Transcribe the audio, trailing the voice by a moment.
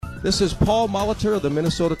This is Paul Molitor of the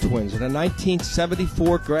Minnesota Twins and a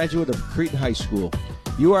 1974 graduate of Cretin High School.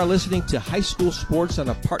 You are listening to High School Sports on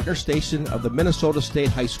a partner station of the Minnesota State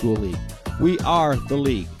High School League. We are the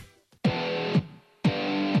league.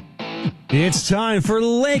 It's time for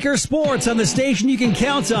Laker Sports on the station you can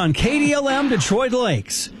count on, KDLM Detroit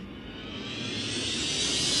Lakes.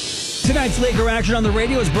 Tonight's Laker action on the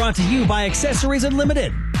radio is brought to you by Accessories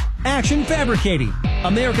Unlimited, Action Fabricating,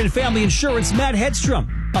 American Family Insurance, Matt Hedstrom,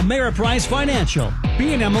 Ameriprise Financial,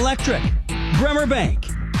 B&M Electric, Bremer Bank,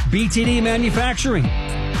 BTD Manufacturing,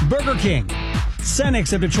 Burger King,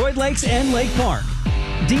 Cenex of Detroit Lakes and Lake Park,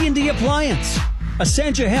 D&D Appliance,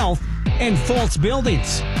 Essentia Health, and Fultz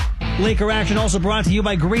Buildings. Laker action also brought to you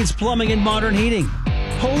by Greens Plumbing and Modern Heating,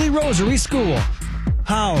 Holy Rosary School,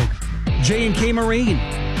 Haug, J&K Marine,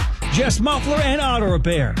 Jess Muffler and Auto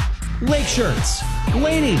Repair, Lake Shirts,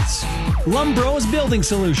 Laney's, Lumbros Building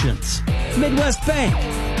Solutions, Midwest Bank,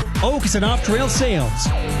 Oaks and Off-Trail Sales,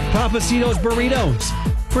 Papacitos Burritos,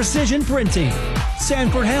 Precision Printing,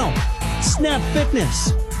 Sanford Health, Snap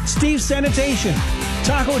Fitness, Steve Sanitation,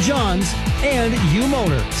 Taco John's, and U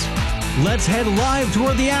Motors. Let's head live to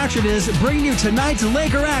where the action is. Bringing you tonight's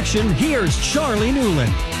Laker action, here's Charlie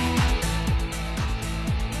Newland.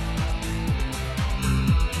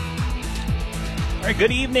 All right,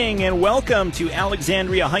 good evening and welcome to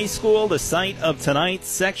Alexandria High School, the site of tonight's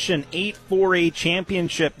Section 8 4A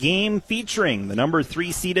championship game featuring the number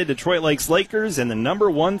 3 seeded Detroit Lakes Lakers and the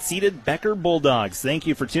number 1 seeded Becker Bulldogs. Thank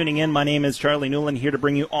you for tuning in. My name is Charlie Newland, here to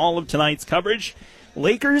bring you all of tonight's coverage.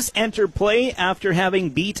 Lakers enter play after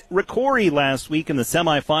having beat Ricori last week in the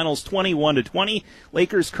semifinals 21-20.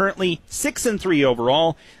 Lakers currently 6-3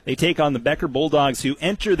 overall. They take on the Becker Bulldogs, who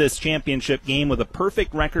enter this championship game with a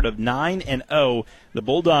perfect record of 9-0. The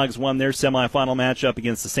Bulldogs won their semifinal matchup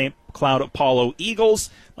against the St. Cloud Apollo Eagles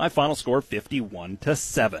by final score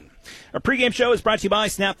 51-7. Our pregame show is brought to you by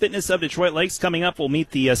Snap Fitness of Detroit Lakes. Coming up, we'll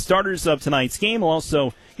meet the starters of tonight's game. We'll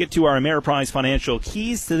also get to our Ameriprise financial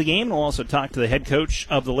keys to the game. We'll also talk to the head coach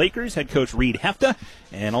of the Lakers, head coach Reed Hefta,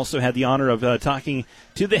 and also had the honor of talking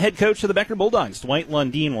to the head coach of the Becker Bulldogs, Dwight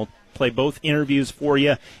Lundeen. We'll play both interviews for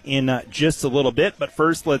you in just a little bit. But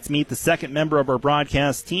first, let's meet the second member of our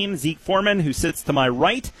broadcast team, Zeke Foreman, who sits to my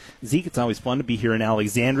right. Zeke, it's always fun to be here in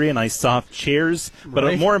Alexandria. Nice soft chairs.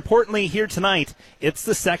 But more importantly, here tonight, it's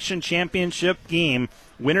the section championship game.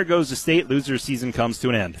 Winner goes to state, loser season comes to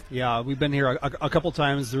an end. Yeah, we've been here a couple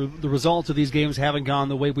times. The results of these games haven't gone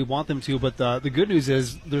the way we want them to, but the good news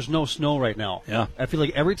is there's no snow right now. Yeah, I feel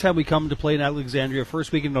like every time we come to play in Alexandria,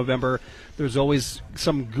 first week in November, there's always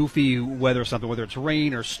some goofy weather or something, whether it's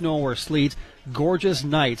rain or snow or sleet. Gorgeous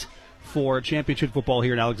night for championship football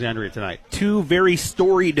here in Alexandria tonight. Two very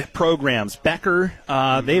storied programs. Becker,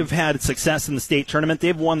 they've had success in the state tournament.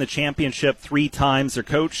 They've won the championship 3 times. Their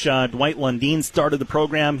coach, Dwight Lundeen, started the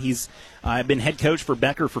program. He's been head coach for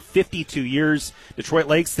Becker for 52 years. Detroit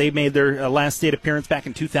Lakes, they made their last state appearance back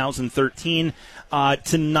in 2013.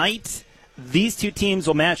 Tonight, these two teams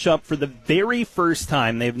will match up for the very first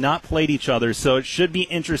time. They've not played each other, so it should be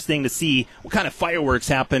interesting to see what kind of fireworks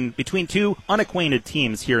happen between two unacquainted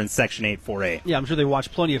teams here in Section 8 4A. Yeah, I'm sure they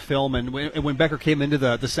watched plenty of film, and when Becker came into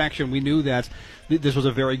the section, we knew that this was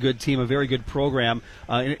a very good team, a very good program.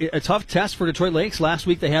 A tough test for Detroit Lakes. Last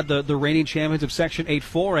week they had the reigning champions of Section 8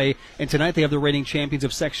 4A, and tonight they have the reigning champions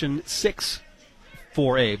of Section 6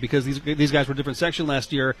 4A, because these guys were a different section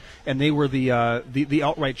last year, and they were the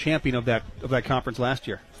outright champion of that conference last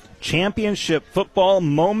year. Championship football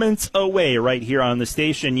moments away right here on the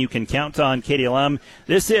station. You can count on KDLM.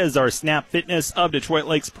 This is our Snap Fitness of Detroit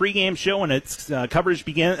Lakes pregame show, and its coverage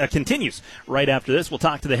continues right after this. We'll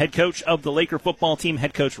talk to the head coach of the Laker football team,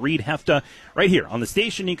 head coach Reed Hefta, right here on the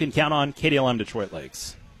station. You can count on KDLM Detroit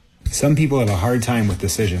Lakes. Some people have a hard time with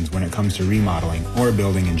decisions when it comes to remodeling or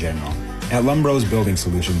building in general. At Lumbros Building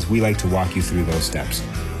Solutions, we like to walk you through those steps.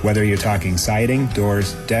 Whether you're talking siding,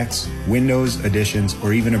 doors, decks, windows, additions,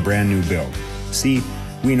 or even a brand new build. See,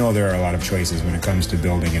 we know there are a lot of choices when it comes to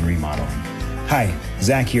building and remodeling. Hi,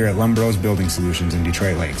 Zach here at Lumbros Building Solutions in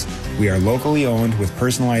Detroit Lakes. We are locally owned with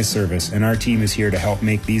personalized service, and our team is here to help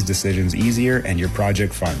make these decisions easier and your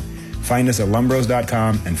project fun. Find us at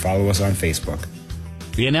lumbros.com and follow us on Facebook.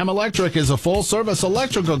 B&M Electric is a full-service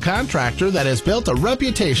electrical contractor that has built a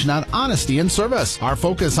reputation on honesty and service. Our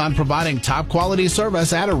focus on providing top-quality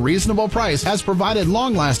service at a reasonable price has provided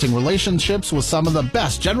long-lasting relationships with some of the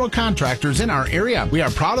best general contractors in our area. We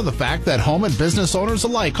are proud of the fact that home and business owners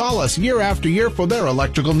alike call us year after year for their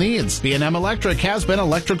electrical needs. B&M Electric has been an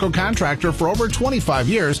electrical contractor for over 25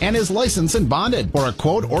 years and is licensed and bonded. For a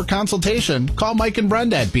quote or consultation, call Mike and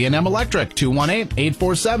Brenda at B&M Electric,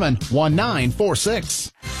 218-847-1946.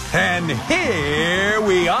 And here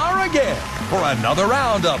we are again for another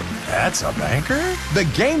round of That's a Banker? The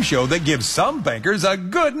game show that gives some bankers a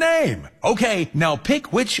good name. Okay, now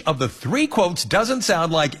pick which of the 3 quotes doesn't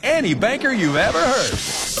sound like any banker you've ever heard.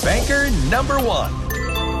 Banker number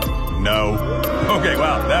 1. No. Okay,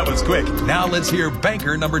 wow, that was quick. Now let's hear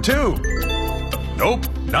banker number 2. Nope,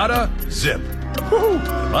 not a zip. Woo-hoo.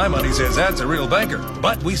 My money says that's a real banker.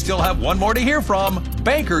 But we still have one more to hear from.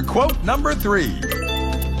 Banker quote number 3.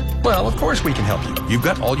 Well, of course we can help you. You've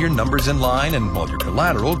got all your numbers in line, and while your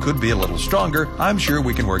collateral could be a little stronger, I'm sure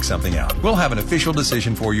we can work something out. We'll have an official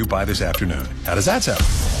decision for you by this afternoon. How does that sound?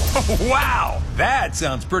 Oh, wow! That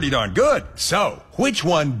sounds pretty darn good. So, which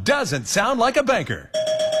one doesn't sound like a banker?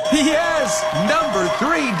 Yes! Number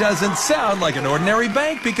 3 doesn't sound like an ordinary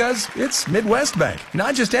bank because it's Midwest Bank,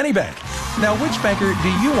 not just any bank. Now, which banker do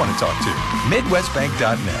you want to talk to?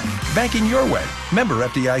 MidwestBank.net. Banking your way. Member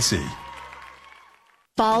FDIC.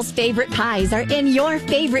 Fall's favorite pies are in your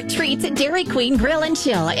favorite treats at Dairy Queen Grill and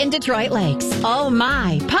Chill in Detroit Lakes. Oh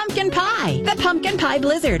my, pumpkin pie! The pumpkin pie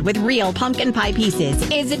blizzard with real pumpkin pie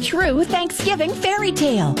pieces is a true Thanksgiving fairy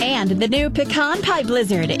tale. And the new pecan pie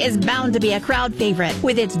blizzard is bound to be a crowd favorite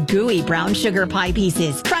with its gooey brown sugar pie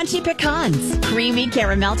pieces, crunchy pecans, creamy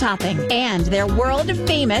caramel topping, and their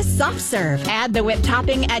world-famous soft serve. Add the whipped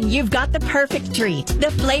topping and you've got the perfect treat.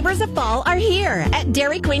 The flavors of fall are here at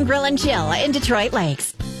Dairy Queen Grill and Chill in Detroit Lakes.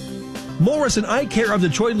 Morrison Eye Care of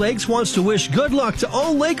Detroit Lakes wants to wish good luck to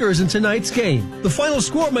all Lakers in tonight's game. The final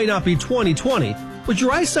score may not be 20-20, but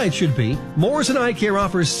your eyesight should be. Morrison Eye Care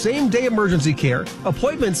offers same-day emergency care,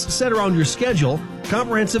 appointments set around your schedule,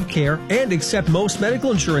 comprehensive care, and accept most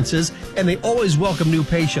medical insurances, and they always welcome new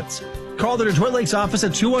patients. Call the Detroit Lakes office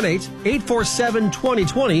at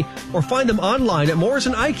 218-847-2020 or find them online at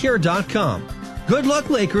morrisoneyecare.com. Good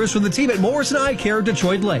luck, Lakers, from the team at Morrison Eye Care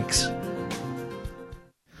Detroit Lakes.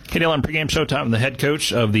 KDLM pregame showtime. The head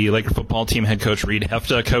coach of the Laker football team, head coach Reed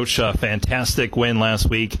Hefta. Coach, fantastic win last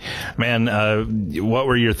week. Man, what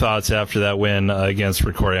were your thoughts after that win against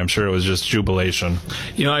Ricori? I'm sure it was just jubilation.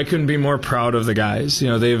 I couldn't be more proud of the guys.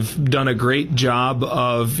 They've done a great job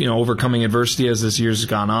of, overcoming adversity as this year's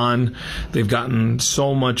gone on. They've gotten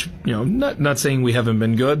so much, not saying we haven't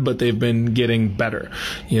been good, but they've been getting better,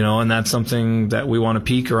 and that's something that we want to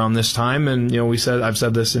peak around this time. And, I've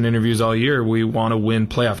said this in interviews all year, we want to win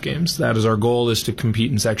playoff games. That is our goal, is to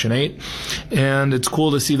compete in Section 8. And it's cool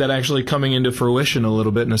to see that actually coming into fruition a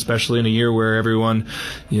little bit, and especially in a year where everyone,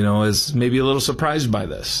 is maybe a little surprised by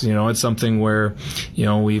this. It's something where,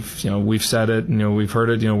 we've said it, we've heard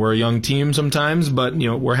it, we're a young team sometimes, but,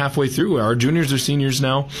 we're halfway through. Our juniors are seniors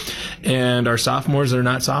now, and our sophomores are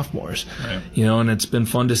not sophomores. Right. And it's been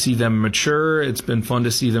fun to see them mature. It's been fun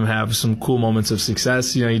to see them have some cool moments of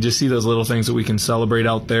success. You just see those little things that we can celebrate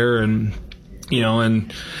out there, and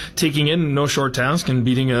and taking in no short task and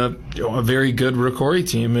beating a very good Ricori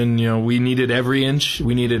team. And, we needed every inch,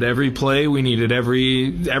 we needed every play, we needed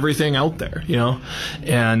everything out there,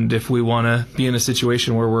 And if we want to be in a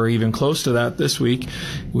situation where we're even close to that this week,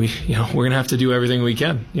 we're going to have to do everything we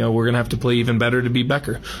can. We're going to have to play even better to beat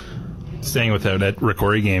Becker. Staying with that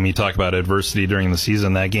Ricori game, you talk about adversity during the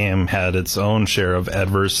season. That game had its own share of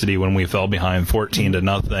adversity when we fell behind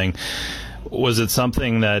 14-0. Was it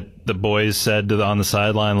something that the boys said on the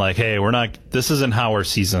sideline, like, hey, this isn't how our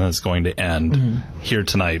season is going to end here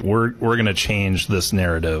tonight. We're going to change this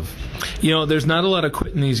narrative. There's not a lot of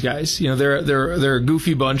quitting these guys. They're a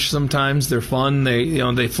goofy bunch sometimes. They're fun.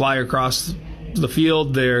 They fly across the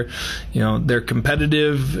field. They're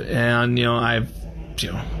competitive, and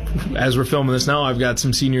as we're filming this now, I've got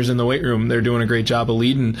some seniors in the weight room. They're doing a great job of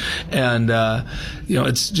leading, and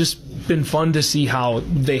it's just been fun to see how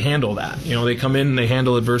they handle that. They come in and they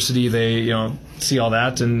handle adversity. They see all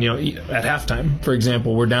that, and at halftime, for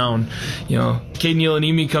example, we're down. Caden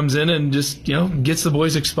Yelanimi comes in and just gets the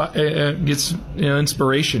boys gets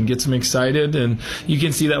inspiration, gets them excited, and you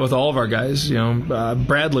can see that with all of our guys.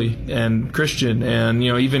 Bradley and Christian, and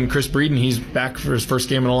even Chris Breeden. He's back for his first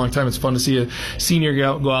game in a long time. It's fun to see a senior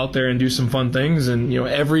go out there and do some fun things, and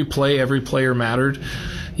every play, every player mattered.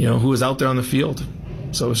 Who was out there on the field.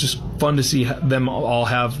 So it's just fun to see them all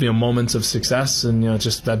have moments of success, and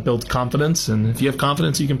just that builds confidence. And if you have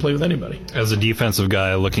confidence, you can play with anybody. As a defensive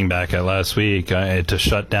guy, looking back at last week, to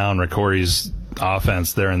shut down Ricori's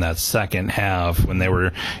offense there in that second half when they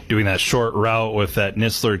were doing that short route with that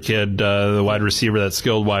Nistler kid, the wide receiver, that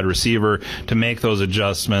skilled wide receiver, to make those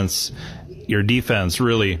adjustments. your defense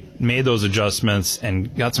really made those adjustments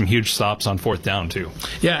and got some huge stops on fourth down too.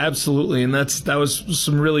 Yeah, absolutely. And that was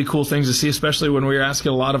some really cool things to see, especially when we were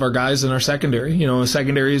asking a lot of our guys in our secondary. The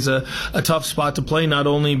secondary is a tough spot to play, not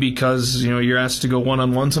only because, you're asked to go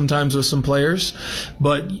one-on-one sometimes with some players,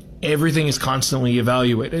 but everything is constantly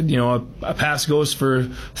evaluated. A pass goes for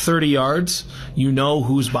 30 yards. You know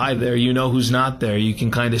who's by there. You know who's not there. You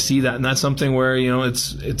can kind of see that. And that's something where,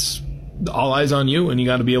 it's all eyes on you, and you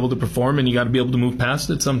got to be able to perform, and you got to be able to move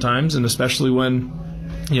past it sometimes. And especially when,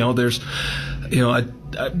 there's,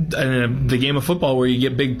 the game of football where you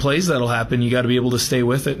get big plays that'll happen, you got to be able to stay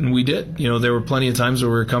with it, and we did. There were plenty of times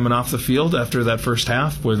where we were coming off the field after that first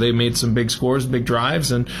half where they made some big scores, big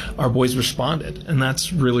drives, and our boys responded, and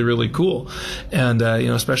that's really, really cool. And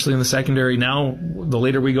especially in the secondary now, the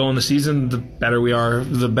later we go in the season, the better we are,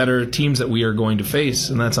 the better teams that we are going to face,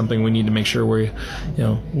 and that's something we need to make sure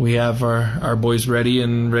we have our boys ready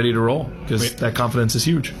to roll, because that confidence is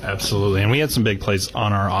huge. Absolutely. And we had some big plays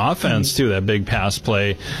on our offense too. That big pass play,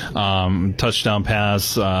 touchdown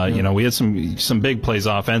pass. We had some big plays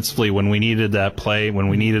offensively when we needed that play, when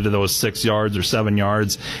we needed those 6 yards or 7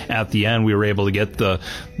 yards at the end. We were able to get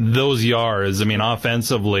those yards.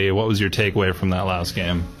 Offensively, what was your takeaway from that last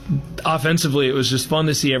game? Offensively, it was just fun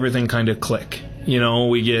to see everything kind of click.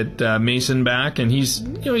 We get Mason back, and he's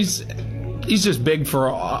just big for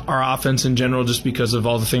our offense in general, just because of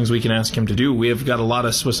all the things we can ask him to do. We have got a lot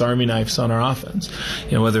of Swiss Army knives on our offense.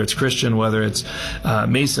 Whether it's Christian, whether it's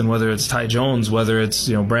Mason, whether it's Ty Jones, whether it's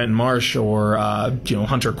Brandon Marsh or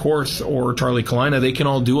Hunter Korth or Charlie Kalina, they can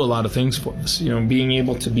all do a lot of things for us. Being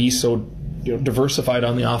able to be so diversified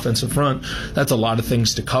on the offensive front, that's a lot of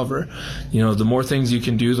things to cover. The more things you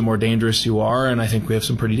can do, the more dangerous you are, and I think we have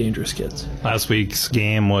some pretty dangerous kids. Last week's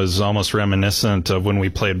game was almost reminiscent of when we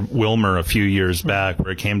played Wilmer a few years back,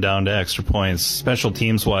 where it came down to extra points. Special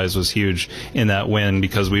teams wise was huge in that win,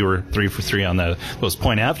 because we were 3 for 3 on those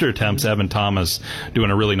point after attempts. Evan Thomas doing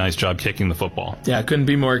a really nice job kicking the football. Yeah, I couldn't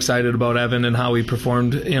be more excited about Evan and how he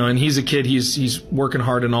performed. And he's a kid, he's working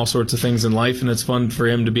hard in all sorts of things in life, and it's fun for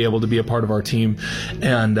him to be able to be a part of our team,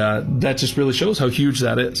 and that just really shows how huge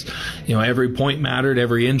that is. Every point mattered,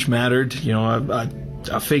 every inch mattered.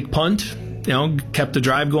 A fake punt kept the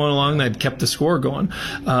drive going along, that kept the score going.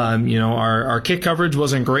 Our kick coverage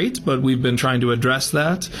wasn't great, but we've been trying to address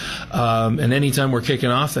that. And anytime we're kicking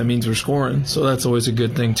off, that means we're scoring. So that's always a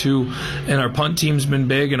good thing too. And our punt team's been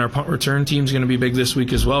big, and our punt return team's going to be big this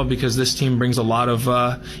week as well, because this team brings a lot of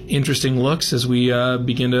interesting looks as we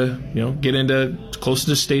begin to get into close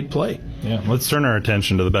to state play. Yeah, let's turn our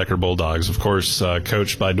attention to the Becker Bulldogs. Of course,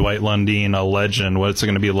 coached by Dwight Lundeen, a legend. What's it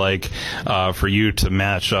going to be like for you to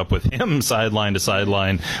match up with him sideline to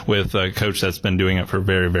sideline with a coach that's been doing it for a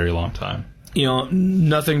very, very long time?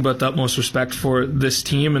 Nothing but the utmost respect for this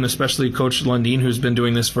team, and especially Coach Lundeen, who's been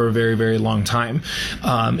doing this for a very, very long time.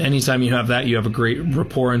 Anytime you have that, you have a great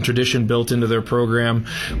rapport and tradition built into their program.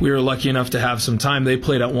 We were lucky enough to have some time. They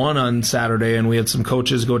played at 1 on Saturday, and we had some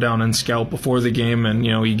coaches go down and scout before the game, and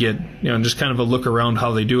you get just kind of a look around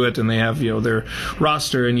how they do it, and they have their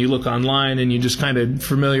roster, and you look online, and you just kind of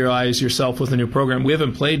familiarize yourself with the new program. We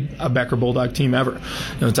haven't played a Becker Bulldog team ever.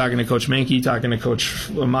 Talking to Coach Mankey, talking to Coach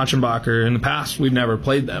Machenbacher, and past, we've never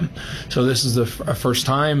played them. So this is our first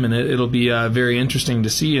time, and it'll be very interesting to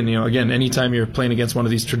see. And, again, anytime you're playing against one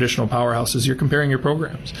of these traditional powerhouses, you're comparing your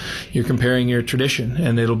programs. You're comparing your tradition,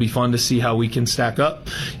 and it'll be fun to see how we can stack up,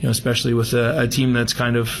 especially with a team that's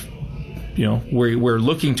kind of we're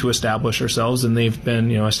looking to establish ourselves, and they've been,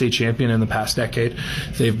 a state champion in the past decade.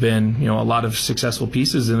 They've been, a lot of successful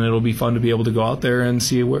pieces, and it'll be fun to be able to go out there and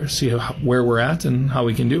see where we're at and how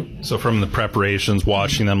we can do. So from the preparations,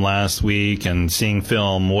 watching them last week and seeing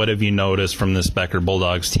film, what have you noticed from this Becker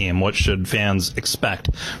Bulldogs team? What should fans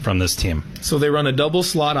expect from this team? So they run a double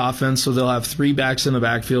slot offense, so they'll have 3 backs in the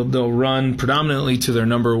backfield. They'll run predominantly to their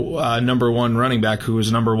number 1 running back, who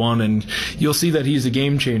is number 1, and you'll see that he's a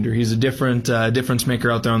game changer. He's a difference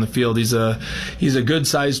maker out there on the field. He's a good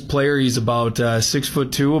sized player. He's about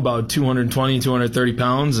 6'2", about 220, 230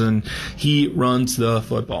 pounds, and he runs the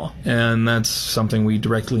football. And that's something we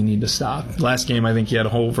directly need to stop. Last game, I think he had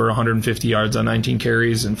over 150 yards on 19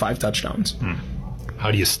 carries and 5 touchdowns.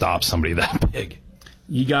 How do you stop somebody that big?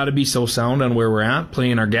 you got to be so sound on where we're at,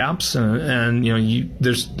 playing our gaps, and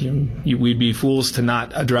we'd be fools to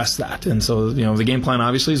not address that. And so, the game plan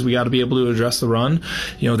obviously is we got to be able to address the run.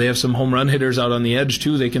 They have some home run hitters out on the edge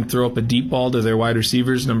too. They can throw up a deep ball to their wide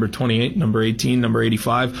receivers, number 28, number 18, number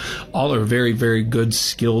 85. All are very, very good,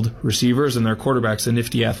 skilled receivers, and their quarterback's a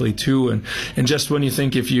nifty athlete too. And just when you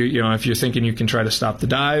think if you're thinking you can try to stop the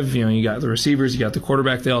dive, you got the receivers, you got the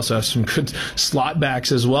quarterback. They also have some good slot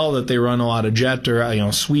backs as well that they run a lot of jet or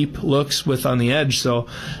sweep looks with on the edge. So,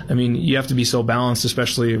 you have to be so balanced,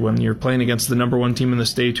 especially when you're playing against the number one team in the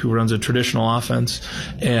state who runs a traditional offense.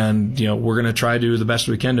 And, we're going to try to do the best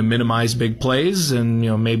we can to minimize big plays and,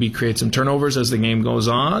 maybe create some turnovers as the game goes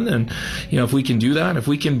on. And, if we can do that, if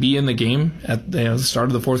we can be in the game at the start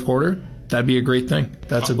of the fourth quarter, that'd be a great thing.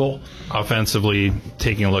 That's a goal. Offensively,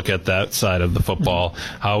 taking a look at that side of the football,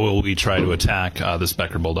 how will we try to attack this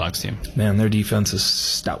Becker Bulldogs team? Man, their defense is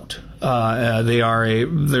stout.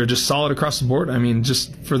 They're just solid across the board.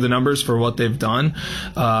 Just for the numbers, for what they've done,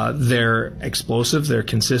 they're explosive, they're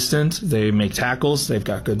consistent, they make tackles, they've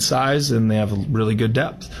got good size, and they have really good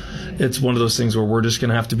depth. It's one of those things where we're just going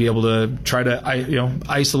to have to be able to try to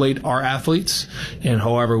isolate our athletes in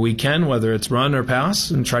however we can, whether it's run or pass,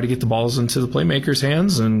 and try to get the balls into the playmakers'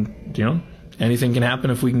 hands. And anything can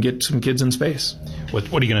happen if we can get some kids in space.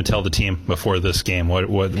 What are you going to tell the team before this game?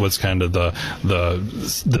 What's kind of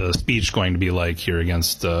the speech going to be like here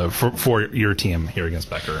against for your team here against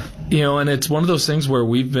Becker? And it's one of those things where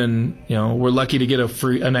we've been, we're lucky to get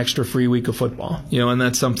an extra free week of football. And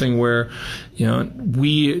that's something where,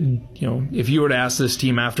 if you were to ask this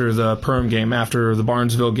team after the Perm game, after the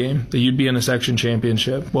Barnesville game, that you'd be in a section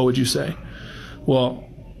championship, what would you say? Well,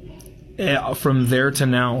 from there to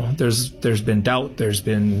now, there's been doubt. There's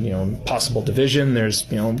been possible division.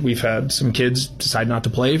 We've had some kids decide not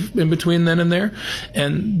to play in between then and there,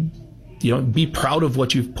 and be proud of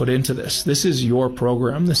what you've put into this. This is your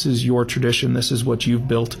program. This is your tradition. This is what you've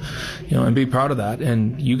built, and be proud of that.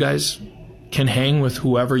 And you guys can hang with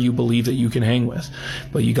whoever you believe that you can hang with,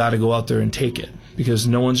 but you got to go out there and take it. Because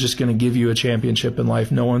no one's just going to give you a championship in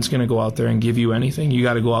life. No one's going to go out there and give you anything. You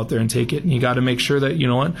got to go out there and take it, and you got to make sure that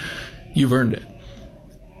you've earned it.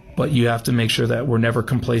 But you have to make sure that we're never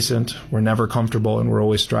complacent, we're never comfortable, and we're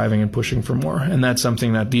always striving and pushing for more. And that's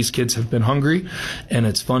something that these kids have been hungry, and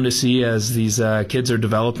it's fun to see as these kids are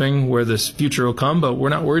developing where this future will come. But we're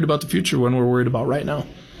not worried about the future when we're worried about right now.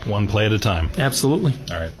 One play at a time. Absolutely.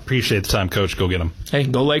 All right. Appreciate the time, Coach. Go get them. Hey,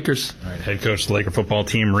 go Lakers. All right. Head coach of the Laker football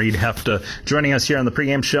team, Reed Hefta, joining us here on the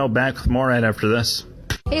pregame show. Back with more right after this.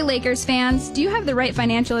 Hey Lakers fans, do you have the right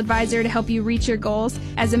financial advisor to help you reach your goals?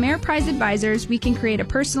 As Ameriprise Advisors, we can create a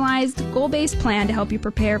personalized, goal-based plan to help you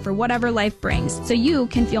prepare for whatever life brings, so you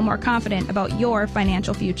can feel more confident about your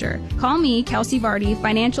financial future. Call me, Kelsey Vardy,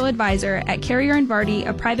 Financial Advisor at Carrier & Vardy,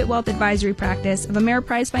 a private wealth advisory practice of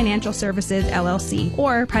Ameriprise Financial Services, LLC,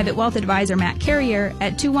 or Private Wealth Advisor Matt Carrier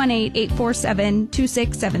at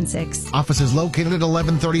 218-847-2676. Office is located at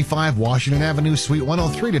 1135 Washington Avenue, Suite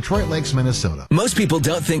 103, Detroit Lakes, Minnesota. Most people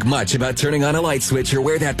don't think much about turning on a light switch or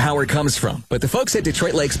where that power comes from, but the folks at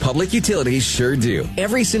Detroit Lakes Public Utilities sure do.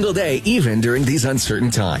 Every single day, even during these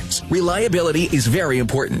uncertain times. Reliability is very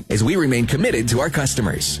important as we remain committed to our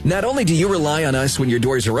customers. Not only do you rely on us when your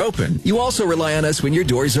doors are open, you also rely on us when your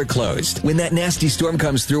doors are closed. When that nasty storm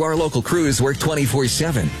comes through, our local crews work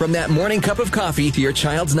 24/7. From that morning cup of coffee to your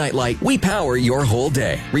child's nightlight, we power your whole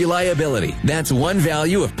day. Reliability. That's one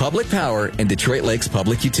value of public power and Detroit Lakes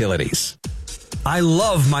Public Utilities. I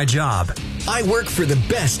love my job. I work for the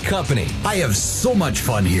best company. I have so much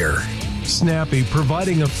fun here. Snappy,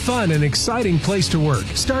 providing a fun and exciting place to work.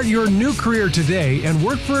 Start your new career today and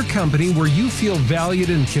work for a company where you feel valued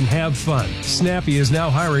and can have fun. Snappy is now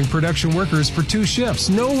hiring production workers for 2 shifts,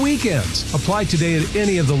 no weekends. Apply today at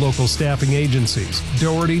any of the local staffing agencies.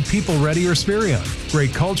 Doherty, People Ready, or Spirion.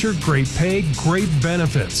 Great culture, great pay, great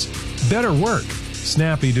benefits. Better work.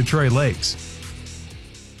 Snappy Detroit Lakes.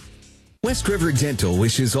 West River Dental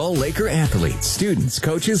wishes all Laker athletes, students,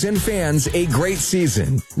 coaches, and fans a great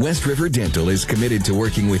season. West River Dental is committed to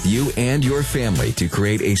working with you and your family to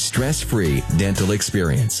create a stress-free dental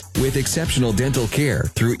experience with exceptional dental care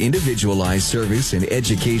through individualized service and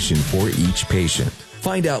education for each patient.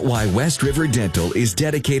 Find out why West River Dental is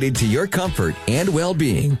dedicated to your comfort and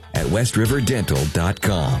well-being at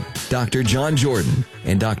westriverdental.com. Dr. John Jordan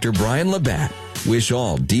and Dr. Brian Labatt wish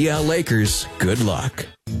all DL Lakers good luck.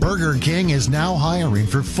 Burger King is now hiring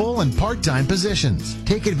for full and part-time positions.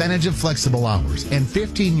 Take advantage of flexible hours, and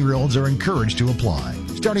 15-year-olds are encouraged to apply.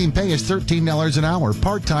 Starting pay is $13 an hour,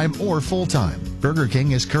 part-time or full-time. Burger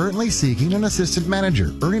King is currently seeking an assistant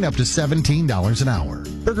manager, earning up to $17 an hour.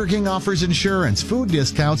 Burger King offers insurance, food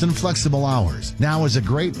discounts, and flexible hours. Now is a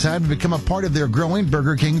great time to become a part of their growing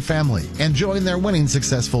Burger King family and join their winning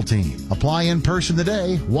successful team. Apply in person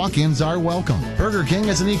today. Walk-ins are welcome. Burger King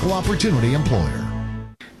is an equal opportunity employer.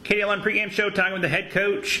 KDLN pregame show, talking with the head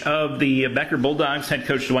coach of the Becker Bulldogs, head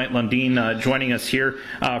coach Dwight Lundeen, joining us here.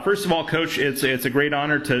 First of all, Coach, it's a great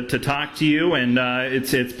honor to talk to you, and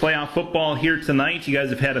it's playoff football here tonight. You guys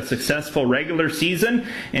have had a successful regular season,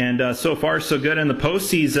 and so far so good in the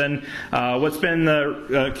postseason. What's been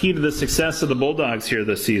the key to the success of the Bulldogs here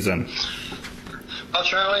this season? Well,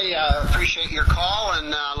 Charlie, appreciate your call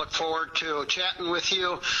and look forward to chatting with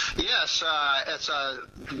you. Yes, it's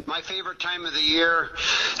my favorite time of the year.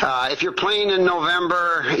 If you're playing in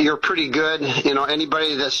November, you're pretty good. You know,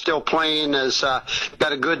 anybody that's still playing has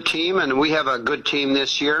got a good team, and we have a good team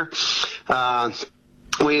this year.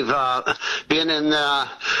 We've been in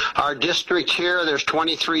our district here. There's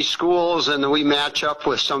 23 schools, and we match up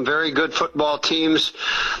with some very good football teams.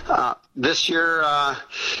 This year,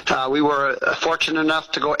 we were fortunate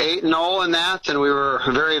enough to go 8-0 in that, and we were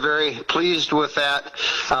very, very pleased with that.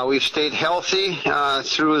 We've stayed healthy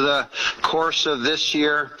through the course of this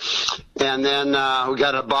year, and then we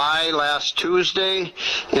got a bye last Tuesday,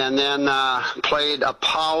 and then played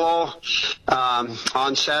Apollo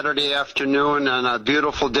on Saturday afternoon on a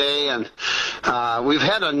beautiful day, and we've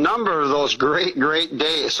had a number of those great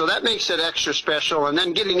days, so that makes it extra special. And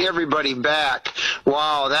then getting everybody back,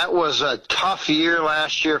 wow, that was a tough year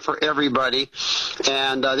last year for everybody,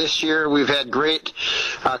 and this year we've had great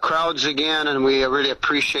crowds again, and we really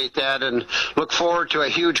appreciate that and look forward to a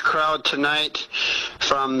huge crowd tonight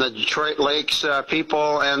from the Detroit Lakes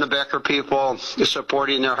people and the Becker people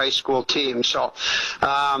supporting their high school team. So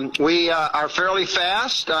we are fairly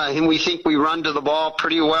fast, and we think we run to the ball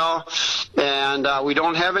pretty well, and we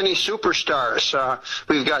don't have any superstars.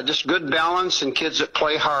 We've got just good balance and kids that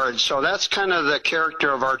play hard, so that's kind of the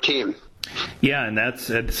character of our team. Yeah, and that's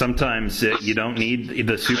sometimes you don't need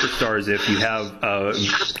the superstars if you have a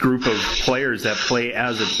group of players that play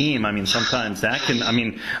as a team. I mean, sometimes that can, I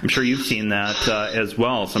mean, I'm sure you've seen that as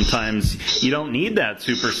well. Sometimes you don't need that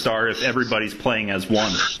superstar if everybody's playing as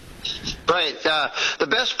one. Right. The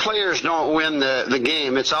best players don't win the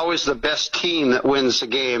game. It's always the best team that wins the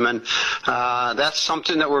game. And that's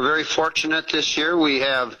something that we're very fortunate this year. We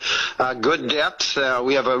have good depth.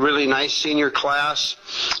 We have a really nice senior class,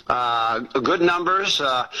 good numbers,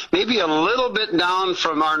 maybe a little bit down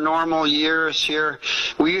from our normal years here.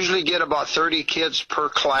 We usually get about 30 kids per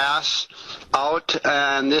class out,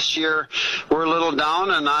 and this year we're a little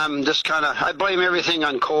down, and I'm just I blame everything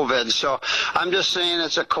on COVID. So I'm just saying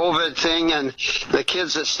it's a COVID thing, and the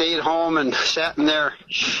kids that stayed home and sat in their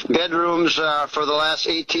bedrooms for the last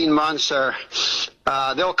 18 months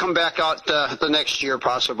they'll come back out the next year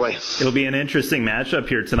possibly. It'll be an interesting matchup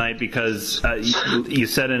here tonight because you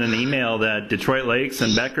said in an email that Detroit Lakes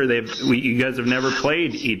and Becker, you guys have never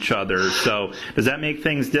played each other. So does that make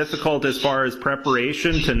things difficult as far as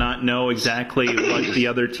preparation to not know exactly what the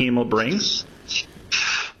other team will bring?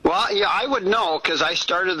 Well, yeah, I would know because I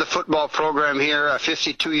started the football program here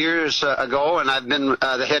 52 years ago, and I've been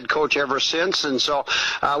the head coach ever since. And so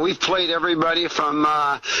we've played everybody from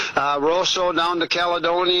Rosso down to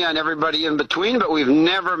Caledonia and everybody in between, but we've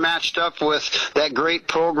never matched up with that great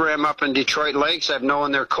program up in Detroit Lakes. I've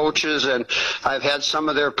known their coaches, and I've had some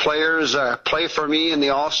of their players play for me in the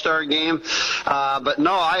All-Star game. But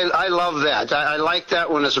no, I love that. I like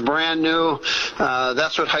that when it's brand new.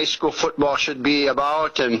 That's what high school football should be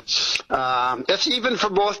about. And it's even for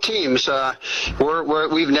both teams.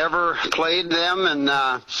 We've never played them,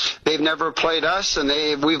 and they've never played us. And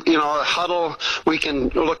huddle, we can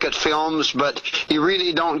look at films, but you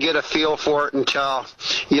really don't get a feel for it until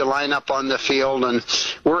you line up on the field. And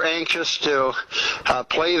we're anxious to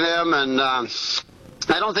play them, and I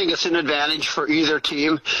don't think it's an advantage for either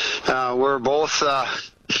team. We're both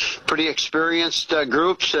pretty experienced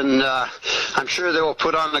groups, and I'm sure they will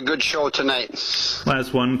put on a good show tonight.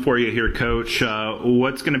 Last one for you here, Coach.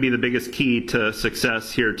 What's going to be the biggest key to success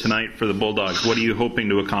here tonight for the Bulldogs? What are you hoping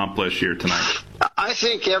to accomplish here tonight? I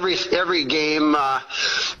think every game,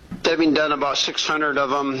 having done about 600 of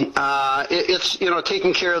them, it's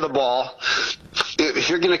taking care of the ball. If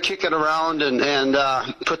you're going to kick it around and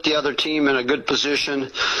put the other team in a good position,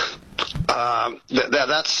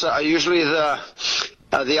 that's usually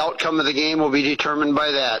the outcome of the game will be determined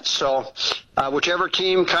by that. So whichever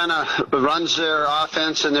team kind of runs their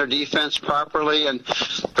offense and their defense properly and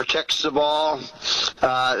protects the ball,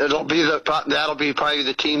 that'll be probably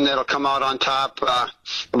the team that'll come out on top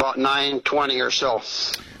about 9-20 or so.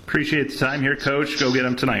 Appreciate the time here, Coach. Go get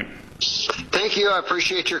them tonight. Thank you. I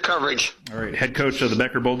appreciate your coverage. All right, head coach of the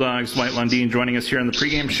Becker Bulldogs, Dwight Lundeen, joining us here on the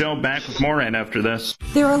pregame show. Back with more right after this.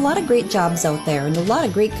 There are a lot of great jobs out there and a lot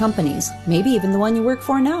of great companies, maybe even the one you work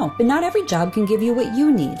for now. But not every job can give you what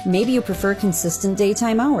you need. Maybe you prefer consistent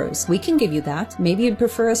daytime hours. We can give you that. Maybe you'd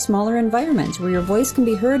prefer a smaller environment where your voice can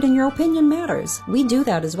be heard and your opinion matters. We do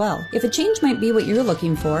that as well. If a change might be what you're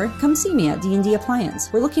looking for, come see me at D&D Appliance.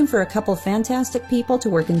 We're looking for a couple fantastic people to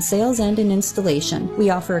work in sales and in installation.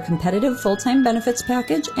 We offer a competitive full-time benefits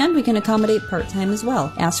package, and we can accommodate part-time as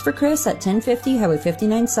well. Ask for Chris at 1050 Highway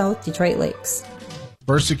 59 South, Detroit Lakes.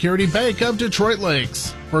 First Security Bank of Detroit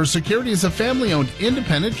Lakes. First Security is a family-owned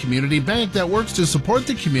independent community bank that works to support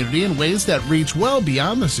the community in ways that reach well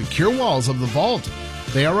beyond the secure walls of the vault.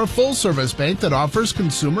 They are a full-service bank that offers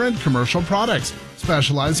consumer and commercial products,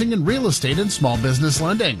 specializing in real estate and small business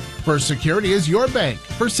lending. First Security is your bank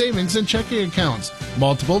for savings and checking accounts,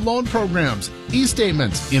 multiple loan programs,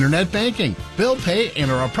 e-statements, internet banking, bill pay,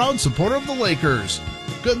 and are a proud supporter of the Lakers.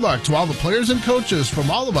 Good luck to all the players and coaches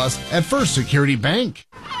from all of us at First Security Bank.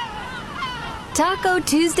 Taco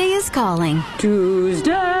Tuesday is calling.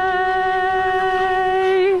 Tuesday!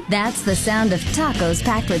 That's the sound of tacos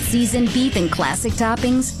packed with seasoned beef and classic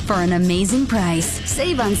toppings for an amazing price.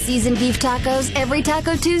 Save on seasoned beef tacos every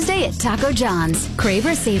Taco Tuesday at Taco John's.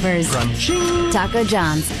 Craver Savers. Crunchy. Taco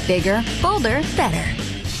John's. Bigger, bolder, better.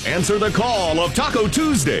 Answer the call of Taco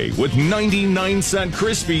Tuesday with 99-cent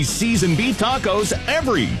crispy seasoned beef tacos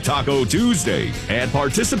every Taco Tuesday at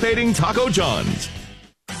participating Taco John's.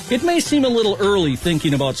 It may seem a little early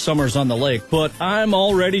thinking about summers on the lake, but I'm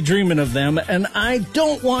already dreaming of them, and I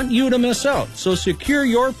don't want you to miss out. So secure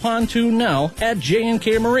your pontoon now at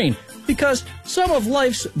J&K Marine, because some of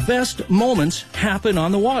life's best moments happen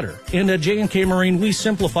on the water. And at J&K Marine, we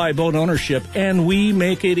simplify boat ownership, and we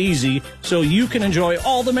make it easy so you can enjoy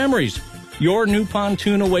all the memories. Your new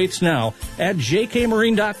pontoon awaits now at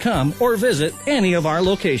jkmarine.com or visit any of our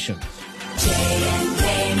locations.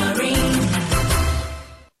 J&K Marine.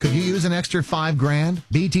 Could you use an extra $5,000?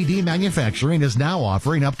 BTD Manufacturing is now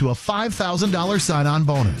offering up to a $5,000 sign-on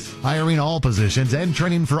bonus, hiring all positions and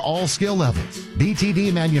training for all skill levels.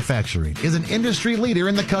 BTD Manufacturing is an industry leader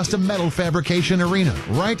in the custom metal fabrication arena,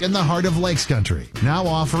 right in the heart of Lakes Country. Now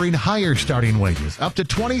offering higher starting wages, up to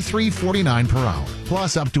 $23.49 per hour,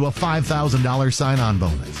 plus up to a $5,000 sign-on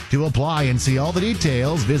bonus. To apply and see all the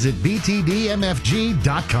details, visit btdmfg.com.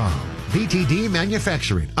 BTD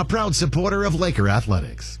Manufacturing, a proud supporter of Laker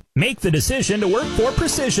Athletics. Make the decision to work for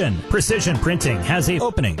Precision. Precision Printing has an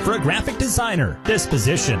opening for a graphic designer. This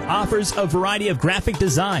position offers a variety of graphic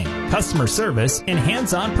design, customer service, and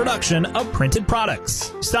hands-on production of printed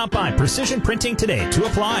products. Stop by Precision Printing today to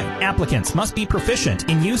apply. Applicants must be proficient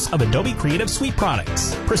in use of Adobe Creative Suite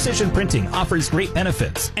products. Precision Printing offers great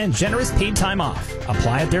benefits and generous paid time off.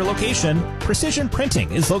 Apply at their location. Precision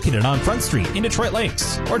Printing is located on Front Street in Detroit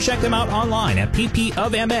Lakes, or check them out online at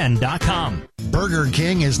ppofmn.com. Burger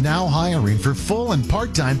King is now hiring for full and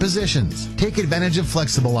part-time positions. Take advantage of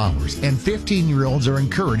flexible hours, and 15-year-olds are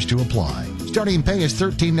encouraged to apply. Starting pay is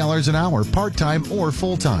 $13 an hour, part-time or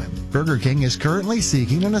full-time. Burger King is currently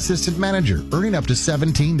seeking an assistant manager, earning up to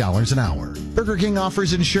 $17 an hour. Burger King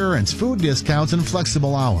offers insurance, food discounts, and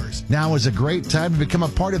flexible hours. Now is a great time to become a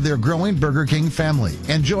part of their growing Burger King family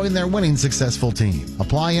and join their winning successful team.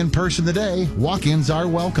 Apply in person today. Walk-ins are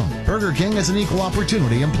welcome. Burger King is an equal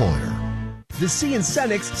opportunity employer. The C in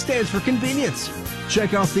Cenex stands for convenience.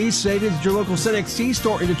 Check out these savings at your local Cenex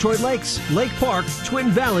C-store in Detroit Lakes, Lake Park,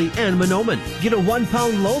 Twin Valley, and Monoman. Get a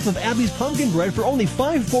 1-pound loaf of Abby's pumpkin bread for only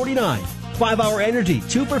 $5.49. 5-Hour Energy,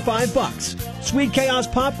 2 for $5. Sweet Chaos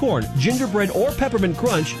Popcorn, gingerbread or peppermint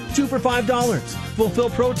crunch, 2 for $5.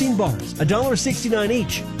 Fulfill Protein Bars, $1.69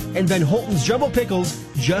 each. And Van Holten's Jumbo Pickles,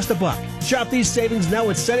 just $1. Shop these savings now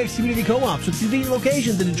at Cenex Community Co-ops with convenient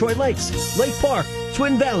locations in Detroit Lakes, Lake Park,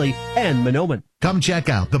 Twin Valley, and Monoman. Come check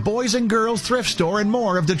out the Boys and Girls Thrift Store and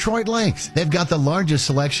more of Detroit Lakes. They've got the largest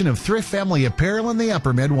selection of thrift family apparel in the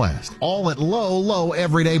upper Midwest, all at low, low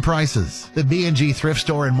everyday prices. The B&G Thrift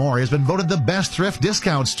Store and more has been voted the best thrift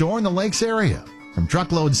discount store in the Lakes area. From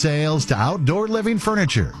truckload sales to outdoor living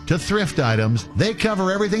furniture to thrift items, they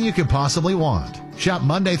cover everything you could possibly want. Shop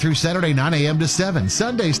Monday through Saturday 9 a.m. to 7,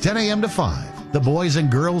 Sundays 10 a.m. to 5. The Boys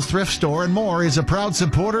and Girls Thrift Store and more is a proud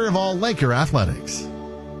supporter of all Laker athletics.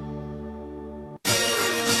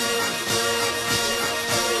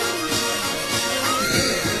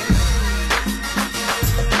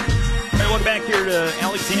 Back here to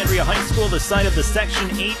Alexandria High School, the site of the Section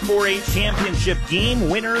 8-4A championship game.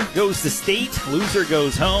 Winner goes to state, loser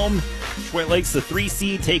goes home. Detroit Lakes, the 3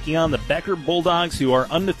 seed, taking on the Becker Bulldogs, who are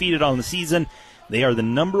undefeated on the season. They are the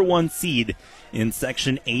number 1 seed in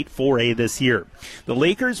Section 8 4A this year. The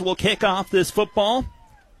Lakers will kick off this football.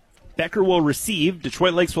 Becker will receive.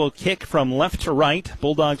 Detroit Lakes will kick from left to right.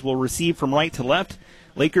 Bulldogs will receive from right to left.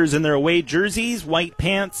 Lakers in their away jerseys, white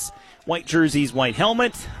pants, white jerseys, white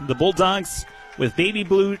helmet. The Bulldogs with baby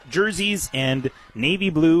blue jerseys and navy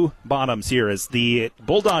blue bottoms here, as the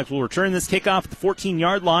Bulldogs will return this kickoff at the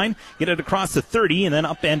 14-yard line, get it across the 30, and then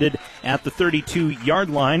upended at the 32-yard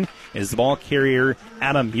line is the ball carrier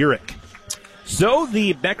Adam Urich. So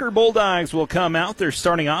the Becker Bulldogs will come out. Their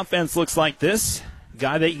starting offense looks like this.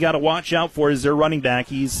 Guy that you got to watch out for is their running back.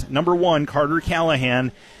 He's number 1, Carter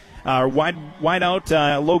Callahan. Wide out,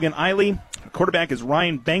 Logan Eiley. Quarterback is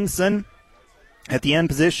Ryan Bengtson. At the end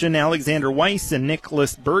position, Alexander Weiss and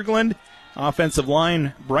Nicholas Berglund. Offensive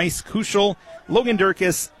line, Bryce Kuschel, Logan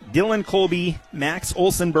Durkis, Dylan Colby, Max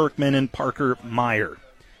Olsen-Berkman, and Parker Meyer.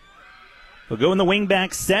 They'll go in the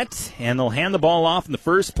wingback set, and they'll hand the ball off in the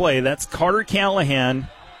first play. That's Carter Callahan.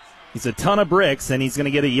 He's a ton of bricks, and he's going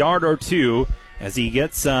to get a yard or two. As he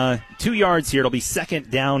gets 2 yards here, it'll be 2nd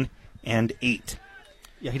down and 8.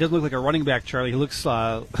 Yeah, he doesn't look like a running back, Charlie. He looks,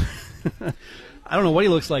 I don't know what he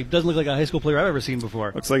looks like. Doesn't look like a high school player I've ever seen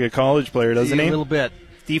before. Looks like a college player, doesn't he? A little bit.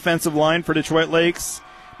 Defensive line for Detroit Lakes,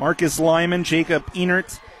 Marcus Lyman, Jacob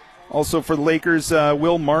Enert. Also for the Lakers,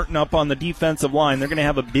 Will Martin up on the defensive line. They're going to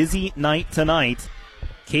have a busy night tonight.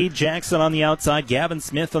 Cade Jackson on the outside, Gavin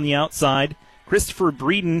Smith on the outside. Christopher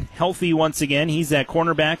Breeden healthy once again. He's at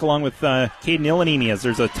cornerback along with Caden Ilanimi, as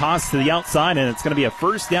there's a toss to the outside, and it's going to be a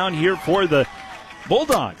first down here for the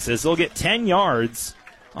Bulldogs, as they'll get 10 yards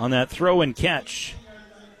on that throw and catch.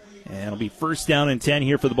 And it'll be 1st down and 10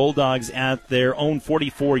 here for the Bulldogs at their own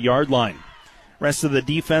 44-yard line. Rest of the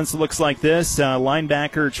defense looks like this.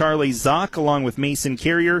 Linebacker Charlie Zock along with Mason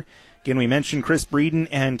Carrier. Again, we mentioned Chris Breeden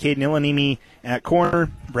and Caden Ilanimi at corner.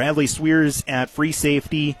 Bradley Swears at free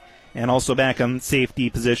safety. And also back on safety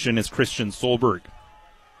position is Christian Solberg.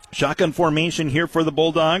 Shotgun formation here for the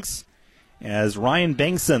Bulldogs, as Ryan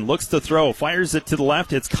Bengtson looks to throw, fires it to the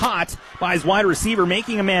left. It's caught by his wide receiver,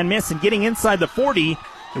 making a man miss and getting inside the 40.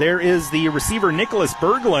 There is the receiver, Nicholas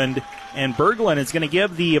Berglund, and Berglund is going to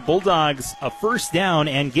give the Bulldogs a 1st down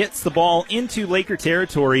and gets the ball into Laker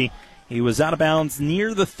territory. He was out of bounds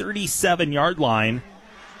near the 37-yard line.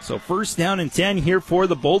 So 1st down and 10 here for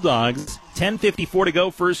the Bulldogs. 10:54 to go,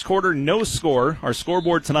 first quarter, no score. Our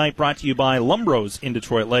scoreboard tonight brought to you by Lumbros in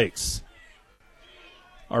Detroit Lakes.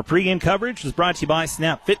 Our pregame coverage is brought to you by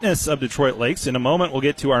Snap Fitness of Detroit Lakes. In a moment, we'll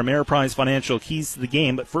get to our Ameriprise financial keys to the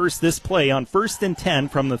game. But first, this play on 1st and 10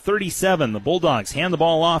 from the 37. The Bulldogs hand the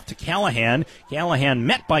ball off to Callahan. Callahan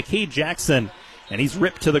met by Cade Jackson, and he's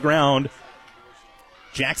ripped to the ground.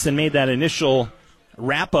 Jackson made that initial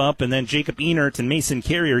wrap up, and then Jacob Enert and Mason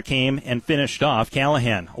Carrier came and finished off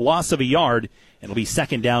Callahan. A loss of a yard. It'll be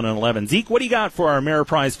 2nd down and 11. Zeke, what do you got for our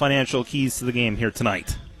Ameriprise financial keys to the game here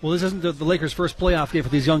tonight? Well, this isn't the Lakers' first playoff game for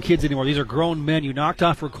these young kids anymore. These are grown men. You knocked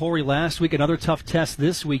off Rocori last week, another tough test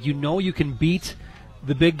this week. You know you can beat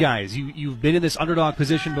the big guys. You've been in this underdog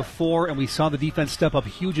position before, and we saw the defense step up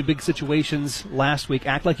huge in big situations last week.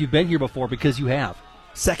 Act like you've been here before, because you have.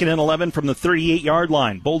 2nd and 11 from the 38-yard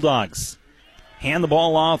line. Bulldogs hand the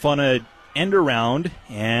ball off on a end around,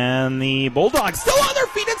 and the Bulldogs still on their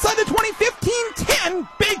feet inside the 20, 15-10.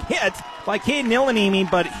 Big hit by Caden Ilanimi,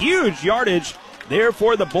 but huge yardage there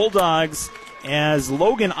for the Bulldogs as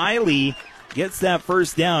Logan Eiley gets that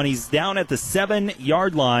 1st down. He's down at the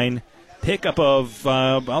 7-yard line. Pickup of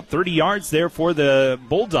about 30 yards there for the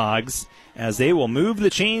Bulldogs, as they will move the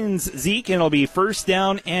chains, Zeke, and it'll be 1st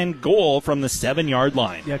down and goal from the 7-yard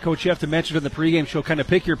line. Yeah, Coach, you have to mention in the pregame show, kind of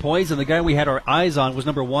pick your poison. The guy we had our eyes on was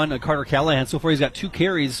number 1, Carter Callahan. So far he's got 2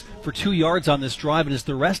 carries for 2 yards on this drive, and it's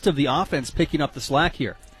the rest of the offense picking up the slack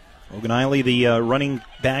here. Logan Eiley, the running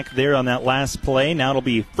back there on that last play. Now it'll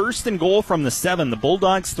be 1st and goal from the 7. The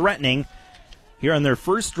Bulldogs threatening here on their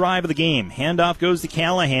first drive of the game. Handoff goes to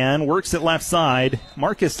Callahan, works it left side.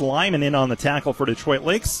 Marcus Lyman in on the tackle for Detroit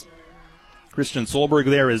Lakes. Christian Solberg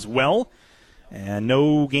there as well. And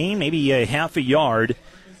no gain, maybe a half a yard.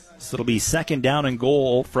 So it'll be 2nd down and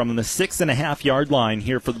goal from the 6.5-yard line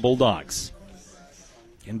here for the Bulldogs.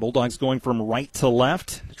 And Bulldogs going from right to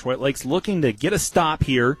left. Detroit Lakes looking to get a stop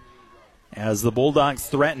here as the Bulldogs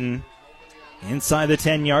threaten inside the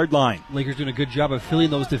 10-yard line. Lakers doing a good job of filling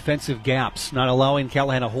those defensive gaps, not allowing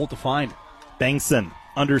Callahan a hole to find. Bengtson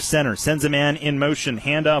under center, sends a man in motion.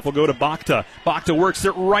 Handoff will go to Bakta. Bakta works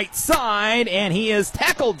it right side, and he is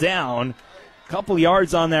tackled down. Couple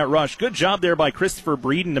yards on that rush. Good job there by Christopher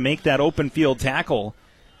Breeden to make that open field tackle.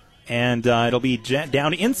 And it'll be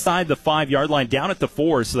down inside the 5-yard line, down at the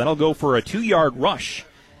 4, so that'll go for a 2-yard rush.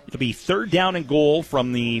 It'll be 3rd down and goal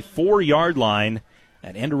from the 4-yard line.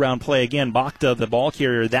 An end-around play again. Bakhta, the ball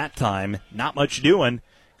carrier that time. Not much doing.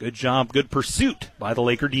 Good job, good pursuit by the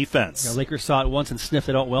Laker defense. Yeah, Lakers saw it once and sniffed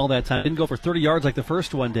it out well that time. Didn't go for 30 yards like the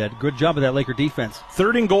first one did. Good job of that Laker defense.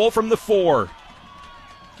 3rd and goal from the 4.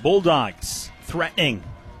 Bulldogs threatening.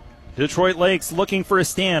 Detroit Lakes looking for a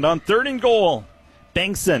stand on 3rd and goal.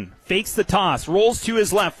 Bengtson fakes the toss, rolls to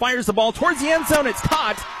his left, fires the ball towards the end zone. It's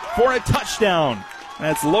caught for a touchdown.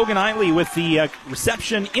 That's Logan Eiley with the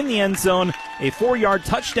reception in the end zone. A 4-yard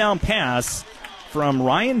touchdown pass from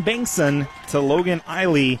Ryan Bengtson to Logan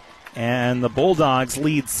Eiley. And the Bulldogs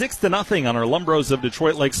lead 6-0 on our Lumbros of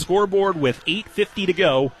Detroit Lakes scoreboard with 8:50 to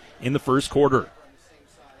go in the first quarter.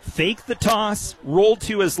 Fake the toss, rolled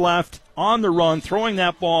to his left, on the run, throwing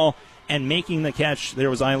that ball and making the catch. There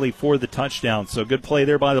was Eiley for the touchdown. So good play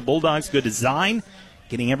there by the Bulldogs. Good design,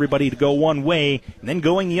 getting everybody to go one way and then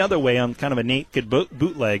going the other way on kind of a naked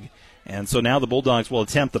bootleg. And so now the Bulldogs will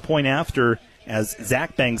attempt the point after as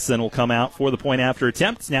Zach Bengtson will come out for the point after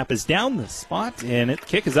attempt. Snap is down the spot, and the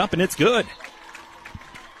kick is up, and it's good.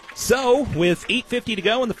 So, with 8:50 to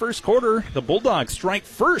go in the first quarter, the Bulldogs strike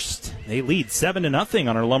first. They lead 7-0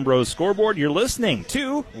 on our Lumbros scoreboard. You're listening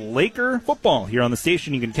to Laker football here on the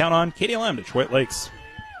station you can count on, KDLM Detroit Lakes.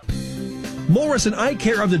 Morrison Eye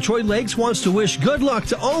Care of Detroit Lakes wants to wish good luck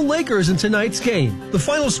to all Lakers in tonight's game. The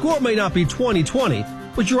final score may not be 20-20,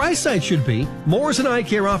 but your eyesight should be. Morrison Eye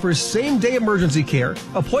Care offers same-day emergency care,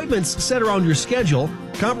 appointments set around your schedule,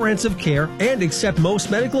 comprehensive care, and accept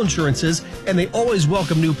most medical insurances, and they always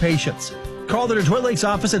welcome new patients. Call the Detroit Lakes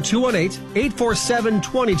office at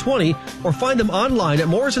 218-847-2020 or find them online at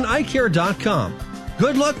morrisoneyecare.com.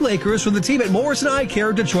 Good luck, Lakers, from the team at Morrison Eye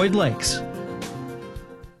Care Detroit Lakes.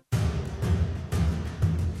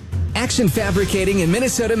 Action Fabricating and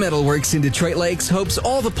Minnesota Metalworks in Detroit Lakes hopes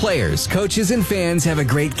all the players, coaches, and fans have a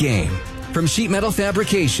great game. From sheet metal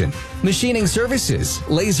fabrication, machining services,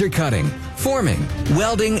 laser cutting, forming,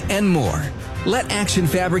 welding, and more. Let Action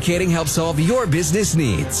Fabricating help solve your business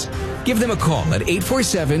needs. Give them a call at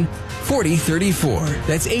 847-4034.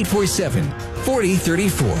 That's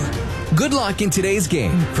 847-4034. Good luck in today's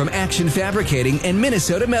game from Action Fabricating and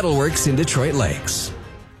Minnesota Metalworks in Detroit Lakes.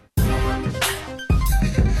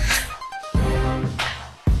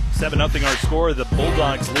 7-0 our score. The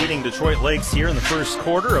Bulldogs leading Detroit Lakes here in the first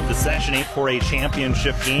quarter of the Section 8 4A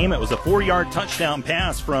championship game. It was a 4-yard touchdown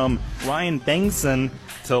pass from Ryan Bengtson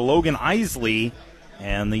to Logan Eiley,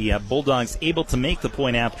 and the Bulldogs able to make the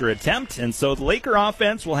point after attempt. And so the Laker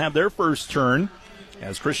offense will have their first turn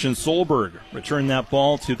as Christian Solberg returned that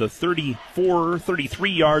ball to the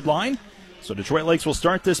 33-yard line. So Detroit Lakes will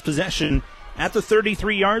start this possession at the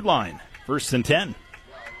 33-yard line. 1st and 10.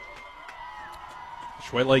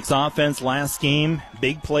 Detroit Lakes offense last game,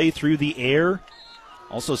 big play through the air.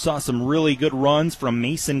 Also saw some really good runs from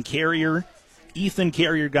Mason Carrier. Ethan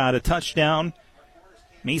Carrier got a touchdown.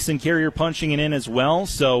 Mason Carrier punching it in as well.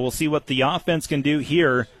 So we'll see what the offense can do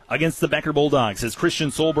here against the Becker Bulldogs as Christian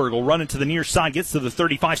Solberg will run it to the near side, gets to the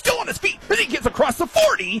 35, still on his feet, and he gets across the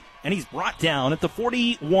 40, and he's brought down at the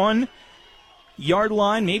 41-yard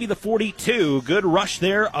line, maybe the 42. Good rush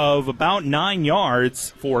there of about 9 yards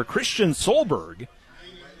for Christian Solberg.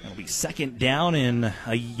 It'll be 2nd down and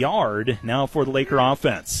a yard now for the Laker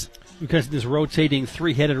offense. Because of this rotating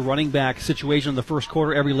three-headed running back situation in the first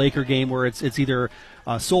quarter, every Laker game where it's either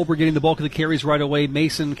Solberg getting the bulk of the carries right away,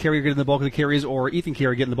 Mason Carrier getting the bulk of the carries, or Ethan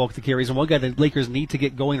Carrier getting the bulk of the carries. And one guy that Lakers need to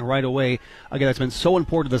get going right away, a guy that's been so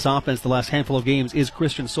important to this offense the last handful of games, is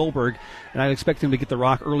Christian Solberg. And I expect him to get the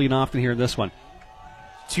rock early and often here in this one.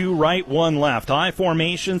 2 right, 1 left. I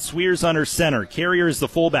formation, Swears under center. Carrier is the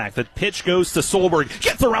fullback. The pitch goes to Solberg.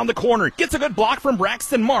 Gets around the corner. Gets a good block from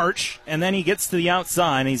Braxton March. And then he gets to the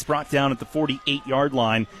outside, and he's brought down at the 48-yard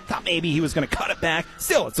line. Thought maybe he was going to cut it back.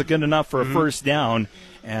 Still, it's good enough for a first down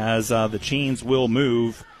as the chains will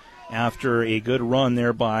move after a good run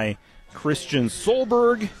there by Christian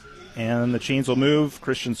Solberg. And the chains will move.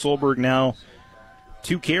 Christian Solberg now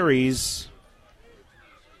 2 carries,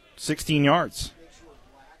 16 yards.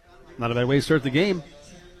 Not a bad way to start the game.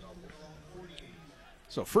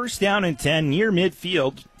 So 1st down and 10 near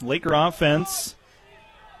midfield. Laker offense.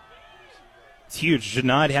 It's huge. Should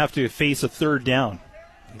not have to face a 3rd down.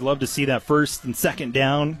 I'd love to see that 1st and 2nd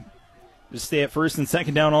down. Just stay at 1st and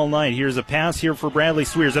 2nd down all night. Here's a pass here for Bradley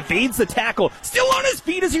Swears. Evades the tackle. Still on his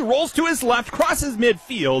feet as he rolls to his left, crosses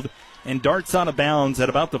midfield, and darts out of bounds at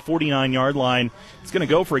about the 49-yard line. It's going to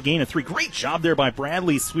go for a gain of 3. Great job there by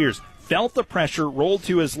Bradley Swears. Felt the pressure, rolled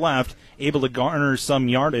to his left, able to garner some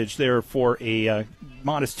yardage there for a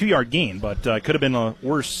modest 2-yard gain, but could have been a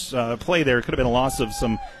worse play there. Could have been a loss of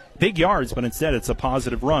some big yards, but instead it's a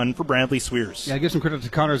positive run for Bradley Swears. Yeah, I give some credit to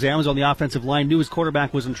Connor Zams on the offensive line. Knew his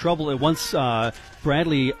quarterback was in trouble. And once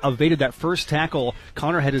Bradley evaded that first tackle,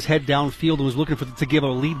 Connor had his head downfield and was looking to give a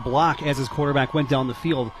lead block as his quarterback went down the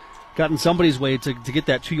field. Got in somebody's way to get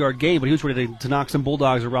that 2-yard gain, but he was ready to knock some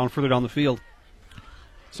Bulldogs around further down the field.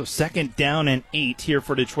 So 2nd down and 8 here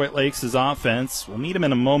for Detroit Lakes' offense. We'll meet him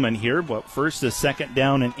in a moment here, but first a 2nd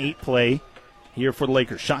down and 8 play here for the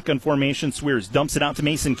Lakers. Shotgun formation. Swears dumps it out to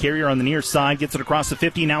Mason Carrier on the near side. Gets it across the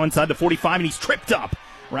 50, now inside the 45, and he's tripped up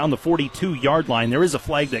around the 42-yard line. There is a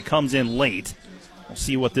flag that comes in late. We'll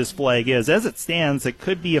see what this flag is. As it stands, it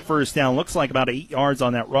could be a first down. Looks like about 8 yards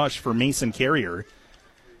on that rush for Mason Carrier.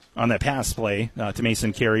 On that pass play to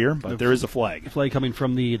Mason Carrier, but there is a flag. Flag coming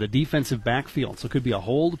from the defensive backfield, so it could be a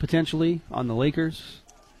hold potentially on the Lakers.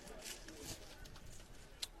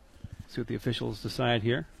 See what the officials decide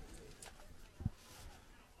here.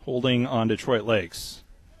 Holding on Detroit Lakes.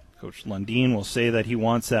 Coach Lundin will say that he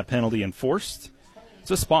wants that penalty enforced.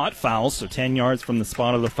 It's a spot foul, so 10 yards from the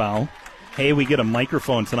spot of the foul. Hey, we get a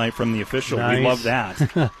microphone tonight from the official. Nice. We love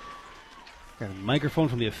that. Got a microphone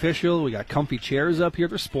from the official. We got comfy chairs up here.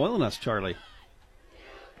 They're spoiling us, Charlie.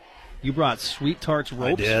 You brought Sweet Tarts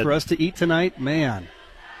ropes for us to eat tonight? Man.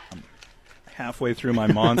 I'm halfway through my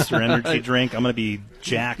Monster Energy drink. I'm going to be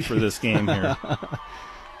jacked for this game here.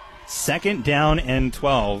 2nd down and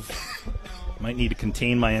 12. Might need to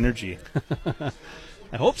contain my energy.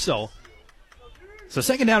 I hope so. So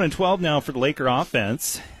 2nd down and 12 now for the Laker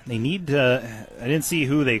offense. They need to, I didn't see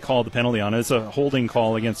who they called the penalty on. It's a holding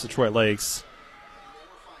call against Detroit Lakes.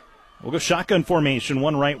 We'll go shotgun formation,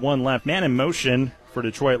 1 right, 1 left. Man in motion for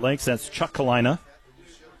Detroit Lakes. That's Chuck Kalina.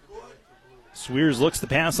 Swears looks to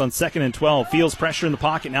pass on 2nd and 12. Feels pressure in the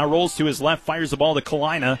pocket. Now rolls to his left. Fires the ball to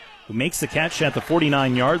Kalina, who makes the catch at the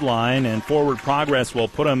 49-yard line. And forward progress will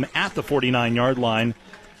put him at the 49-yard line.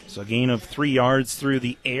 So a gain of 3 yards through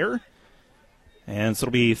the air. And so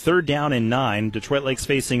it'll be 3rd down and 9. Detroit Lakes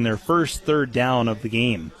facing their first 3rd down of the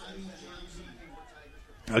game.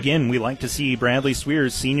 Again, we like to see Bradley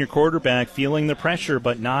Swears, senior quarterback, feeling the pressure,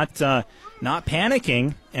 but not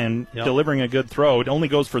panicking and delivering a good throw. It only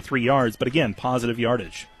goes for 3 yards, but again, positive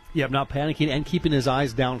yardage. Yeah, not panicking and keeping his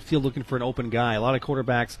eyes downfield looking for an open guy. A lot of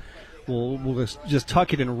quarterbacks will just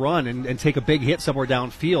tuck it and run and take a big hit somewhere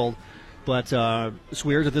downfield. But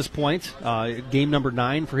Swears at this point, game number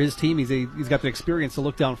 9 for his team. He's got the experience to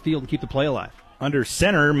look downfield and keep the play alive. Under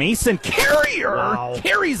center, Mason Carrier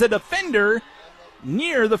carries a defender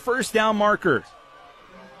near the first down marker.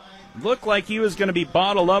 Looked like he was going to be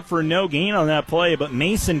bottled up for no gain on that play, but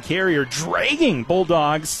Mason Carrier dragging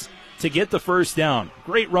Bulldogs to get the first down.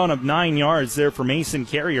 Great run of 9 yards there for Mason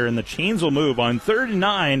Carrier, and the chains will move on 3rd and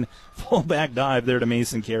 9. Fullback dive there to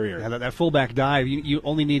Mason Carrier. Yeah, that fullback dive, you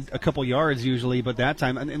only need a couple yards usually, but that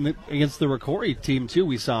time, and against the Rocori team too,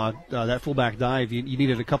 we saw that fullback dive. You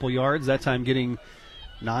needed a couple yards. That time getting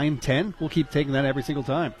 9, 10. We'll keep taking that every single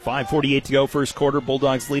time. 5:48 to go, first quarter.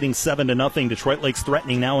 Bulldogs leading 7-0. Detroit Lakes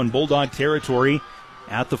threatening now in Bulldog territory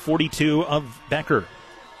at the 42 of Becker.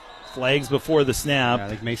 Flags before the snap. Yeah, I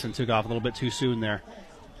think Mason took off a little bit too soon there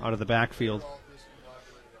out of the backfield.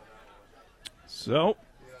 So,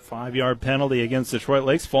 5-yard penalty against Detroit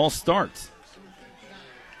Lakes. False start.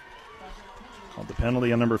 Called the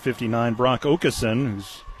penalty on number 59, Brock Okeson,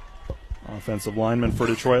 who's offensive lineman for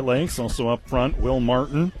Detroit Lakes. Also up front, Will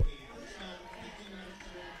Martin.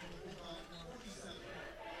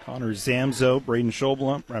 Connor Zamzo, Brandon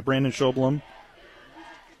Schoblum.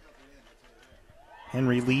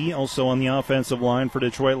 Henry Lee also on the offensive line for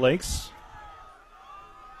Detroit Lakes.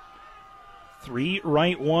 3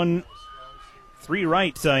 right.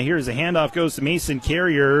 Here's a handoff, goes to Mason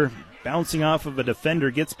Carrier. Bouncing off of a defender,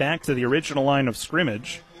 gets back to the original line of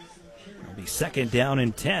scrimmage. It'll be 2nd down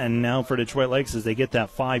and 10 now for Detroit Lakes as they get that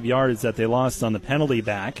 5 yards that they lost on the penalty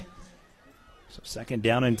back. So 2nd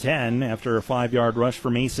down and 10 after a 5-yard rush for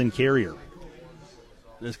Mason Carrier.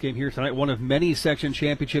 This game here tonight, one of many section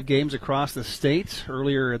championship games across the state.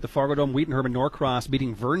 Earlier at the Fargo Dome, Wheaton Herman Norcross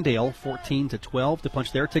beating Verndale 14-12 to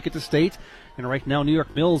punch their ticket to state. And right now, New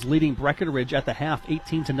York Mills leading Breckenridge at the half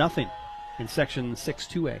 18-0 in section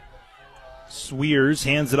 6-2A. Swears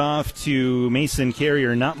hands it off to Mason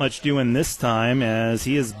Carrier. Not much doing this time as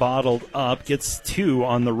he is bottled up. Gets 2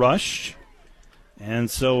 on the rush.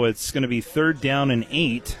 And so it's going to be 3rd down and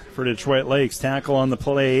 8 for Detroit Lakes. Tackle on the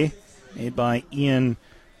play made by Ian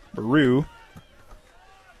Baru.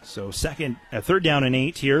 So 3rd down and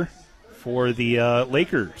 8 here for the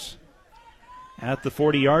Lakers. At the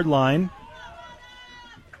 40-yard line.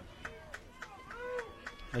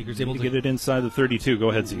 Lakers able to get it inside the 32. Go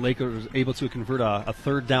ahead, Zeke. Lakers able to convert a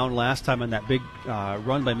third down last time on that big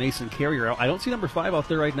run by Mason Carrier. I don't see number 5 out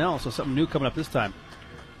there right now, so something new coming up this time.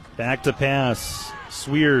 Back to pass.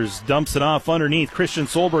 Swears dumps it off underneath. Christian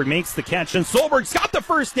Solberg makes the catch, and Solberg's got the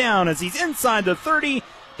first down as he's inside the 30,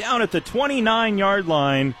 down at the 29-yard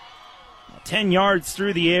line. 10 yards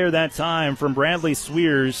through the air that time from Bradley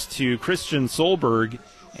Swears to Christian Solberg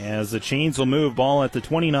as the chains will move. Ball at the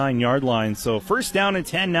 29-yard line. So first down and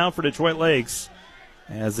 10 now for Detroit Lakes.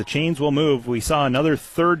 As the chains will move, we saw another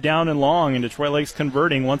third down and long, and Detroit Lakes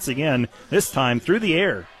converting once again, this time through the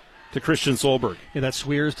air to Christian Solberg. Yeah, that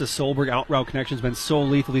Swears to Solberg out route connection has been so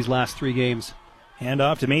lethal these last 3 games. Hand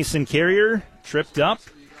off to Mason Carrier, tripped up,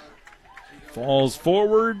 falls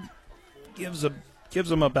forward, gives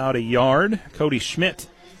him about a yard. Cody Schmidt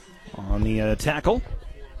on the tackle.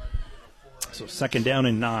 So second down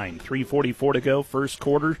and 9, 3:44 to go, first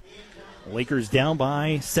quarter. Lakers down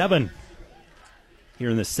by 7. Here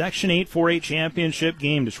in the Section 8 4A championship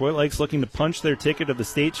game, Detroit Lakes looking to punch their ticket to the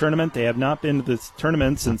state tournament. They have not been to this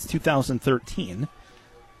tournament since 2013.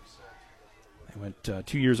 They went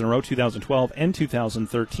 2 years in a row, 2012 and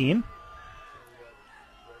 2013.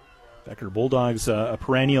 Becker Bulldogs, a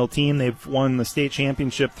perennial team. They've won the state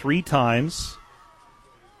championship 3 times.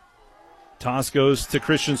 Toss goes to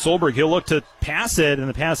Christian Solberg. He'll look to pass it, and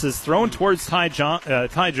the pass is thrown towards Ty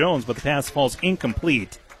Jones, but the pass falls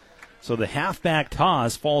incomplete. So the halfback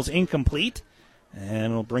toss falls incomplete, and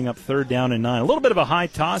it'll bring up third down and 9. A little bit of a high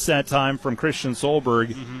toss that time from Christian Solberg.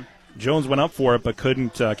 Mm-hmm. Jones went up for it, but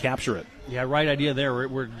couldn't capture it. Yeah, right idea there,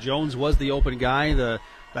 where Jones was the open guy. The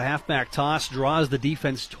halfback toss draws the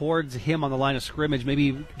defense towards him on the line of scrimmage,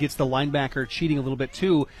 maybe gets the linebacker cheating a little bit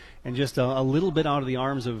too, and just a little bit out of the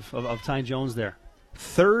arms of Ty Jones there.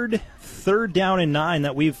 Third down and 9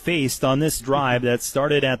 that we've faced on this drive that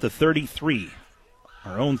started at the 33,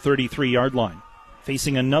 our own 33-yard line.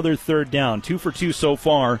 Facing another third down, 2 for 2 so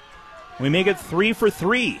far. We make it 3 for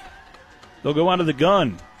 3. They'll go out of the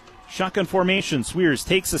gun. Shotgun formation, Swears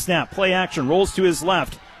takes the snap, play action, rolls to his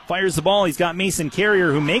left. Fires the ball. He's got Mason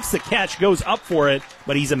Carrier who makes the catch, goes up for it,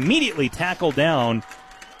 but he's immediately tackled down.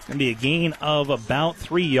 It's going to be a gain of about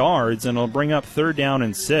 3 yards, and it'll bring up third down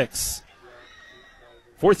and 6.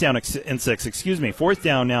 Fourth down and 6, excuse me. Fourth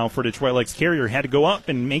down now for Detroit Lakes. Carrier had to go up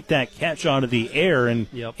and make that catch out of the air, and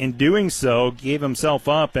in doing so, gave himself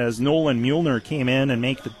up as Nolan Muehlner came in and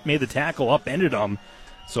made the tackle, upended him.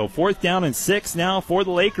 So fourth down and 6 now for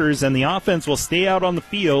the Lakers, and the offense will stay out on the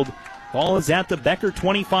field. Ball is at the Becker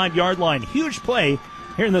 25-yard line. Huge play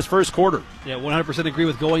here in this first quarter. Yeah, 100% agree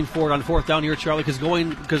with going for it on fourth down here, Charlie,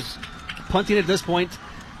 because punting at this point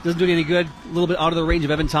doesn't do any good. A little bit out of the range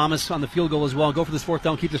of Evan Thomas on the field goal as well. Go for this fourth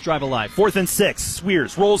down, keep this drive alive. 4th and 6.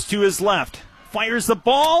 Swears rolls to his left, fires the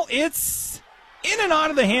ball. It's in and out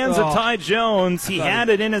of the hands of Ty Jones. He had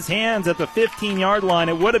it in his hands at the 15-yard line.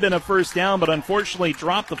 It would have been a first down, but unfortunately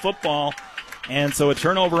dropped the football. And so a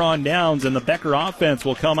turnover on downs, and the Becker offense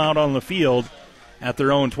will come out on the field at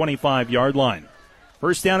their own 25-yard line.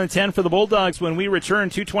 First down and 10 for the Bulldogs when we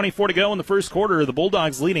return. 2:24 to go in the first quarter. The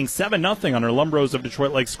Bulldogs leading 7-0 on our Lumbros of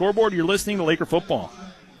Detroit Lakes scoreboard. You're listening to Laker Football.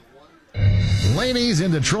 Laney's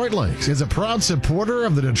in Detroit Lakes is a proud supporter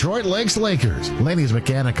of the Detroit Lakes Lakers. Laney's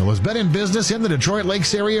Mechanical has been in business in the Detroit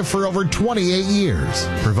Lakes area for over 28 years,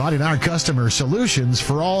 providing our customers solutions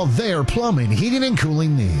for all their plumbing, heating, and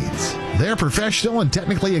cooling needs. Their professional and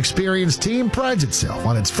technically experienced team prides itself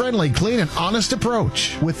on its friendly, clean, and honest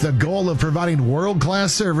approach, with the goal of providing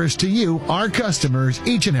world-class service to you, our customers,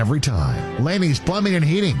 each and every time. Laney's Plumbing and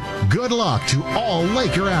Heating. Good luck to all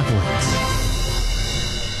Laker athletes.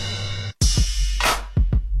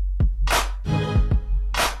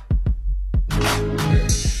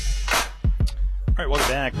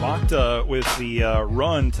 Back. Bachta with the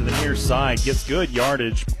run to the near side. Gets good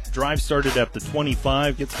yardage. Drive started at the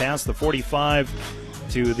 25. Gets past the 45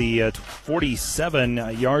 to the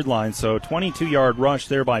 47-yard line. So 22-yard rush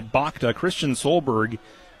there by Bachta. Christian Solberg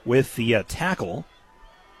with the tackle.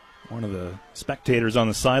 One of the spectators on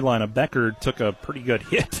the sideline of Becker took a pretty good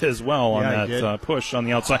hit as well on that push on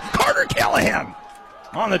the outside. Carter Callahan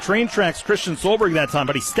on the train tracks. Christian Solberg that time,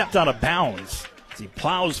 but he stepped out of bounds as he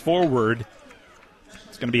plows forward.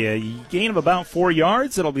 Going to be a gain of about 4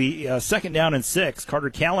 yards. It'll be second down and 6.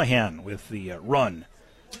 Carter Callahan with the run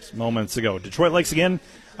just moments ago. Detroit Lakes again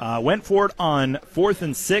went for it on 4th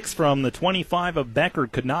and 6 from the 25 of Becker,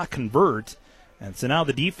 could not convert. And so now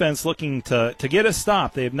the defense looking to get a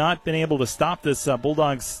stop. They have not been able to stop this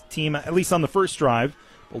Bulldogs team, at least on the first drive.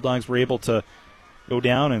 Bulldogs were able to go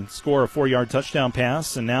down and score a 4-yard touchdown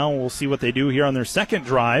pass. And now we'll see what they do here on their second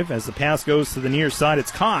drive. As the pass goes to the near side,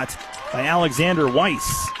 it's caught by Alexander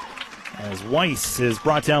Weiss. As Weiss is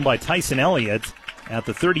brought down by Tyson Elliott at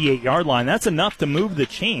the 38-yard line. That's enough to move the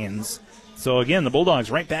chains. So again, the Bulldogs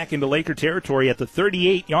right back into Laker territory at the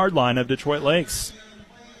 38-yard line of Detroit Lakes.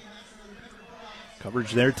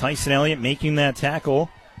 Coverage there, Tyson Elliott making that tackle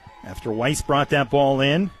after Weiss brought that ball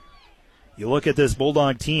in. You look at this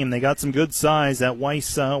Bulldog team, they got some good size. That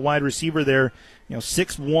Weiss wide receiver there,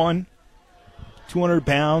 6'1", 200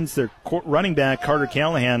 pounds. Their running back, Carter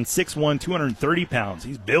Callahan, 6'1", 230 pounds.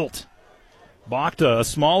 He's built. Bakhta, a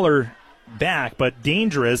smaller back, but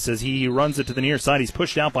dangerous as he runs it to the near side. He's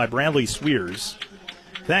pushed out by Bradley Swears.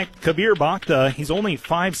 In fact, Kabir Bakhta, he's only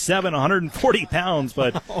 5'7", 140 pounds,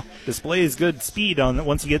 but displays good speed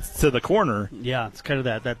once he gets to the corner. Yeah, it's kind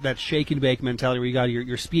of that shake and bake mentality where you got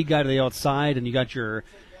your speed guy to the outside, and you got your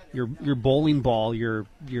bowling ball, your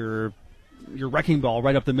wrecking ball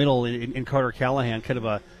right up the middle in Carter Callahan, kind of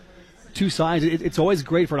a two sides. It's always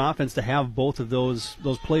great for an offense to have both of those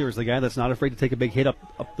players, the guy that's not afraid to take a big hit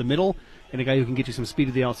up the middle, and a guy who can get you some speed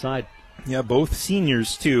to the outside. Yeah, both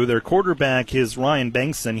seniors, too. Their quarterback is Ryan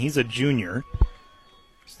Bengtson. He's a junior.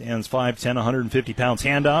 Stands 5'10", 150 pounds.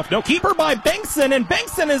 Handoff. No keeper by Bengtson, and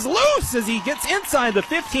Bengtson is loose as he gets inside the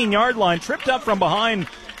 15-yard line. Tripped up from behind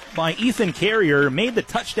by Ethan Carrier. Made the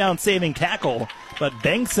touchdown-saving tackle, but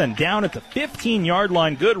Bengtson down at the 15-yard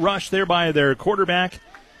line. Good rush there by their quarterback.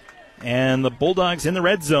 And the Bulldogs in the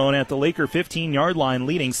red zone at the Laker 15-yard line,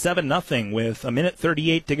 leading 7-0 with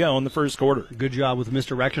 1:38 to go in the first quarter. Good job with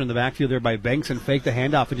misdirection in the backfield there by Banks, and faked the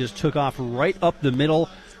handoff and just took off right up the middle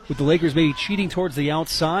with the Lakers maybe cheating towards the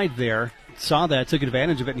outside there. Saw that, took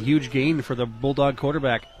advantage of it, and huge gain for the Bulldog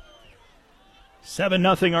quarterback.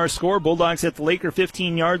 7-0 our score. Bulldogs at the Laker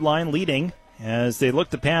 15-yard line leading as they look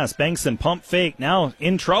to pass. Bengtson pump fake, now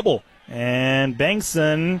in trouble. And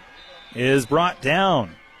Bengtson is brought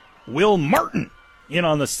down. Will Martin in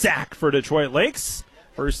on the sack for Detroit Lakes.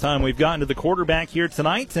 First time we've gotten to the quarterback here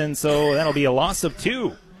tonight, and so that'll be a loss of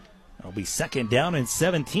 2. That'll be second down and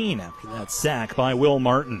 17 after that sack by Will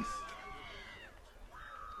Martin.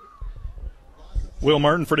 Will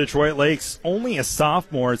Martin for Detroit Lakes, only a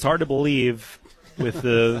sophomore. It's hard to believe with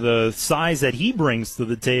the size that he brings to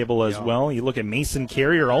the table as well. You look at Mason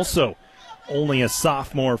Carrier, also only a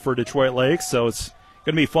sophomore for Detroit Lakes, so it's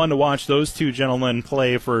going to be fun to watch those two gentlemen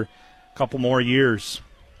play for a couple more years.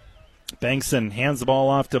 Bengtson hands the ball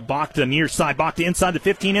off to Bakhta near side. Bakhta inside the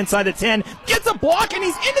 15, inside the 10. Gets a block, and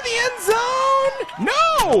he's into the end zone.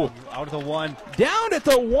 No! Out of the 1. Down at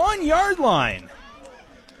the 1-yard line.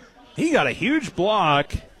 He got a huge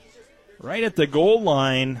block right at the goal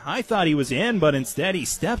line. I thought he was in, but instead he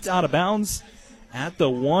stepped out of bounds at the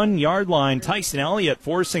 1-yard line. Tyson Elliott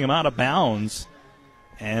forcing him out of bounds.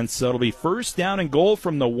 And so it'll be first down and goal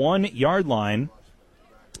from the 1-yard line.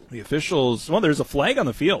 The officials, well, there's a flag on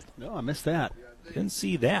the field. No, I missed that. Didn't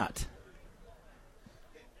see that.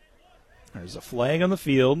 There's a flag on the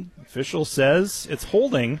field. Official says it's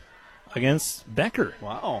holding against Becker.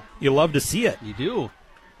 Wow. You love to see it. You do.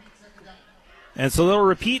 And so they'll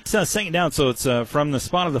repeat second down. So it's from the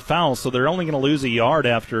spot of the foul. So they're only going to lose a yard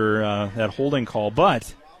after that holding call.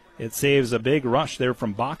 But it saves a big rush there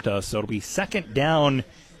from Bakhta, so it'll be second down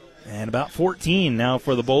and about 14 now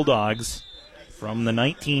for the Bulldogs from the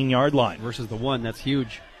 19-yard line. Versus the 1, that's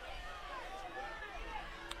huge.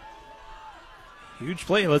 Huge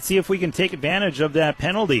play. Let's see if we can take advantage of that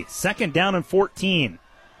penalty. Second down and 14.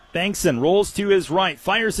 Bengtson rolls to his right,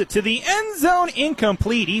 fires it to the end zone,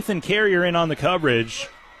 incomplete. Ethan Carrier in on the coverage.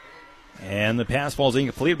 And the pass ball's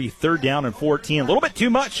incomplete. It'll be third down and 14. A little bit too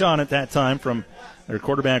much on it that time from their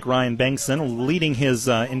quarterback, Ryan Bengtson, leading his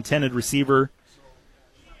intended receiver.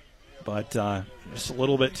 But just a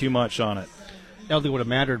little bit too much on it. I don't think it would have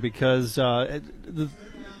mattered because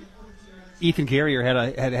Ethan Carrier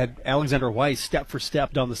had Alexander Weiss step for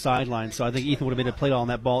step down the sideline. So I think Ethan would have made a play on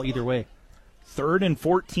that ball either way. Third and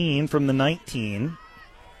 14 from the 19.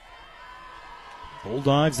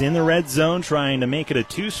 Bulldogs in the red zone trying to make it a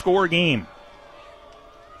 2-score game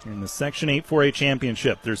in the Section 8 4A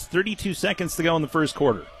championship. There's 32 seconds to go in the first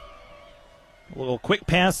quarter. A little quick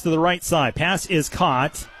pass to the right side. Pass is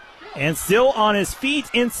caught. And still on his feet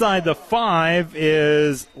inside the 5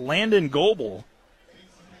 is Landon Goebel.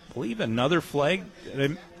 I believe another flag.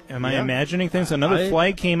 Am I imagining things? Another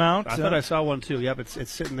flag came out. I thought I saw one too. Yep, it's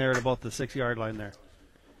sitting there at about the 6-yard line there.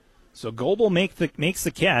 So Goebel makes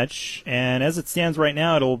the catch, and as it stands right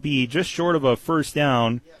now, it'll be just short of a first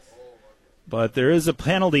down. But there is a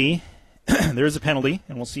penalty. There is a penalty,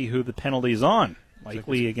 and we'll see who the penalty is on.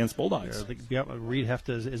 Likely against Bulldogs. I think Reed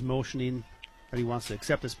Hefta is motioning But he wants to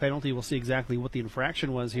accept his penalty. We'll see exactly what the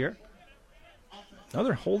infraction was here.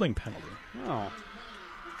 Another holding penalty. Oh.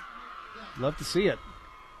 Love to see it.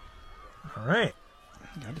 All right.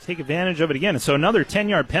 Got to take advantage of it again. So another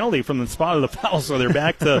 10-yard penalty from the spot of the foul, so they're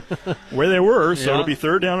back to where they were. So it'll be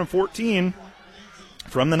 3rd down and 14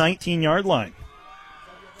 from the 19-yard line.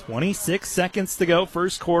 26 seconds to go,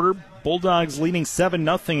 first quarter. Bulldogs leading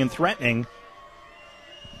 7-0 and threatening.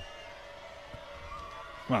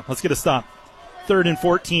 Well, let's get a stop. 3rd and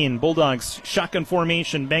 14. Bulldogs shotgun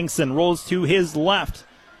formation. Bengtson rolls to his left.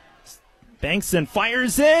 Bengtson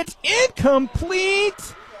fires it.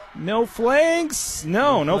 Incomplete. No flags.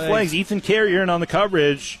 No flags. Ethan Carrier on the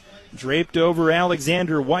coverage. Draped over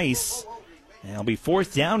Alexander Weiss. And it'll be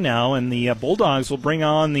 4th down now, and the Bulldogs will bring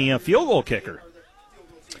on the field goal kicker.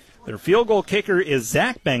 Their field goal kicker is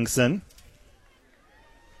Zach Bengtson.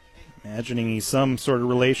 Imagining he's some sort of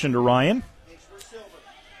relation to Ryan.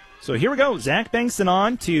 So here we go. Zach Bengtson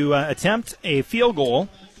on to attempt a field goal.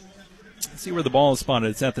 Let's see where the ball is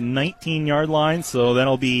spotted. It's at the 19-yard line, so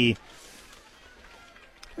that'll be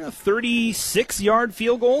a 36-yard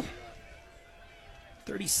field goal.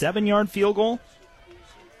 37-yard field goal.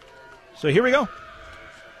 So here we go.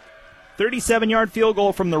 37-yard field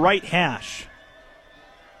goal from the right hash.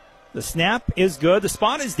 The snap is good. The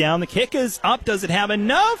spot is down. The kick is up. Does it have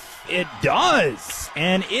enough? It does.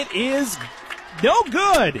 And it is no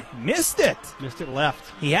good. Missed it. Missed it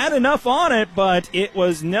left. He had enough on it, but it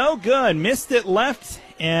was no good. Missed it left,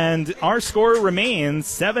 and our score remains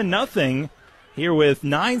 7-0 here with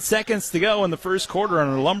 9 seconds to go in the first quarter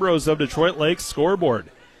on the Lumbros of Detroit Lakes scoreboard.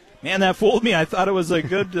 Man, that fooled me. I thought it was a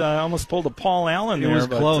good, almost pulled a Paul Allen there. It was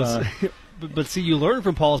close. But see, you learned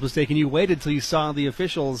from Paul's mistake, and you waited until you saw the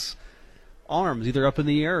officials' arms either up in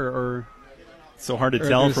the air or so hard to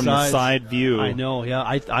tell from the side view. I know, yeah.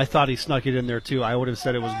 I thought he snuck it in there, too. I would have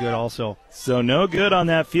said it was good also. So no good on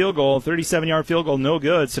that field goal. 37-yard field goal, no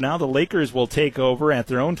good. So now the Lakers will take over at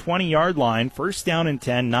their own 20-yard line. 1st down and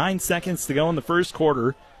 10. 9 seconds to go in the first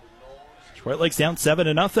quarter. Detroit Lakes down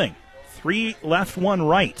 7-0. 3 left, 1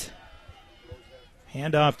 right.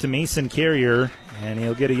 Handoff to Mason Carrier, and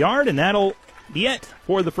he'll get a yard, and that'll be it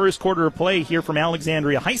for the first quarter of play here from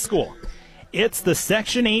Alexandria High School. It's the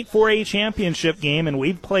Section 8 4A championship game, and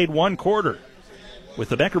we've played 1 quarter with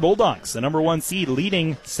the Becker Bulldogs, the number 1 seed,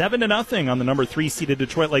 leading 7-0 on the number 3 seeded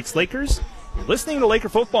Detroit Lakes Lakers. You're listening to Laker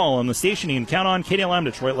football on the station you can count on, KDLM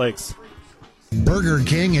Detroit Lakes. Burger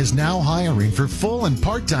King is now hiring for full and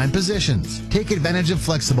part-time positions. Take advantage of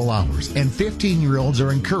flexible hours, and 15-year-olds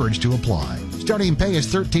are encouraged to apply. Starting pay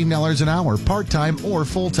is $13 an hour, part-time or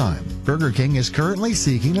full-time. Burger King is currently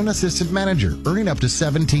seeking an assistant manager, earning up to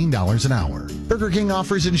 $17 an hour. Burger King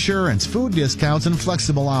offers insurance, food discounts, and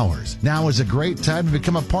flexible hours. Now is a great time to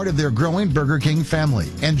become a part of their growing Burger King family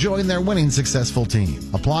and join their winning successful team.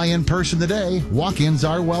 Apply in person today. Walk-ins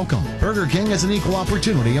are welcome. Burger King is an equal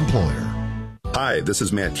opportunity employer. Hi, this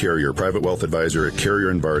is Matt Carrier, Private Wealth Advisor at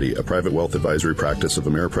Carrier & Vardy, a private wealth advisory practice of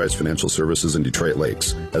Ameriprise Financial Services in Detroit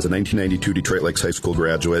Lakes. As a 1992 Detroit Lakes High School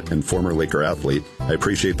graduate and former Laker athlete, I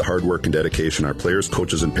appreciate the hard work and dedication our players,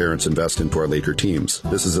 coaches, and parents invest into our Laker teams.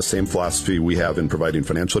 This is the same philosophy we have in providing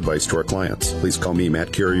financial advice to our clients. Please call me,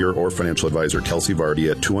 Matt Carrier, or financial advisor Kelsey Vardy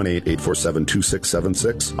at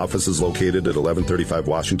 218-847-2676. Office is located at 1135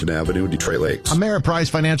 Washington Avenue, Detroit Lakes. Ameriprise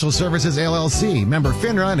Financial Services, LLC, member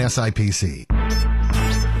FINRA and SIPC.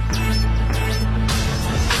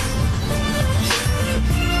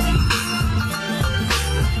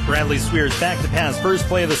 Bradley Swears back to pass. First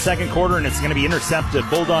play of the second quarter, and it's going to be intercepted.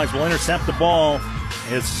 Bulldogs will intercept the ball.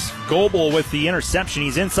 It's Goebel with the interception.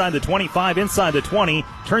 He's inside the 25, inside the 20,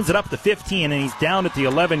 turns it up to 15, and he's down at the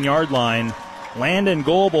 11-yard line. Landon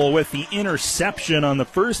Goebel with the interception on the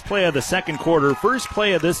first play of the second quarter. First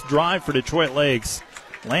play of this drive for Detroit Lakes.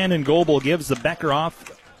 Landon Goebel gives the Becker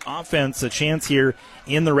offense a chance here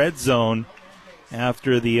in the red zone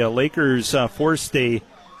after the Lakers forced a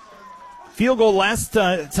field goal last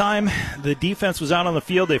time. The defense was out on the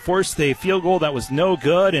field. They forced a field goal that was no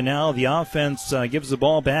good, and now the offense gives the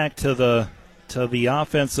ball back to the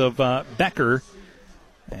offense of Becker,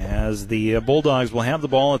 as the Bulldogs will have the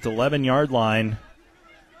ball at the 11-yard line.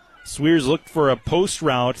 Swears looked for a post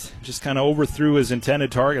route, just kind of overthrew his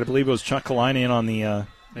intended target. I believe it was Chuck Kalinin on the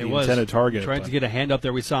intended target. Trying to get a hand up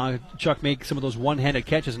there. We saw Chuck make some of those one-handed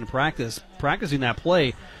catches in practicing that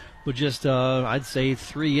play. But just, I'd say,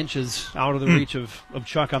 3 inches out of the reach of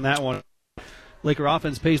Chuck on that one. Laker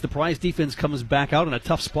offense pays the price. Defense comes back out in a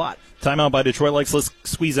tough spot. Timeout by Detroit Lakes. Let's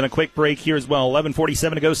squeeze in a quick break here as well.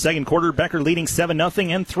 11:47 to go, second quarter. Becker leading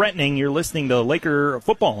 7-0 and threatening. You're listening to Laker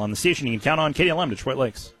football on the station you can count on, KDLM Detroit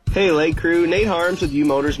Lakes. Hey Lake Crew, Nate Harms with U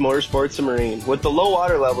Motors Motorsports and Marine. With the low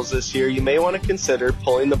water levels this year, you may want to consider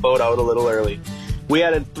pulling the boat out a little early. We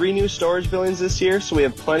added 3 new storage buildings this year, so we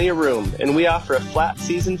have plenty of room, and we offer a flat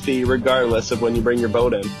season fee regardless of when you bring your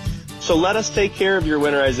boat in. So let us take care of your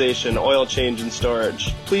winterization, oil change, and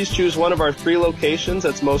storage. Please choose one of our 3 locations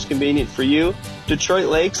that's most convenient for you: Detroit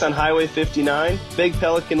Lakes on Highway 59, Big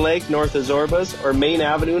Pelican Lake north of Zorbas, or Main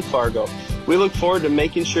Avenue in Fargo. We look forward to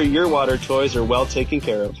making sure your water toys are well taken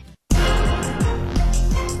care of.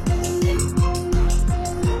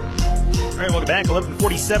 All right, welcome back.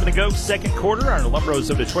 11:47 to go, second quarter. On the Lumbros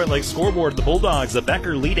of Detroit Lakes scoreboard, the Bulldogs, the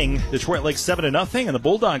Becker leading Detroit Lakes 7-0, and the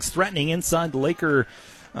Bulldogs threatening inside the Laker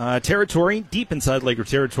territory, deep inside Laker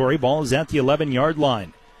territory. Ball is at the 11-yard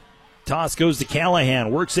line. Toss goes to Callahan,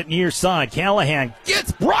 works it near side. Callahan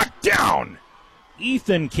gets brought down.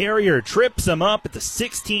 Ethan Carrier trips him up at the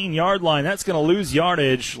 16-yard line. That's going to lose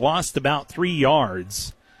yardage. Lost about 3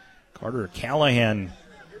 yards. Carter Callahan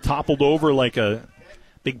toppled over like a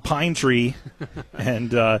big pine tree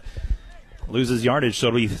and loses yardage. So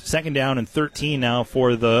it'll be 2nd down and 13 now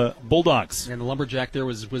for the Bulldogs. And the lumberjack there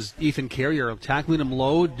was Ethan Carrier, tackling him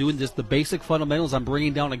low, doing just the basic fundamentals on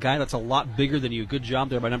bringing down a guy that's a lot bigger than you. Good job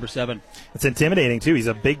there by number 7. It's intimidating, too. He's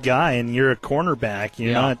a big guy, and you're a cornerback.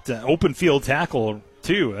 You're not open field tackle,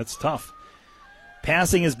 too. That's tough.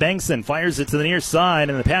 Passing is Bengtson, fires it to the near side,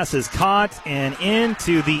 and the pass is caught and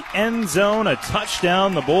into the end zone. A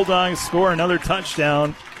touchdown. The Bulldogs score another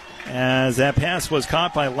touchdown as that pass was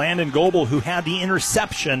caught by Landon Goebel, who had the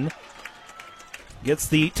interception. Gets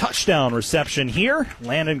the touchdown reception here.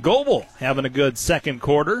 Landon Goebel having a good second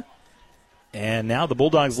quarter. And now the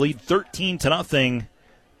Bulldogs lead 13-0.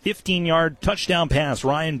 15-yard touchdown pass,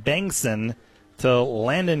 Ryan Bengtson to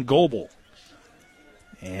Landon Goebel.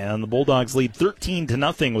 And the Bulldogs lead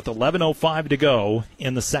 13-0 with 11:05 to go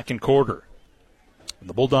in the second quarter.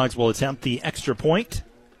 The Bulldogs will attempt the extra point.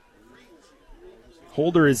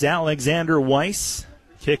 Holder is Alexander Weiss.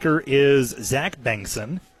 Kicker is Zach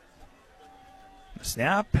Bengtson.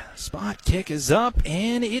 Snap, spot kick is up,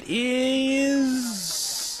 and it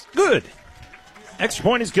is good. Extra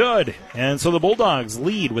point is good. And so the Bulldogs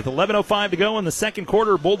lead with 11:05 to go in the second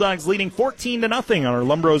quarter. Bulldogs leading 14-0 on our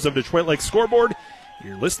Lumbros of Detroit Lakes scoreboard.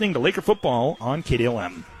 You're listening to Laker Football on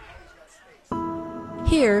KDLM.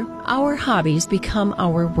 Here, our hobbies become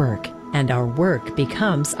our work, and our work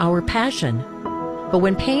becomes our passion. But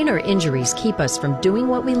when pain or injuries keep us from doing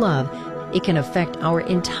what we love, it can affect our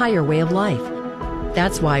entire way of life.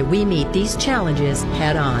 That's why we meet these challenges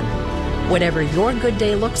head on. Whatever your good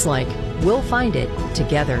day looks like, we'll find it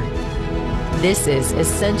together. This is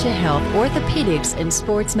Essentia Health Orthopedics and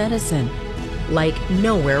Sports Medicine, like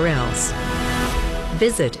nowhere else.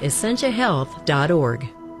 Visit essentiahealth.org.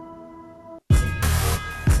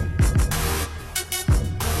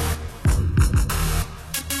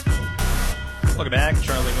 Welcome back.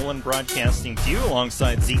 Charlie Nolan broadcasting to you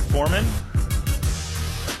alongside Zeke Foreman.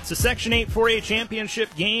 It's a Section 8 4A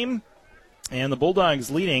championship game, and the Bulldogs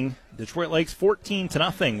leading Detroit Lakes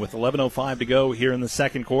 14-0 with 11:05 to go here in the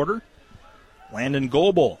second quarter. Landon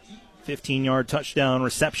Goebel, 15-yard touchdown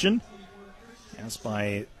reception. Passed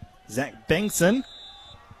by Zach Bengtson.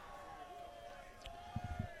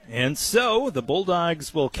 And so the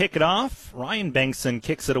Bulldogs will kick it off. Ryan Bengtson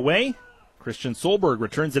kicks it away. Christian Solberg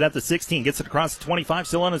returns it at the 16, gets it across the 25,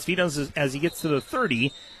 still on his feet as he gets to the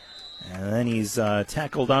 30. And then he's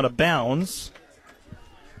tackled out of bounds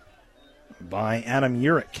by Adam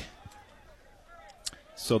Urich.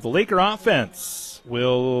 So the Laker offense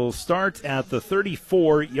will start at the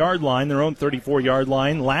 34-yard line, their own 34-yard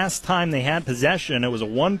line. Last time they had possession, it was a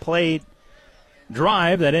one-play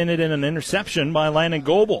drive that ended in an interception by Landon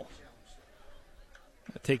Goebel.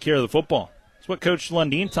 Take care of the football. It's what Coach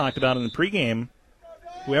Lundeen talked about in the pregame.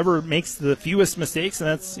 Whoever makes the fewest mistakes, and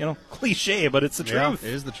that's, cliche, but it's the truth.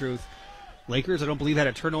 It is the truth. Lakers, I don't believe, had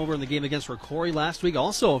a turnover in the game against Rocori last week.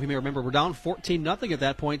 Also, if you may remember, we're down 14-0 at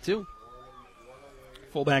that point, too.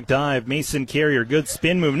 Fullback dive, Mason Carrier, good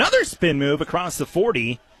spin move. Another spin move across the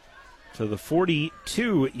 40 to the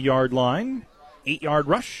 42-yard line. 8-yard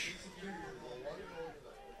rush.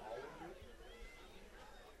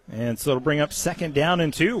 And so it'll bring up 2nd down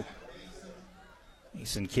and 2.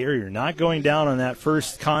 Mason Carrier not going down on that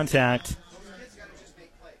first contact.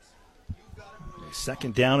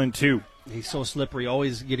 2nd down and 2. He's so slippery,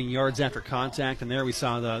 always getting yards after contact. And there we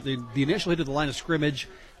saw the initial hit at the line of scrimmage,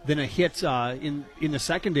 then a hit in the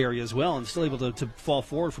secondary as well, and still able to fall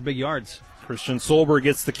forward for big yards. Christian Solberg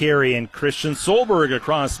gets the carry, and Christian Solberg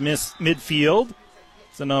across midfield.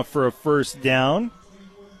 It's enough for a first down.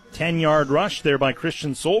 10-yard rush there by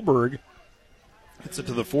Christian Solberg. Gets it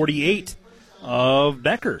to the 48. of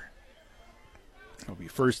Becker. It'll be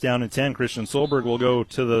first down and 10. Christian Solberg will go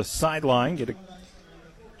to the sideline, get a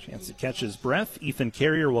chance to catch his breath. Ethan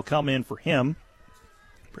Carrier will come in for him.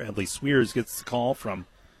 Bradley Swears gets the call from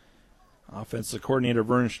offensive coordinator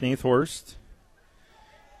Vern Schnathorst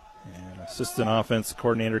and assistant offensive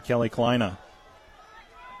coordinator Kelly Kleina.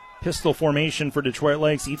 Pistol formation for Detroit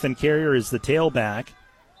Lakes. Ethan Carrier is the tailback.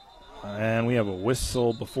 And we have a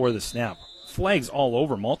whistle before the snap. Flags all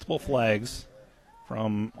over, multiple flags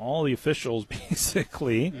from all the officials,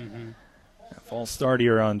 basically. A false start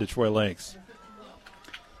here on Detroit Lakes.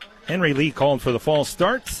 Henry Lee called for the false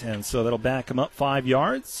start, and so that'll back him up 5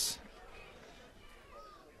 yards.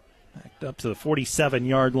 Backed up to the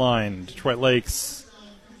 47-yard line. Detroit Lakes,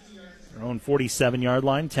 their own 47-yard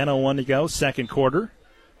line. 10:01 to go, second quarter.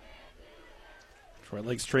 Detroit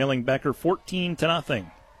Lakes trailing Becker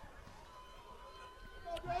 14-0.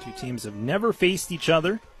 Two teams have never faced each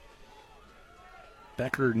other.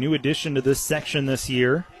 Becker, new addition to this section this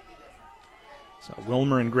year. So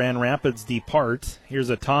Wilmer and Grand Rapids depart. Here's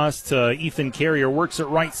a toss to Ethan Carrier. Works it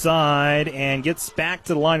right side and gets back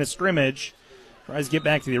to the line of scrimmage. Tries to get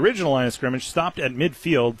back to the original line of scrimmage. Stopped at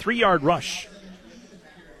midfield. 3-yard rush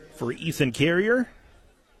for Ethan Carrier.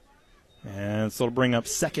 And so it'll bring up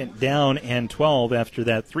second down and 12 after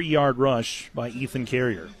that 3-yard rush by Ethan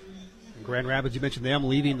Carrier. Grand Rapids, you mentioned them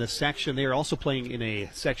leaving the section. They are also playing in a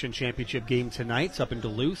section championship game tonight. It's up in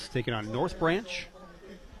Duluth, taking on North Branch.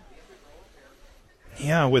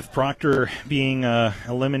 Yeah, with Proctor being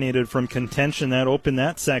eliminated from contention, that opened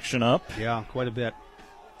that section up. Yeah, quite a bit.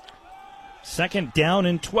 Second down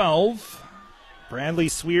and 12. Bradley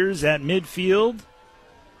Swears at midfield.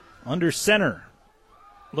 Under center.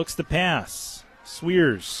 Looks to pass.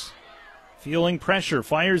 Swears feeling pressure.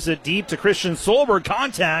 Fires it deep to Christian Solberg.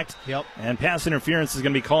 Contact. Yep. And pass interference is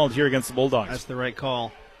going to be called here against the Bulldogs. That's the right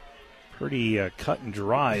call. Pretty cut and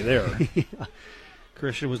dry there. Yeah.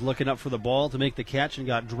 Christian was looking up for the ball to make the catch and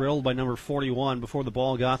got drilled by number 41 before the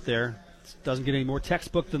ball got there. Doesn't get any more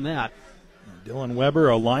textbook than that. Dylan Weber,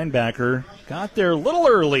 a linebacker, got there a little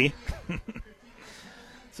early.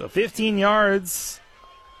 So 15 yards,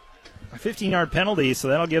 a 15-yard penalty, so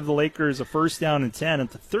that'll give the Lakers a first down and 10 at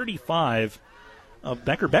the 35 of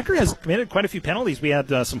Becker. Becker has committed quite a few penalties. We had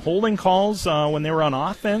some holding calls when they were on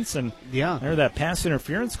offense, and there that pass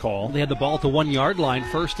interference call. They had the ball at the 1 yard line,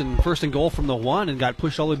 first and goal from the 1, and got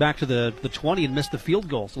pushed all the way back to the 20 and missed the field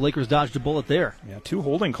goal. So the Lakers dodged a bullet there. Yeah, 2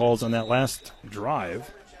 holding calls on that last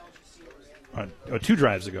drive. 2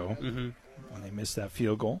 drives ago when they missed that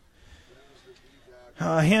field goal.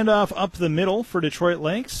 Handoff up the middle for Detroit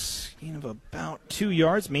Lakes. Gain of about 2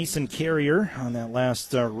 yards. Mason Carrier on that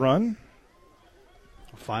last run.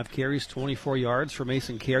 5 carries, 24 yards for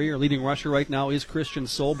Mason Carrier. Leading rusher right now is Christian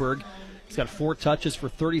Solberg. He's got 4 touches for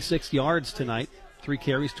 36 yards tonight. 3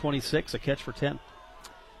 carries, 26, a catch for 10.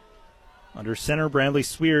 Under center, Bradley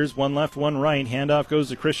Swears, 1 left, 1 right. Handoff goes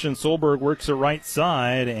to Christian Solberg, works the right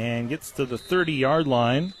side, and gets to the 30-yard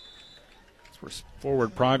line. That's where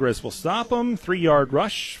forward progress will stop him. 3-yard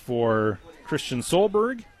rush for Christian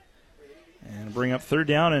Solberg. And bring up third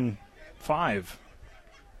down and 5.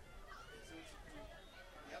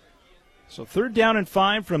 So third down and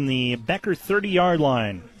 5 from the Becker 30-yard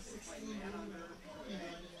line.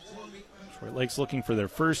 Detroit Lakes looking for their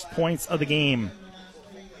first points of the game.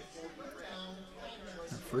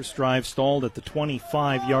 Their first drive stalled at the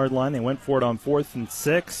 25-yard line. They went for it on 4th and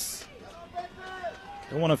 6.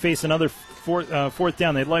 Don't want to face another fourth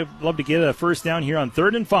down. They'd love to get a first down here on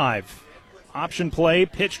 3rd and 5. Option play.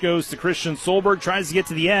 Pitch goes to Christian Solberg. Tries to get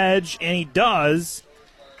to the edge, and he does.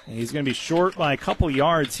 And he's going to be short by a couple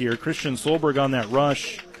yards here. Christian Solberg on that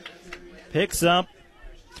rush picks up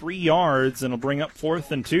 3 yards and will bring up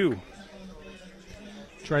 4th and 2.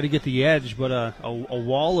 Try to get the edge, but a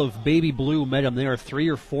wall of baby blue met him there. 3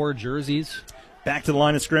 or 4 jerseys. Back to the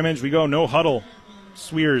line of scrimmage. We go no huddle.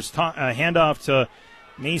 Swears handoff to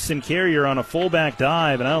Mason Carrier on a fullback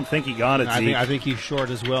dive, and I don't think he got it, Zeke. I think he's short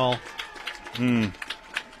as well.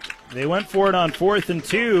 They went for it on 4th and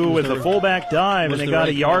 2 with a fullback dive, and they got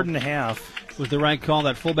a yard and a half. Was the right call.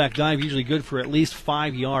 That fullback dive usually good for at least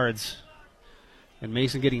 5 yards. And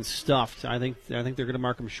Mason getting stuffed. I think they're going to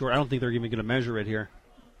mark him short. I don't think they're even going to measure it here.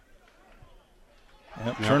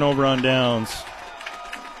 Yep. Turnover on downs.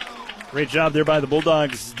 Great job there by the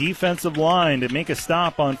Bulldogs defensive line to make a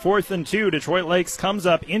stop on 4th and 2. Detroit Lakes comes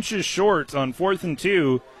up inches short on 4th and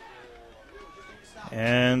 2.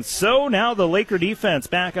 And so now the Laker defense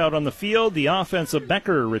back out on the field. The offense of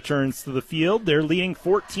Becker returns to the field. They're leading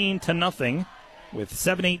 14-0 with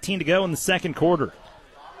 7:18 to go in the second quarter.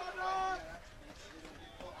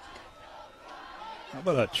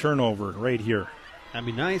 about a turnover right here? That'd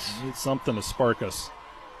be nice. Need something to spark us.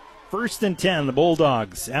 1st and 10, the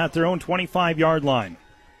Bulldogs at their own 25-yard line.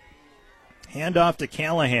 Handoff to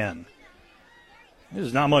Callahan.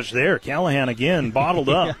 There's not much there. Callahan again, bottled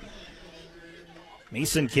up. Yeah.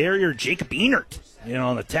 Mason Carrier, Jacob Enert,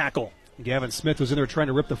 on the tackle. Gavin Smith was in there trying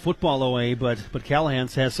to rip the football away, but Callahan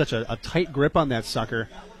has such a tight grip on that sucker.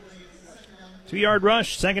 2-yard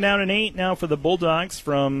rush, 2nd down and 8 now for the Bulldogs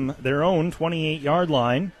from their own 28-yard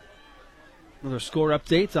line. Another score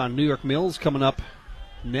update on New York Mills coming up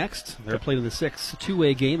next. They're playing the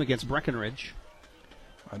 6-2A game against Breckenridge.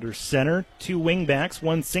 Under center, 2 wingbacks,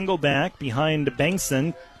 1 single back behind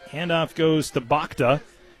Bengtson. Handoff goes to Bakhta,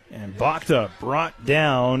 and Bakhta brought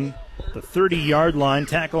down the 30-yard line.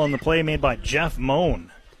 Tackle on the play made by Jeff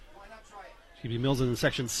Moan. Mills is in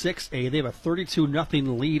Section 6A. They have a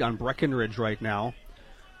 32-0 lead on Breckenridge right now.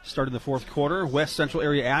 Starting the fourth quarter, West Central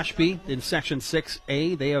Area Ashby in Section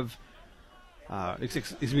 6A. They have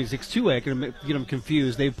 6-2A. I can get them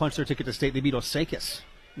confused. They've punched their ticket to state. They beat Osakis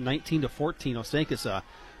 19-14. Osakis, a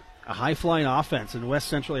high-flying offense in West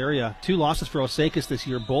Central Area. 2 losses for Osakis this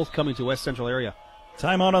year, both coming to West Central Area.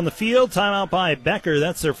 Timeout on the field. Timeout by Becker.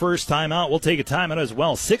 That's their first timeout. We'll take a timeout as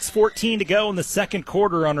well. 6:14 to go in the second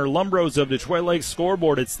quarter on our Lumbros of Detroit Lakes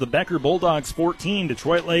scoreboard. It's the Becker Bulldogs 14,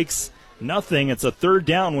 Detroit Lakes nothing. It's a 3rd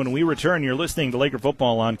down when we return. You're listening to Laker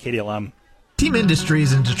Football on KDLM. Team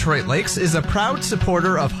Industries in Detroit Lakes is a proud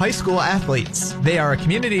supporter of high school athletes. They are a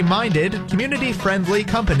community-minded, community-friendly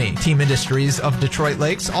company. Team Industries of Detroit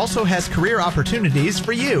Lakes also has career opportunities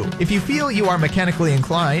for you. If you feel you are mechanically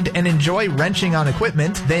inclined and enjoy wrenching on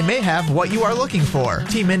equipment, they may have what you are looking for.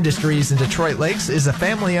 Team Industries in Detroit Lakes is a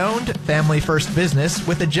family-owned, family-first business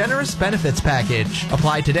with a generous benefits package.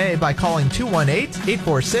 Apply today by calling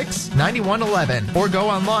 218-846-9111 or go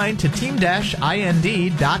online to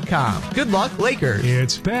team-ind.com. Good luck, Lakers.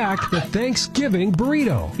 It's back, the Thanksgiving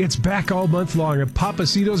burrito. It's back all month long at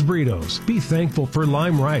Pappasito's Burritos. Be thankful for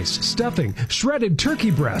lime rice, stuffing, shredded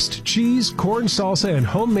turkey breast, cheese, corn salsa, and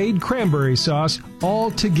homemade cranberry sauce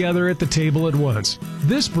all together at the table at once.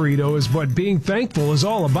 This burrito is what being thankful is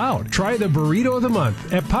all about. Try the burrito of the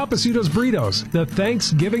month at Pappasito's Burritos, the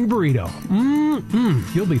Thanksgiving burrito.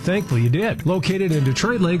 You'll be thankful you did. Located in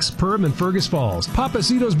Detroit Lakes, Perham, and Fergus Falls,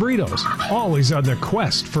 Pappasito's Burritos, always on the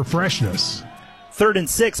quest for freshness. 3rd and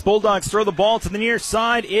 6. Bulldogs throw the ball to the near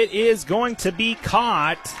side. It is going to be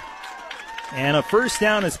caught. And a first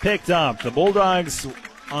down is picked up. The Bulldogs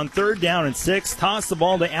on 3rd down and 6 toss the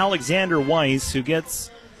ball to Alexander Weiss, who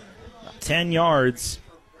gets 10 yards.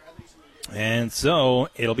 And so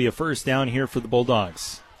it'll be a first down here for the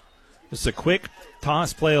Bulldogs. Just a quick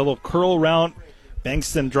toss play, a little curl route.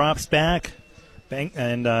 Bengtson drops back.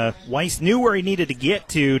 And Weiss knew where he needed to get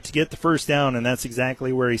get the first down, and that's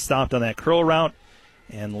exactly where he stopped on that curl route.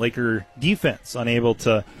 And Laker defense unable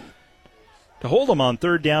to hold them on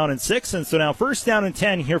 3rd down and 6. And so now 1st down and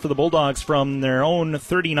 10 here for the Bulldogs from their own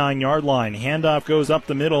 39-yard line. Handoff goes up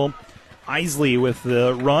the middle. Isley with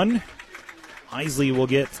the run. Isley will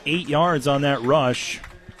get 8 yards on that rush.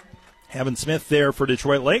 Evan Smith there for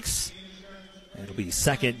Detroit Lakes. It'll be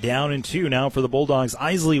 2nd down and 2 now for the Bulldogs.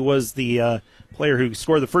 Isley was the player who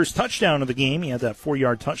scored the first touchdown of the game. He had that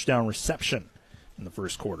 4-yard touchdown reception in the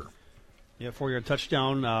first quarter. Yeah, 4-yard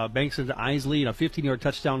touchdown, Bankston to Isley, and a 15-yard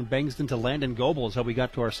touchdown, Bankston to Landon Goebel is how we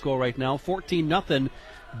got to our score right now. 14-0,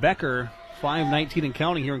 Becker, 5:19 and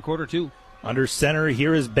counting here in quarter 2. Under center,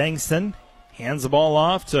 here is Bankston. Hands the ball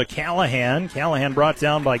off to Callahan. Callahan brought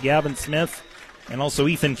down by Gavin Smith and also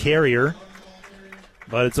Ethan Carrier.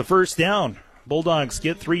 But it's a first down. Bulldogs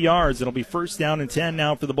get 3 yards. It'll be 1st down and 10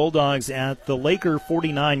 now for the Bulldogs at the Laker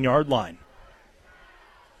 49-yard line.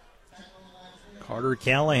 Carter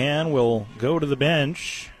Callahan will go to the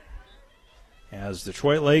bench as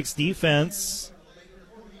Detroit Lakes defense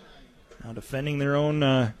now defending their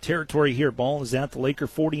own territory here. Ball is at the Laker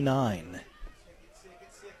 49.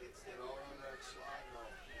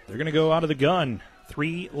 They're going to go out of the gun.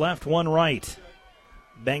 3 left, 1 right.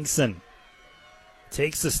 Bengtson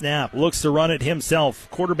takes the snap, looks to run it himself.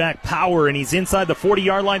 Quarterback power, and he's inside the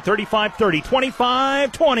 40-yard line, 35-30,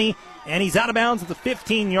 25-20, and he's out of bounds at the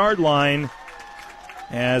 15-yard line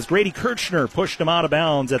as Grady Kirchner pushed him out of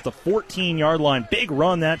bounds at the 14-yard line. Big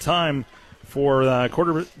run that time for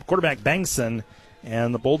quarterback Bengtson,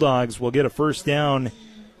 and the Bulldogs will get a first down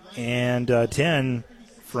and 10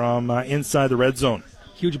 from inside the red zone.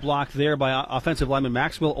 Huge block there by offensive lineman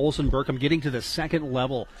Maxwell Olsen-Burkham getting to the second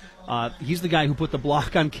level. He's the guy who put the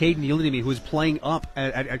block on Caden Yildirim, who was playing up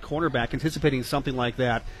at cornerback, anticipating something like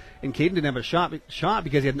that. And Caden didn't have a shot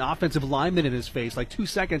because he had an offensive lineman in his face like 2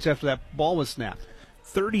 seconds after that ball was snapped.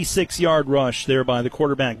 36-yard rush there by the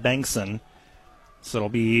quarterback, Bengtson. So it'll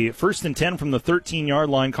be 1st and 10 from the 13-yard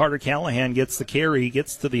line. Carter Callahan gets the carry,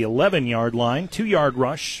 gets to the 11-yard line. 2-yard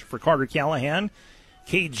rush for Carter Callahan.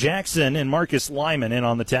 Cade Jackson and Marcus Lyman in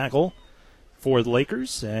on the tackle for the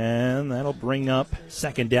Lakers, and that'll bring up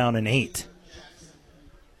 2nd down and 8.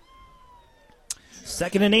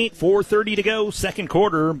 2nd and 8, 4:30 to go, second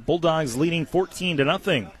quarter. Bulldogs leading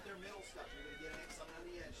 14-0.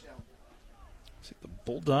 So the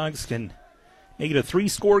Bulldogs can make it a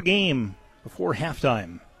 3-score game before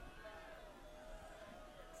halftime.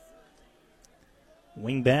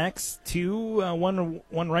 Wingbacks,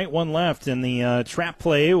 one right, one left, and the trap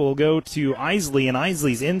play will go to Isley, and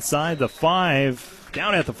Isley's inside the 5,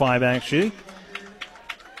 down at the 5 actually.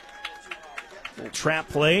 Little trap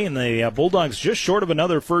play, and the Bulldogs just short of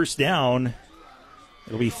another first down.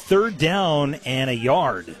 It'll be 3rd down and a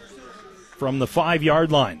yard from the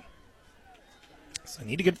 5-yard line. So I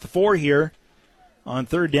need to get to the 4 here on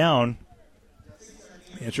 3rd down.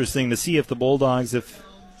 Interesting to see if the Bulldogs, if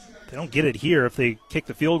they don't get it here, if they kick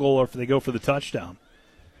the field goal or if they go for the touchdown.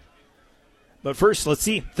 But first, let's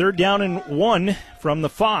see. 3rd down and 1 from the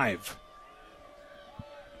 5.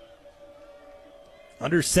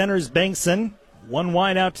 Under center's Bengtson. One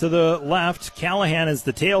wide out to the left. Callahan is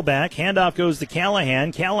the tailback. Handoff goes to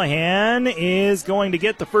Callahan. Callahan is going to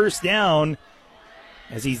get the first down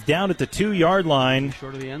as he's down at the 2-yard line.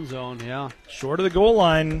 Short of the end zone, yeah. Short of the goal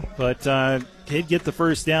line, but did get the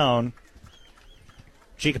first down.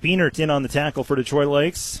 Jacob Enert in on the tackle for Detroit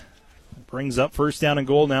Lakes. Brings up 1st down and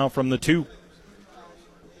goal now from the 2.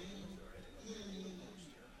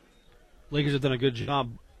 Lakers have done a good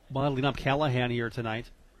job bottling up Callahan here tonight.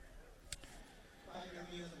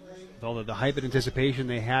 With all the hype and anticipation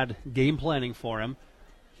they had game planning for him,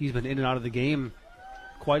 he's been in and out of the game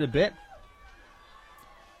quite a bit.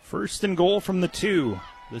 1st and goal from the 2.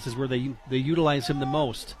 This is where they utilize him the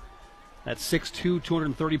most. That 6'2",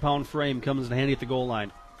 230-pound frame comes in handy at the goal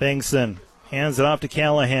line. Bengtson hands it off to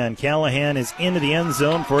Callahan. Callahan is into the end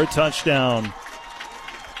zone for a touchdown.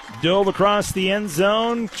 Dove across the end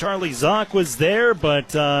zone. Charlie Zock was there, but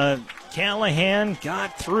Callahan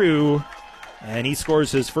got through, and he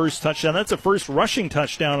scores his first touchdown. That's the first rushing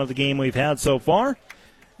touchdown of the game we've had so far.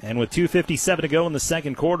 And with 2:57 to go in the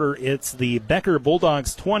second quarter, it's the Becker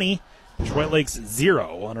Bulldogs 20, Detroit Lakes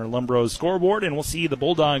 0 on our Lumbros scoreboard, and we'll see the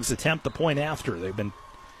Bulldogs attempt the point after. They've been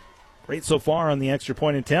great so far on the extra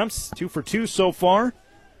point attempts. 2 for 2 so far.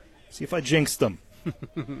 See if I jinxed them.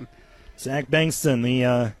 Zach Bengtson,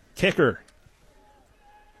 the kicker.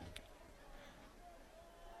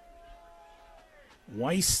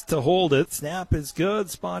 Weiss to hold it. Snap is good.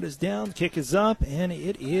 Spot is down. Kick is up, and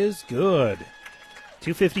it is good.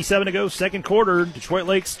 2:57 to go, second quarter. Detroit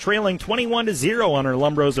Lakes trailing 21-0 on our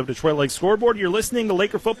Lumbros of Detroit Lakes scoreboard. You're listening to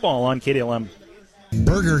Laker football on KDLM.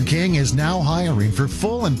 Burger King is now hiring for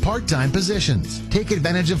full and part-time positions. Take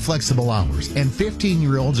advantage of flexible hours, and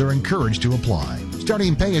 15-year-olds are encouraged to apply.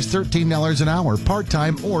 Starting pay is $13 an hour,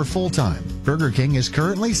 part-time or full-time. Burger King is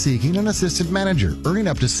currently seeking an assistant manager, earning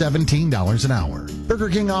up to $17 an hour. Burger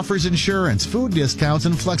King offers insurance, food discounts,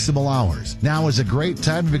 and flexible hours. Now is a great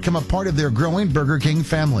time to become a part of their growing Burger King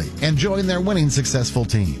family and join their winning successful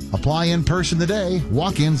team. Apply in person today.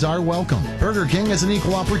 Walk-ins are welcome. Burger King is an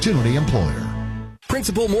equal opportunity employer.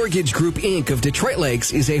 Principal Mortgage Group, Inc. of Detroit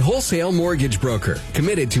Lakes is a wholesale mortgage broker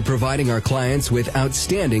committed to providing our clients with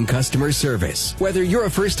outstanding customer service. Whether you're a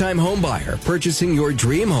first-time home buyer, purchasing your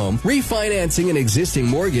dream home, refinancing an existing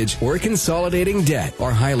mortgage, or consolidating debt,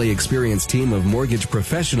 our highly experienced team of mortgage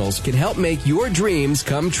professionals can help make your dreams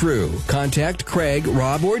come true. Contact Craig,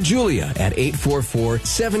 Rob, or Julia at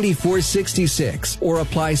 844-7466 or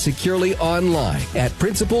apply securely online at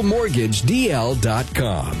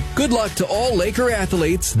principalmortgagedl.com. Good luck to all Laker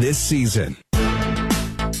athletes this season. All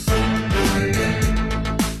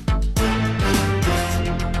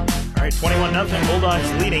right, 21-0.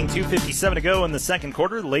 Bulldogs leading. 2:57 to go in the second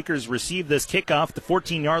quarter. The Lakers receive this kickoff, the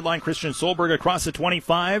 14-yard line. Christian Solberg across the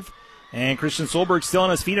 25. And Christian Solberg still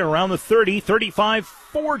on his feet at around the 30, 35,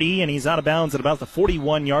 40. And he's out of bounds at about the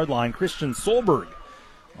 41-yard line. Christian Solberg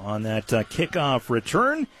on that kickoff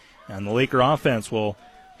return. And the Laker offense will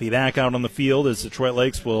be back out on the field as Detroit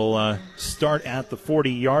Lakes will start at the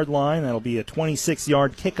 40-yard line. That'll be a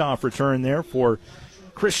 26-yard kickoff return there for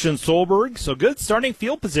Christian Solberg. So good starting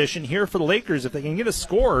field position here for the Lakers. If they can get a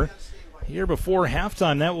score here before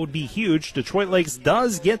halftime, that would be huge. Detroit Lakes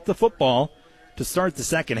does get the football to start the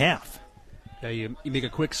second half. Yeah, you make a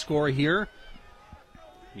quick score here.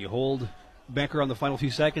 You hold Becker on the final 2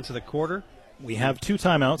 seconds of the quarter. We have 2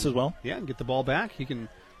 timeouts as well. Yeah, and get the ball back. You can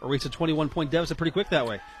Reach a 21-point deficit pretty quick that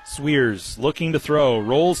way. Swears looking to throw,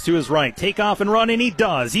 rolls to his right, take off and run, and he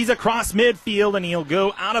does. He's across midfield, and he'll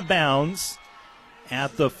go out of bounds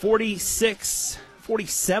at the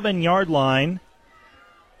 47-yard line.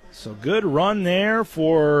 So good run there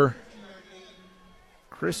for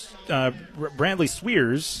Bradley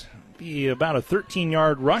Swears. Be about a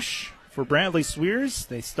 13-yard rush for Bradley Swears.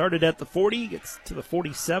 They started at the 40, gets to the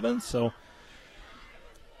 47, so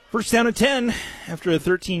first down and 10 after a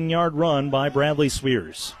 13-yard run by Bradley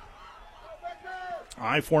Swears.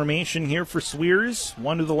 I formation here for Swears.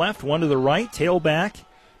 One to the left, one to the right. Tailback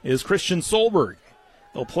is Christian Solberg.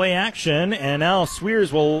 They'll play action, and now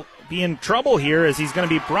Swears will be in trouble here as he's going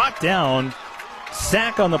to be brought down.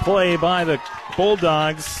 Sack on the play by the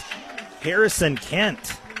Bulldogs. Harrison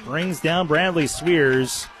Kent brings down Bradley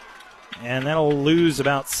Swears, and that'll lose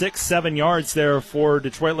about 6-7 yards there for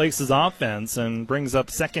Detroit Lakes' offense and brings up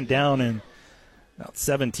second down and about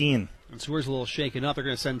 17. And Swears a little shaken up. They're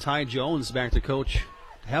going to send Ty Jones back to Coach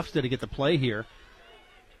Hefta to get the play here.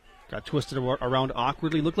 Got twisted around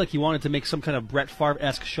awkwardly. Looked like he wanted to make some kind of Brett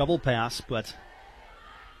Favre-esque shovel pass, but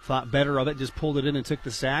thought better of it. Just pulled it in and took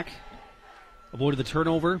the sack. Avoided the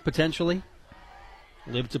turnover, potentially.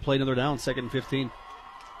 Lived to play another down, 2nd and 15.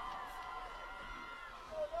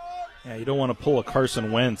 Yeah, you don't want to pull a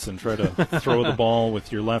Carson Wentz and try to throw the ball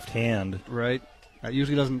with your left hand. Right. That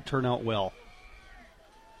usually doesn't turn out well.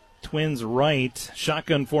 Twins right,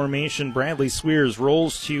 shotgun formation. Bradley Swears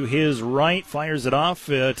rolls to his right, fires it off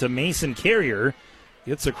to Mason Carrier.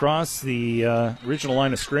 Gets across the original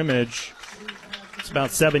line of scrimmage. It's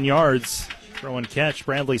about 7 yards. Throw and catch.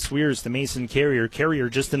 Bradley Swears to Mason Carrier. Carrier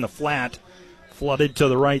just in the flat, flooded to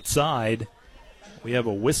the right side. We have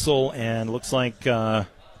a whistle and looks like a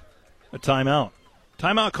timeout.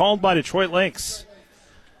 Timeout called by Detroit Lakes.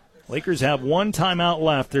 Lakers have one timeout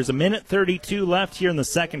left. There's a minute 32 left here in the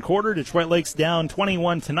second quarter. Detroit Lakes down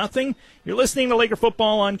 21-0. You're listening to Laker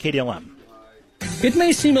football on KDLM. It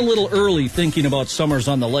may seem a little early thinking about summers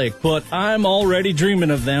on the lake, but I'm already dreaming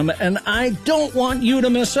of them, and I don't want you to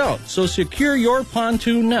miss out. So secure your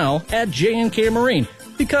pontoon now at J&K Marine,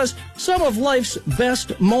 because some of life's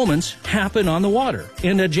best moments happen on the water.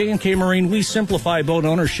 And at J&K Marine, we simplify boat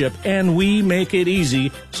ownership, and we make it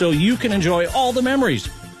easy so you can enjoy all the memories.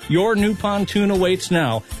 Your new pontoon awaits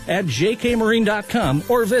now at jkmarine.com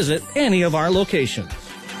or visit any of our locations.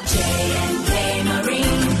 J&K Marine.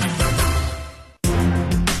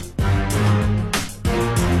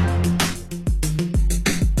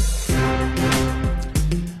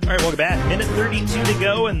 All right, welcome back. Minute 32 to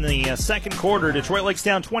go in the second quarter. Detroit Lakes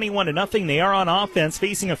down 21-0. They are on offense,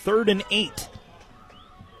 facing a 3rd and 8.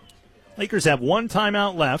 Lakers have one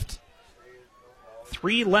timeout left.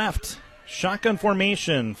 3 left. Shotgun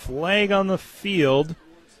formation. Flag on the field.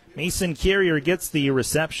 Mason Carrier gets the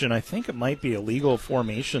reception. I think it might be a legal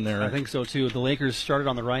formation there. I think so, too. The Lakers started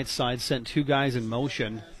on the right side, sent 2 guys in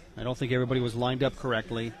motion. I don't think everybody was lined up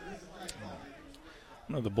correctly.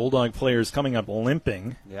 One of the Bulldog players coming up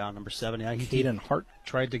limping. Yeah, number 7. Yeah, Caden Hart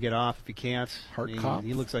tried to get off if he can't. Hartkop.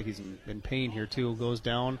 He looks like he's in pain here, too. Goes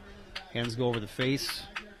down. Hands go over the face.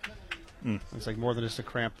 Looks like more than just a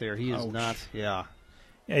cramp there. He is not, Yeah,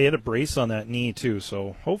 he had a brace on that knee, too,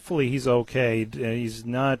 so hopefully he's okay. He's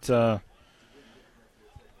not, well,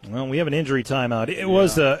 we have an injury timeout. It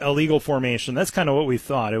was a illegal formation. That's kind of what we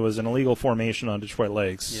thought. It was an illegal formation on Detroit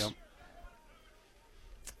Lakes. Yep.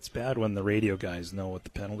 It's bad when the radio guys know what the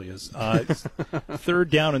penalty is. 3rd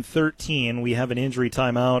down and 13. We have an injury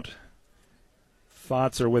timeout.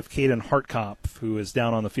 Thoughts are with Caden Hartkop, who is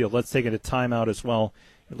down on the field. Let's take it a timeout as well.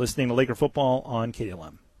 You're listening to Laker football on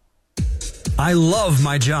KDLM. I love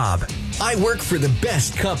my job. I work for the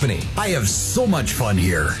best company. I have so much fun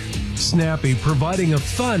here. Snappy, providing a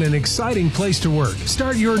fun and exciting place to work.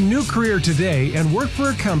 Start your new career today and work for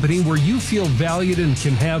a company where you feel valued and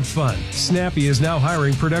can have fun. Snappy is now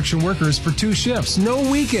hiring production workers for 2 shifts, no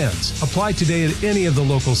weekends. Apply today at any of the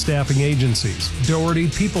local staffing agencies. Doherty,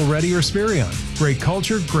 People Ready, or Spirion. Great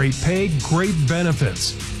culture, great pay, great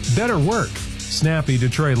benefits. Better work. Snappy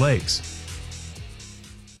Detroit Lakes.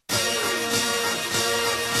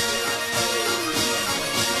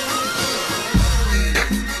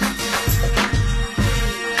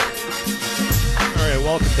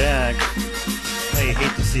 Welcome back. I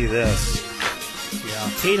hate to see this. Yeah,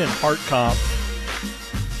 Caden Hartkop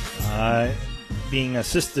being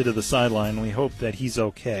assisted to the sideline. We hope that he's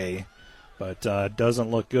okay, but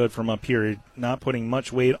doesn't look good from up here. Not putting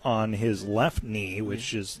much weight on his left knee,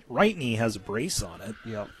 which his right knee has a brace on it.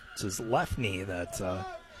 Yep. It's his left knee that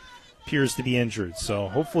appears to be injured. So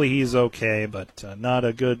hopefully he's okay, but not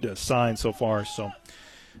a good sign so far. So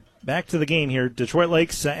Back to the game here. Detroit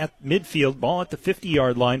Lakes at midfield, ball at the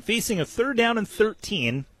 50-yard line, facing a 3rd down and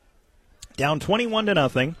 13, down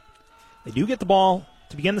 21-0. They do get the ball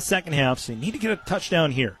to begin the second half, so you need to get a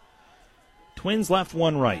touchdown here. Twins left,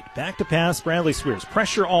 one right. Back to pass, Bradley Swears.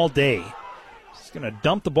 Pressure all day. He's going to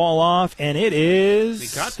dump the ball off, and it is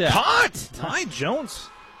He got that. caught. Ty Jones.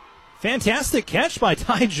 Fantastic catch by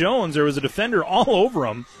Ty Jones. There was a defender all over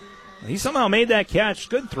him. He somehow made that catch.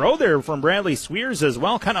 Good throw there from Bradley Swears as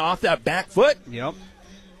well, kind of off that back foot. Yep.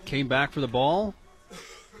 Came back for the ball.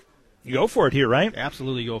 You go for it here, right?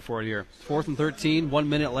 Absolutely go for it here. 4th and 13, 1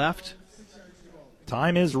 minute left.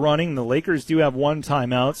 Time is running. The Lakers do have one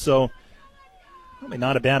timeout, so probably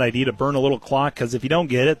not a bad idea to burn a little clock, because if you don't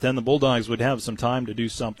get it, then the Bulldogs would have some time to do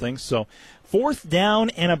something. So 4th down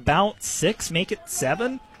and about 6, make it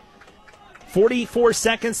 7. 44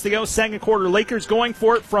 seconds to go, second quarter. Lakers going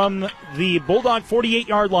for it from the Bulldog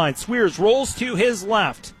 48-yard line. Swears rolls to his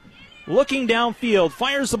left. Looking downfield,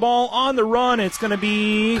 fires the ball on the run. It's going to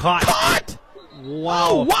be caught. Wow.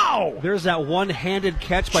 Oh, wow. There's that one-handed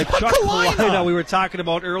catch by Chuck Kalina we were talking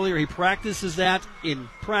about earlier. He practices that in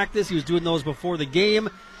practice. He was doing those before the game.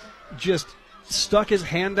 Just stuck his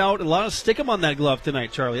hand out. A lot of stick him on that glove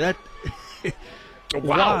tonight, Charlie. That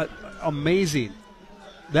wow. Amazing.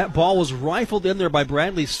 That ball was rifled in there by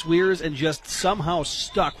Bradley Swears and just somehow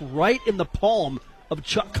stuck right in the palm of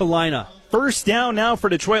Chuck Kalina. First down now for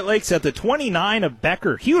Detroit Lakes at the 29 of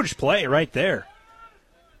Becker. Huge play right there.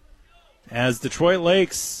 As Detroit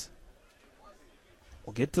Lakes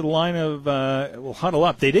will get to the line of, will huddle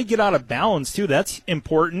up. They did get out of bounds, too. That's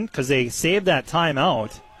important because they saved that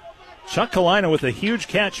timeout. Chuck Kalina with a huge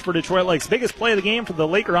catch for Detroit Lakes. Biggest play of the game for the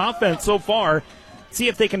Laker offense so far. See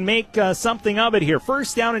if they can make something of it here.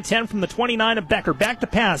 First down and 10 from the 29 of Becker. Back to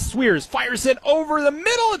pass. Swears fires it over the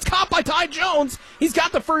middle. It's caught by Ty Jones. He's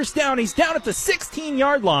got the first down. He's down at the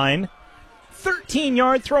 16-yard line.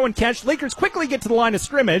 13-yard throw and catch. Lakers quickly get to the line of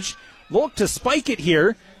scrimmage. Look to spike it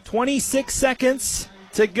here. 26 seconds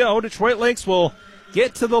to go. Detroit Lakes will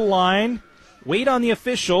get to the line. Wait on the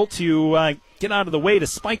official to get out of the way to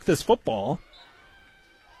spike this football.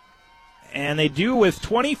 And they do with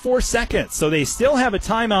 24 seconds, so they still have a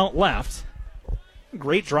timeout left.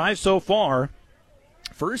 Great drive so far.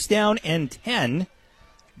 First down and 10.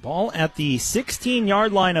 Ball at the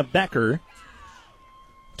 16-yard line of Becker.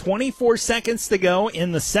 24 seconds to go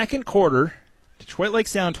in the second quarter. Detroit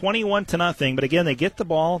Lakes down 21-0, but again, they get the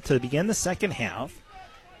ball to begin the second half.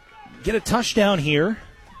 Get a touchdown here.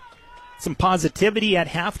 Some positivity at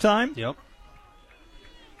halftime. Yep.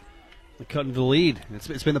 Cutting the lead.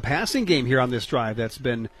 It's been the passing game here on this drive that's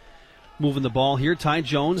been moving the ball here. Ty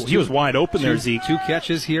Jones. He was wide open there, Zeke. 2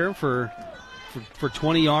 catches here for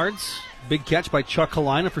 20 yards. Big catch by Chuck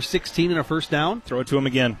Kalina for 16 and a first down. Throw it to him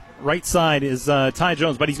again. Right side is Ty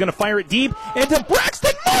Jones, but he's going to fire it deep into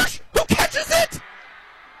Braxton Marsh, who catches it.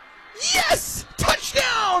 Yes!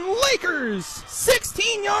 Touchdown, Lakers!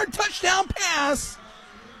 16-yard touchdown pass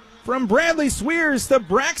from Bradley Swears to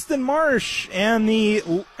Braxton Marsh, and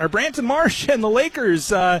Branton Marsh and the Lakers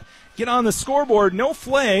get on the scoreboard. No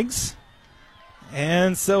flags.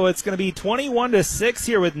 And so it's going to be 21-6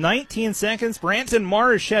 here with 19 seconds. Branton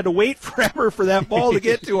Marsh had to wait forever for that ball to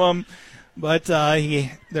get to him, but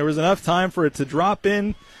there was enough time for it to drop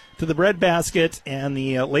in to the breadbasket, and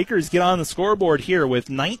the Lakers get on the scoreboard here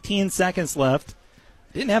with 19 seconds left.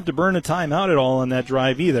 Didn't have to burn a timeout at all on that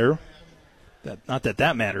drive either. Not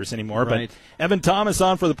that matters anymore, right. But Evan Thomas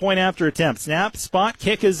on for the point after attempt. Snap, spot,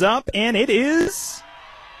 kick is up, and it is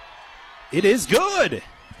good.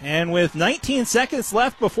 And with 19 seconds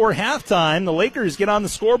left before halftime, the Lakers get on the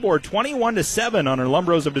scoreboard 21-7 on our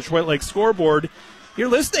Lumbros of Detroit Lakes scoreboard. You're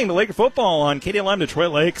listening to Laker football on KDLM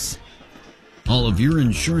Detroit Lakes. All of your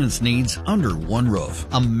insurance needs under one roof.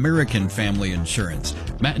 American Family Insurance.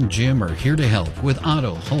 Matt and Jim are here to help with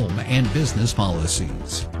auto, home, and business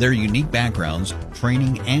policies. Their unique backgrounds,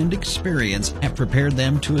 training, and experience have prepared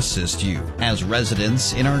them to assist you. As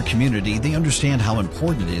residents in our community, they understand how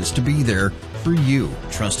important it is to be there for you,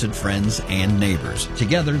 trusted friends, and neighbors.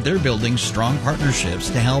 Together, they're building strong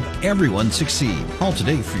partnerships to help everyone succeed. Call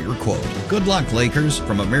today for your quote. Good luck, Lakers.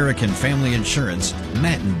 From American Family Insurance,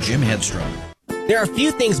 Matt and Jim Hedstrom. There are few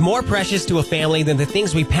things more precious to a family than the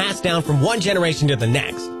things we pass down from one generation to the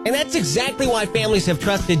next. And that's exactly why families have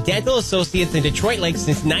trusted Dental Associates in Detroit Lakes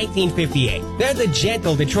since 1958. They're the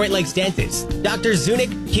gentle Detroit Lakes dentists. Drs. Zunick,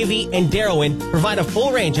 Kivy, and Darrowin provide a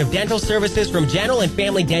full range of dental services from general and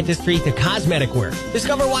family dentistry to cosmetic work.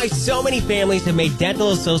 Discover why so many families have made Dental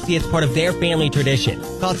Associates part of their family tradition.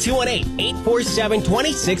 Call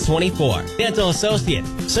 218-847-2624. Dental Associates,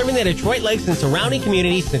 serving the Detroit Lakes and surrounding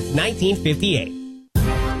communities since 1958.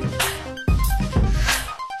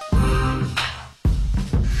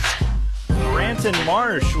 Branton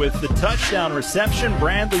Marsh with the touchdown reception.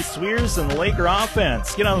 Bradley Swears and the Laker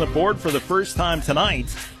offense get on the board for the first time tonight.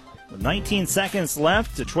 With 19 seconds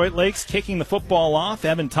left, Detroit Lakes kicking the football off.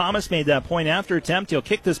 Evan Thomas made that point after attempt. He'll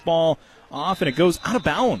kick this ball off, and it goes out of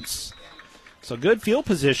bounds. So good field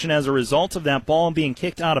position as a result of that ball being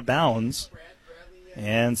kicked out of bounds.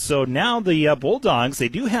 And so now the Bulldogs, they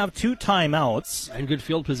do have 2 timeouts. And good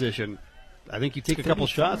field position. I think you take a couple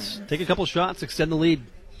shots. Take a couple shots, extend the lead.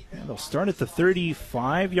 Yeah, they'll start at the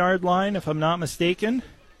 35-yard line, if I'm not mistaken.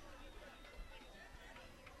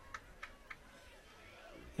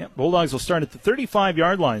 Yeah, Bulldogs will start at the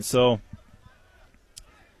 35-yard line. So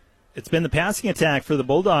it's been the passing attack for the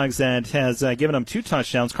Bulldogs that has given them 2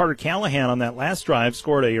 touchdowns. Carter Callahan on that last drive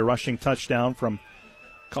scored a rushing touchdown from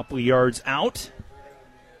a couple of yards out.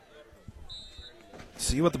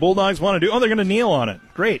 See what the Bulldogs want to do. Oh, they're going to kneel on it.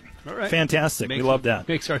 Great. All right. Fantastic. We love that.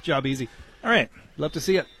 Makes our job easy. All right. Love to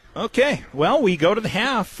see it. Okay. Well, we go to the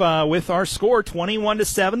half with our score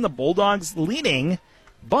 21-7. The Bulldogs leading,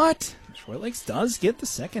 but Detroit Lakes does get the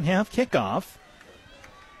second half kickoff.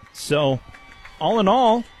 So, all in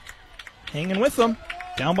all, hanging with them.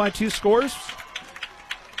 Down by 2 scores.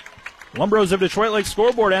 Lumbros of Detroit Lakes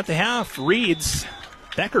scoreboard at the half reads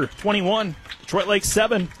Becker 21, Detroit Lakes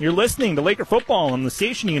 7. You're listening to Laker football on the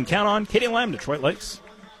station you can count on, KDLM Detroit Lakes.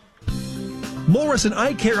 Morrison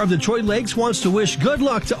Eye Care of Detroit Lakes wants to wish good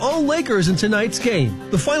luck to all Lakers in tonight's game.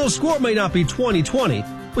 The final score may not be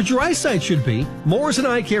 20-20, but your eyesight should be. Morrison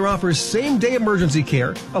Eye Care offers same-day emergency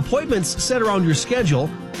care, appointments set around your schedule,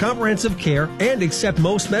 comprehensive care, and accept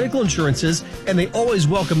most medical insurances, and they always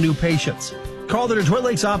welcome new patients. Call the Detroit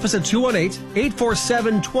Lakes office at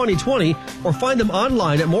 218-847-2020 or find them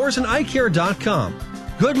online at morrisoneyecare.com.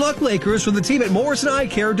 Good luck, Lakers, from the team at Morrison Eye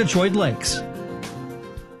Care Detroit Lakes.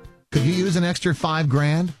 Could you use an extra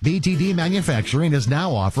 $5,000? BTD Manufacturing is now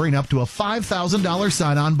offering up to a $5,000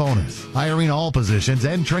 sign-on bonus, hiring all positions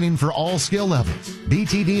and training for all skill levels.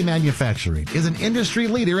 BTD Manufacturing is an industry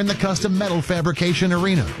leader in the custom metal fabrication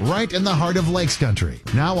arena, right in the heart of Lakes Country.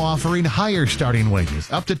 Now offering higher starting wages,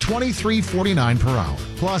 up to $23.49 per hour,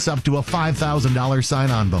 plus up to a $5,000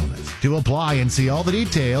 sign-on bonus. To apply and see all the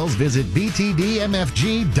details, visit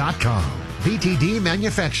btdmfg.com. BTD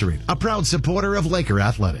Manufacturing, a proud supporter of Laker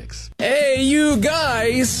athletics. Hey, you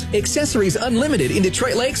guys! Accessories Unlimited in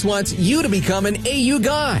Detroit Lakes wants you to become an AU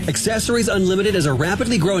guy. Accessories Unlimited is a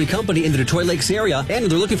rapidly growing company in the Detroit Lakes area, and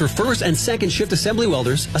they're looking for first and second shift assembly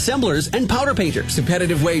welders, assemblers, and powder painters.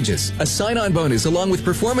 Competitive wages, a sign-on bonus along with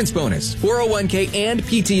performance bonus, 401k, and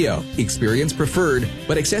PTO. Experience preferred,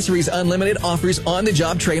 but Accessories Unlimited offers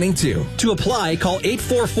on-the-job training too. To apply, call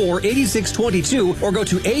 844-8622 or go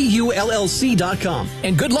to AULLC.com.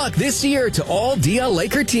 And good luck this year to all DL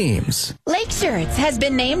Laker teams. Lake Shirts has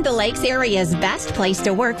been named the Lakes area's best place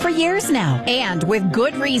to work for years now, and with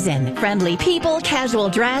good reason. Friendly people, casual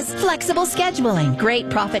dress, flexible scheduling, great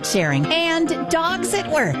profit sharing, and dogs at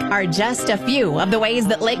work are just a few of the ways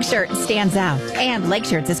that Lake Shirts stands out. And Lake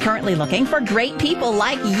Shirts is currently looking for great people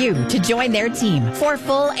like you to join their team for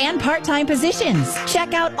full and part-time positions.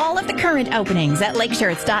 Check out all of the current openings at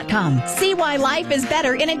lakeshirts.com. See why life is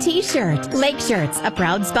better in a t-shirt. Lake Shirts, a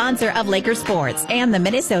proud sponsor of Laker sports and the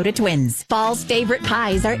Minnesota Twins. Fall's favorite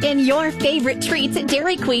pies are in your favorite treats at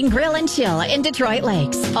Dairy Queen Grill and Chill in Detroit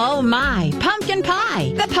Lakes. Oh my, pumpkin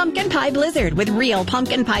pie! The Pumpkin Pie Blizzard with real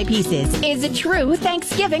pumpkin pie pieces is a true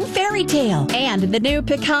Thanksgiving fairy tale. And the new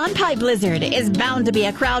Pecan Pie Blizzard is bound to be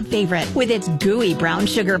a crowd favorite with its gooey brown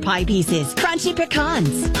sugar pie pieces, crunchy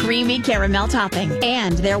pecans, creamy caramel topping,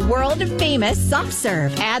 and their world-famous soft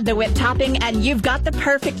serve. Add the whipped topping and you've got the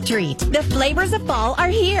perfect treat. The flavors of fall are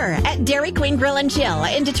here at Dairy Queen Grill and Chill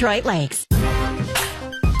in Detroit Lakes.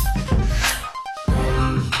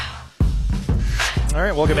 All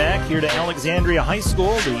right, welcome back here to Alexandria High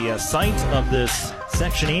School, the site of this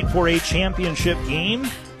Section 8 4A championship game,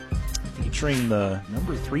 featuring the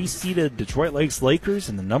number 3 seeded Detroit Lakes Lakers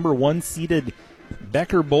and the number 1 seeded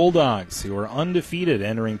Becker Bulldogs, who are undefeated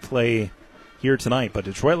entering play here tonight. But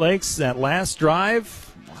Detroit Lakes, that last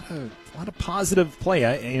drive, a lot of positive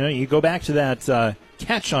play. You go back to that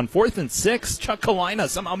catch on 4th and 6. Chuck Kalina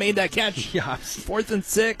somehow made that catch. Yeah, 4th and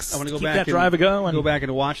 6. I want to go keep back that drive going. Go back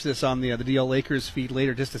and watch this on the DL Lakers feed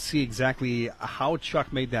later, just to see exactly how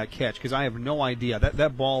Chuck made that catch, because I have no idea.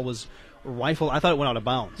 That ball was rifled. I thought it went out of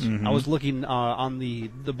bounds. Mm-hmm. I was looking on the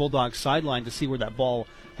Bulldogs sideline to see where that ball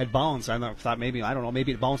had bounced. I thought maybe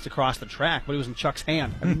it bounced across the track, but it was in Chuck's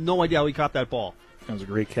hand. I have no idea how he caught that ball. That was a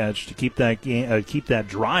great catch to keep that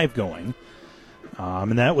drive going.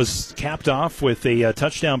 And that was capped off with a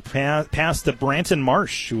touchdown pass to Branton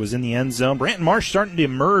Marsh, who was in the end zone. Branton Marsh starting to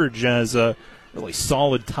emerge as a really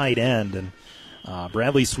solid tight end. And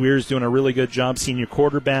Bradley Swears doing a really good job, senior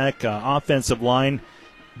quarterback, offensive line,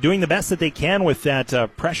 doing the best that they can with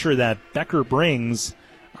that pressure that Becker brings.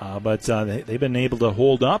 But they've been able to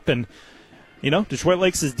hold up. And, Detroit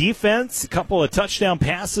Lakes' defense, a couple of touchdown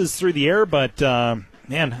passes through the air, but,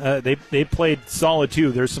 they played solid,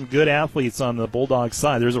 too. There's some good athletes on the Bulldogs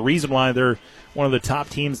side. There's a reason why they're one of the top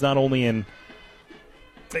teams, not only in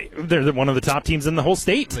they're one of the top teams in the whole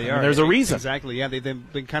state. They are. There's a reason. Exactly, yeah. They've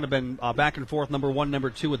been back and forth, number 1, number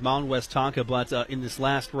 2 with Mountain West Tonka, but in this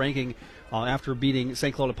last ranking, after beating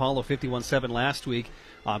St. Cloud Apollo 51-7 last week,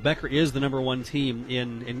 Becker is the number 1 team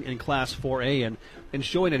in Class 4A, and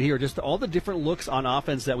showing it here, just all the different looks on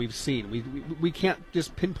offense that we've seen. We can't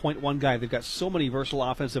just pinpoint one guy. They've got so many versatile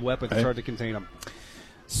offensive weapons, it's hard to contain them.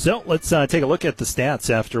 So let's take a look at the stats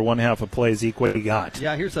after one half of play. Zeke, what do you got?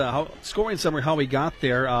 Yeah, here's a scoring summary how we got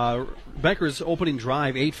there. Becker's opening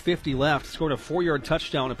drive, 8:50 left, scored a 4-yard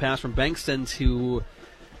touchdown, a pass from Bankston to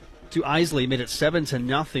Isley, made it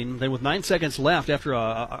 7-0. Then with 9 seconds left, after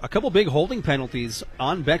a couple big holding penalties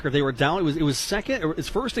on Becker, they were down. It was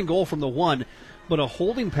first and goal from the 1. But a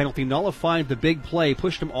holding penalty nullified the big play,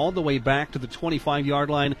 pushed him all the way back to the 25-yard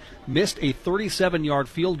line, missed a 37-yard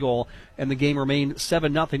field goal, and the game remained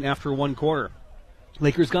 7-0 after 1 quarter.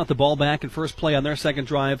 Lakers got the ball back in first play on their second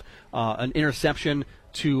drive, an interception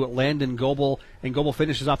to Landon Goebel, and Goebel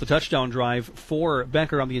finishes off the touchdown drive for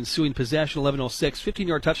Becker on the ensuing possession, 11:06,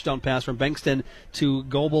 15-yard touchdown pass from Bankston to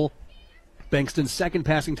Goebel. Bankston's second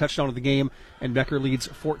passing touchdown of the game, and Becker leads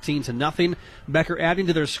 14-0. Becker adding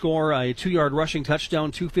to their score a 2-yard rushing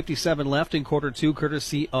touchdown, 2:57 left in quarter 2,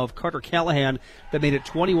 courtesy of Carter Callahan, that made it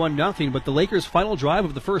 21-0. But the Lakers' final drive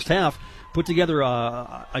of the first half put together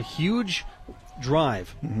a huge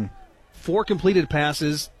drive. Mm-hmm. 4 completed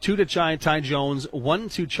passes, 2 to Ty Jones, 1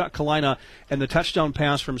 to Chuck Kalina, and the touchdown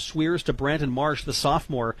pass from Swears to Brandon Marsh, the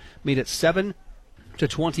sophomore, made it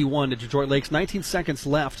 7-21 to Detroit Lakes. 19 seconds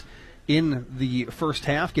left in the first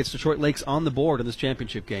half, gets Detroit Lakes on the board in this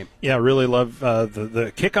championship game. Yeah, really love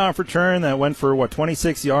the kickoff return that went for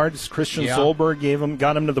 26 yards. Christian Solberg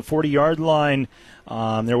got him to the 40-yard line.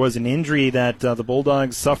 There was an injury that the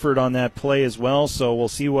Bulldogs suffered on that play as well, so we'll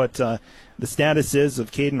see what the status is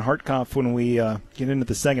of Caden Hartkopf when we get into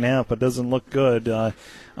the second half, but doesn't look good.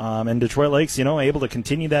 And Detroit Lakes, able to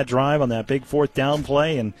continue that drive on that big fourth down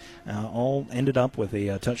play, and all ended up with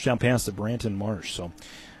a touchdown pass to Brandon Marsh. So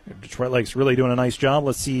Detroit Lakes really doing a nice job.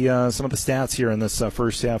 Let's see some of the stats here in this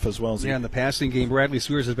first half as well. Yeah, in the passing game, Bradley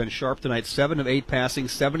Swears has been sharp tonight. 7 of 8 passing,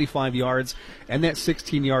 75 yards, and that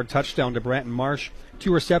 16-yard touchdown to Brandon Marsh.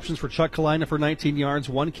 2 receptions for Chuck Kalina for 19 yards,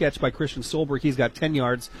 1 catch by Christian Solberg. He's got 10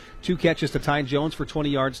 yards, 2 catches to Ty Jones for 20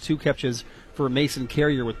 yards, 2 catches for Mason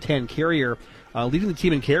Carrier with 10. Carrier leading the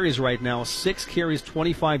team in carries right now, 6 carries,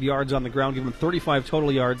 25 yards on the ground, giving him 35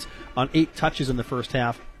 total yards on 8 touches in the first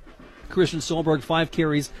half. Christian Solberg, 5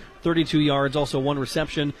 carries, 32 yards, also 1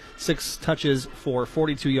 reception, 6 touches for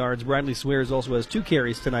 42 yards. Bradley Swears also has 2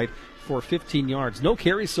 carries tonight for 15 yards. No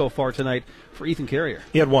carries so far tonight for Ethan Carrier.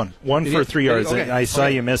 He had one for 3 yards. Okay. I saw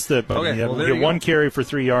you missed it, but he had 1 carry for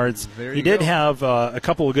 3 yards. He did have a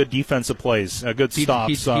couple of good defensive plays, good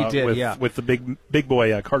stops he did, with the big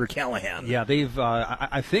boy Carter Callahan. Yeah, they've.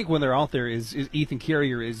 I think when they're out there, is Ethan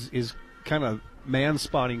Carrier is kind of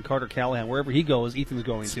man-spotting Carter Callahan. Wherever he goes, Ethan's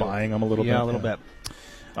going spying him a little bit. Yeah, a little bit.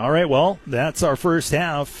 All right, well, that's our first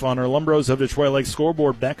half on our Lumbros of Detroit Lakes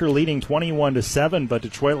scoreboard. Becker leading 21-7, but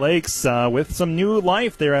Detroit Lakes with some new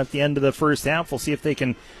life there at the end of the first half. We'll see if they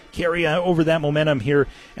can carry over that momentum here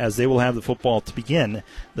as they will have the football to begin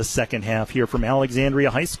the second half here from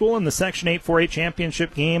Alexandria High School in the Section 8 4A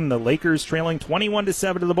championship game. The Lakers trailing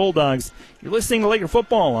 21-7 to the Bulldogs. You're listening to Laker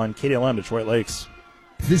football on KDLM Detroit Lakes.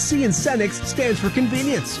 The C in Cenex stands for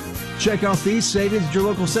convenience. Check out these savings at your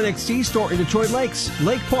local Cenex C-store in Detroit Lakes,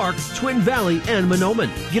 Lake Park, Twin Valley, and Monoman.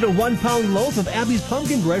 Get a 1-pound loaf of Abby's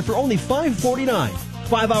pumpkin bread for only $5.49.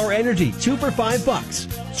 5-Hour Energy, 2 for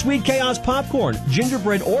 $5. Sweet Chaos Popcorn,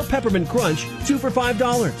 gingerbread or peppermint crunch, 2 for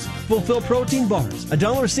 $5. Fulfill Protein Bars,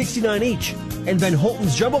 $1.69 each. And Van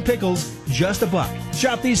Holten's Jumbo Pickles, just $1.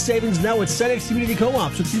 Shop these savings now at Cenex Community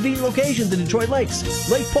Co-ops with convenient locations in Detroit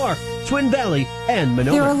Lakes, Lake Park, Twin Valley, and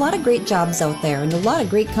Monona. There are a lot of great jobs out there and a lot of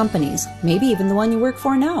great companies, maybe even the one you work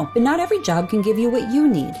for now. But not every job can give you what you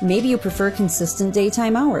need. Maybe you prefer consistent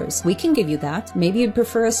daytime hours. We can give you that. Maybe you'd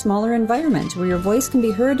prefer a smaller environment where your voice can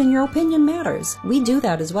be heard and your opinion matters. We do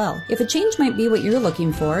that as well. If a change might be what you're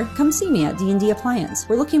looking for, come see me at D&D Appliance.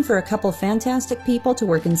 We're looking for a couple fantastic people to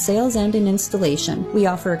work in sales and in installation. We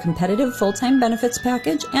offer a competitive full-time benefits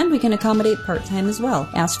package, and we can accommodate part-time as well.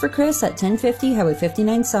 Ask for Chris at 1050 Highway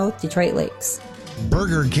 59 South, Detroit Lakes.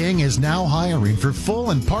 Burger King is now hiring for full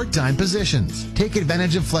and part-time positions. Take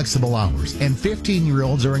advantage of flexible hours, and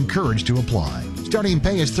 15-year-olds are encouraged to apply. Starting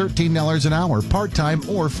pay is $13 an hour, part-time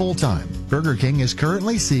or full-time. Burger King is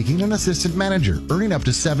currently seeking an assistant manager, earning up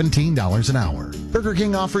to $17 an hour. Burger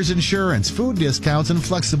King offers insurance, food discounts, and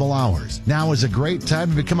flexible hours. Now is a great time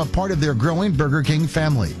to become a part of their growing Burger King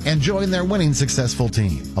family and join their winning successful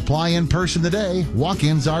team. Apply in person today.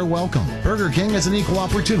 Walk-ins are welcome. Burger King is an equal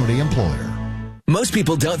opportunity employer. Most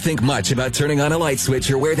people don't think much about turning on a light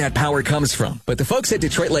switch or where that power comes from, but the folks at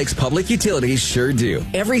Detroit Lakes Public Utilities sure do.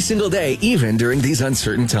 Every single day, even during these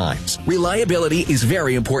uncertain times. Reliability is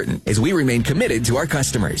very important as we remain committed to our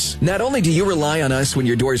customers. Not only do you rely on us when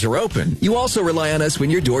your doors are open, you also rely on us when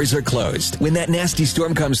your doors are closed. When that nasty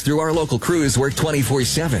storm comes through, our local crews work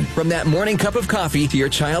 24/7. From that morning cup of coffee to your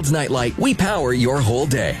child's nightlight, we power your whole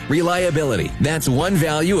day. Reliability. That's one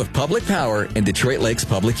value of public power and Detroit Lakes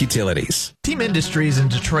Public Utilities. Team Industries in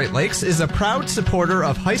Detroit Lakes is a proud supporter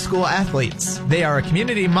of high school athletes. They are a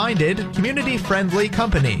community-minded, community-friendly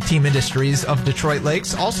company. Team Industries of Detroit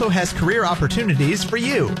Lakes also has career opportunities for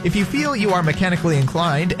you. If you feel you are mechanically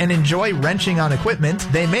inclined and enjoy wrenching on equipment,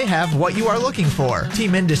 they may have what you are looking for.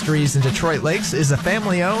 Team Industries in Detroit Lakes is a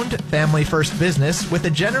family-owned, family-first business with a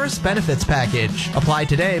generous benefits package. Apply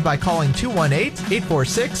today by calling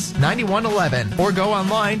 218-846-9111 or go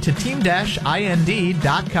online to team-ind.com.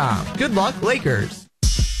 Good luck, Lakers. All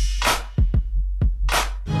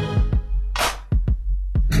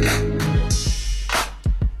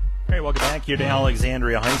right, welcome back here to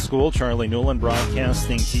Alexandria High School. Charlie Newland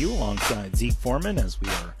broadcasting to you alongside Zeke Foreman as we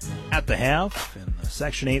are at the half in the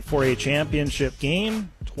Section 8 4A championship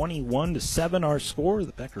game. 21-7 our score.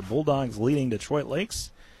 The Becker Bulldogs leading Detroit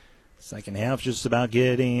Lakes. Second half just about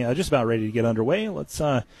ready to get underway. Let's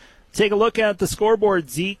take a look at the scoreboard,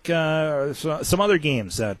 Zeke. Some other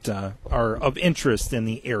games that are of interest in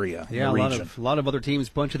the area. Yeah, in the a lot of other teams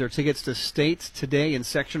bunching their tickets to state today in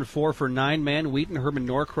Section 4 for 9-man. Wheaton Herman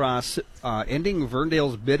Norcross ending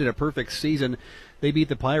Verndale's bid at a perfect season. They beat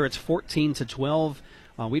the Pirates 14-12.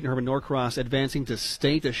 Wheaton Herman Norcross advancing to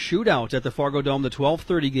state. A shootout at the Fargo Dome, the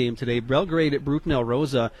 12:30 game today. Belgrade at Bruton El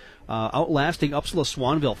Rosa outlasting Upsala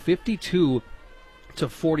Swanville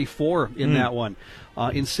 52-44 in that one.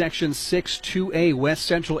 In Section 6-2A, West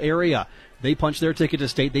Central area, they punched their ticket to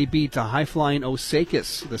state. They beat high-flying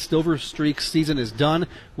Osakis. The Silver Streak season is done.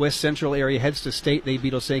 West Central area heads to state. They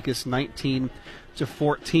beat Osakis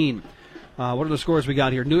 19-14. What are the scores we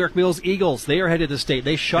got here? New York Mills Eagles, they are headed to state.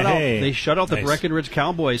 They shut out the Breckenridge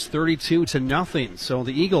Cowboys 32-0. So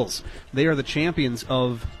the Eagles, they are the champions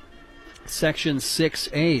of Section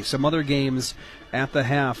 6A. Some other games at the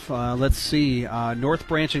half. Let's see. North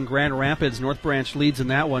Branch and Grand Rapids. North Branch leads in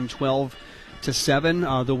that one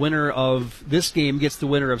 12-7. The winner of this game gets the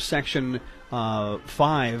winner of Section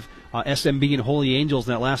 5. SMB and Holy Angels.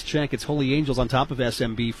 In that last check, it's Holy Angels on top of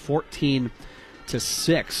SMB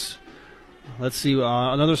 14-6. Let's see.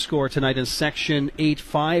 Another score tonight in Section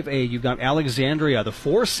 8-5A. You've got Alexandria, the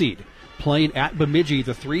 4 seed, playing at Bemidji,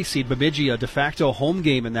 the 3 seed. Bemidji, a de facto home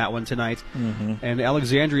game in that one tonight. And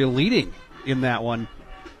Alexandria leading in that one.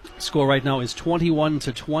 Score right now is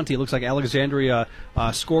 21-20. It looks like Alexandria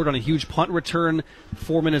scored on a huge punt return.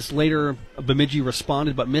 4 minutes later, Bemidji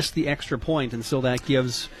responded but missed the extra point, and so that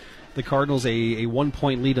gives the Cardinals a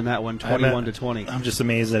 1-point lead in that one, 21-20. I'm just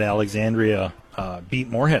amazed that Alexandria beat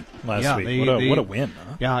Moorhead last week. What a win.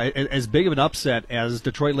 Huh? Yeah, as big of an upset as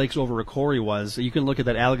Detroit Lakes over Ricori was, you can look at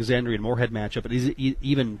that Alexandria and Moorhead matchup, but he's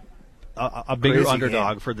even a bigger Crazy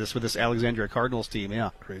underdog game. for this Alexandria Cardinals team.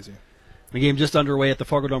 Yeah, crazy. The game just underway at the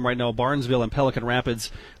Fargo Dome right now. Barnesville and Pelican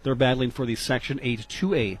Rapids, they're battling for the Section 8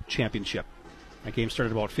 2A championship. That game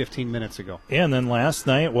started about 15 minutes ago. Yeah, and then last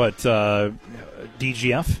night,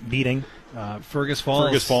 DGF beating Fergus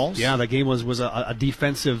Falls. Yeah, that game was a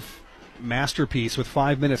defensive masterpiece with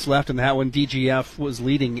 5 minutes left, and that one DGF was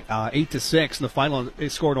leading 8-6. And the final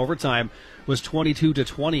score in overtime was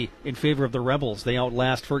 22-20 in favor of the Rebels. They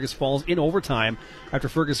outlast Fergus Falls in overtime after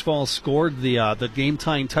Fergus Falls scored the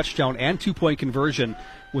game-tying touchdown and 2-point conversion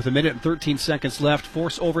with 1 minute and 13 seconds left.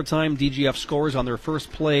 Force overtime. DGF scores on their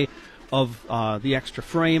first play of the extra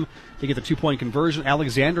frame. They get the 2-point conversion.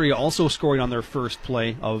 Alexandria also scoring on their first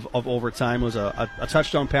play of overtime. It was a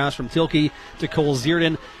touchdown pass from Tilke to Cole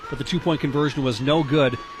Zierden, but the 2-point conversion was no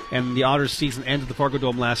good, and the Otters' season ended at the Fargo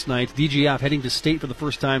Dome last night. DGF heading to state for the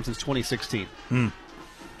first time since 2016.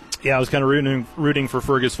 Yeah, I was kind of rooting for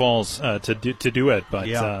Fergus Falls to do it, but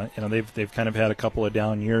they've kind of had a couple of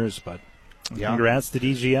down years, but congrats to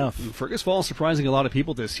DGF. Fergus Falls surprising a lot of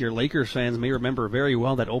people this year. Lakers fans may remember very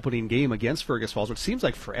well that opening game against Fergus Falls, which seems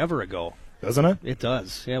like forever ago. Doesn't it? It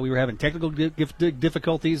does. Yeah, we were having technical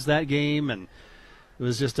difficulties that game, and it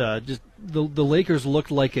was just the Lakers looked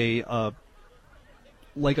like a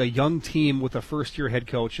young team with a first-year head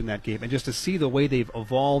coach in that game, and just to see the way they've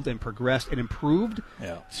evolved and progressed and improved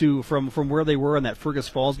to from where they were in that Fergus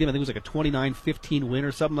Falls game. I think it was like a 29-15 win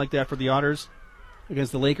or something like that for the Otters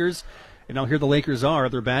against the Lakers. And now here the Lakers are.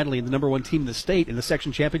 They're battling the number one team in the state in the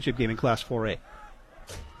section championship game in Class 4A.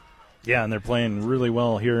 Yeah, and they're playing really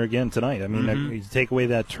well here again tonight. I mean, you take away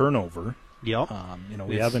that turnover. Yep.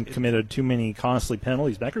 We haven't committed too many costly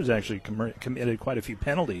penalties. Becker's actually committed quite a few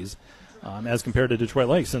penalties as compared to Detroit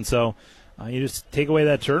Lakes. And so you just take away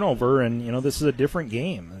that turnover, and, this is a different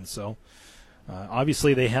game. And so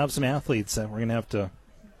obviously they have some athletes that we're going to have to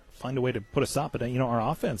find a way to put a stop at. Our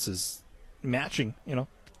offense is matching,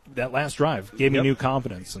 that last drive gave me new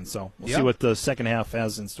confidence, and so we'll see what the second half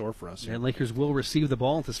has in store for us. And Lakers will receive the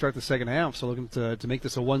ball to start the second half, so looking to make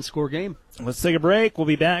this a one-score game. Let's take a break. We'll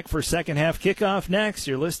be back for second half kickoff next.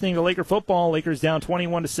 You're listening to Laker football. Lakers down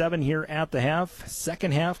 21-7 here at the half.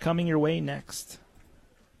 Second half coming your way next.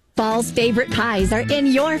 Fall's favorite pies are in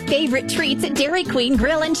your favorite treats at Dairy Queen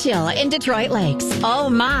Grill and Chill in Detroit Lakes. Oh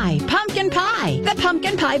my, pumpkin pie! The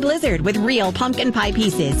pumpkin pie blizzard with real pumpkin pie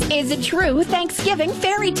pieces is a true Thanksgiving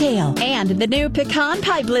fairy tale. And the new pecan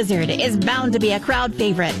pie blizzard is bound to be a crowd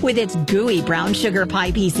favorite with its gooey brown sugar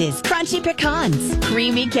pie pieces, crunchy pecans,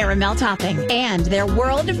 creamy caramel topping, and their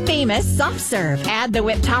world-famous soft serve. Add the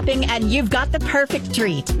whipped topping and you've got the perfect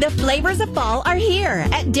treat. The flavors of fall are here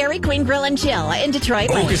at Dairy Queen Grill and Chill in Detroit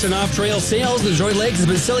Lakes. And Off-Trail Sales, Detroit Lakes has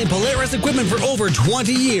been selling Polaris equipment for over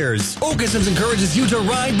 20 years. Oakison's encourages you to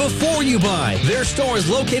ride before you buy. Their store is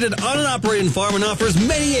located on an operating farm and offers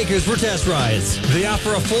many acres for test rides. They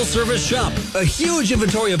offer a full-service shop, a huge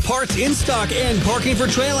inventory of parts in stock, and parking for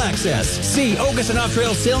trail access. See Oakison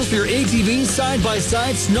Off-Trail Sales for your ATV,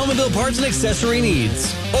 side-by-side, snowmobile parts, and accessory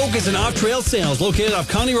needs. Oakison Off-Trail Sales, located off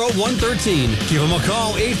County Road 113. Give them a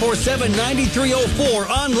call, 847-9304,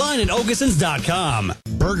 online at Oakisons.com.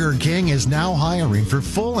 Burger King is now hiring for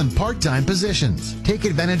full and part-time positions. Take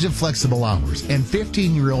advantage of flexible hours, and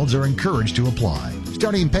 15-year-olds are encouraged to apply.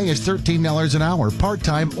 Starting pay is $13 an hour,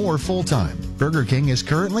 part-time or full-time. Burger King is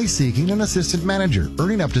currently seeking an assistant manager,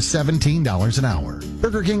 earning up to $17 an hour.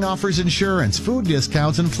 Burger King offers insurance, food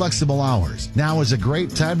discounts, and flexible hours. Now is a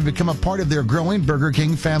great time to become a part of their growing Burger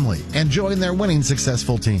King family and join their winning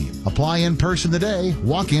successful team. Apply in person today.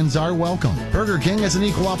 Walk-ins are welcome. Burger King is an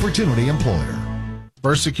equal opportunity employer.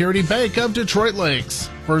 First Security Bank of Detroit Lakes.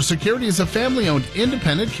 First Security is a family-owned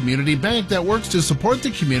independent community bank that works to support the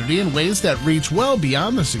community in ways that reach well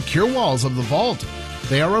beyond the secure walls of the vault.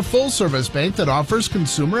 They are a full-service bank that offers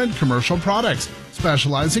consumer and commercial products,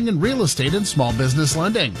 specializing in real estate and small business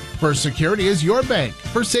lending. First Security is your bank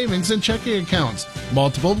for savings and checking accounts,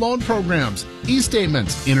 multiple loan programs,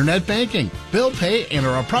 e-statements, internet banking, bill pay, and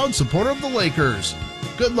are a proud supporter of the Lakers.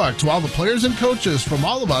 Good luck to all the players and coaches from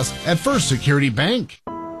all of us at First Security Bank.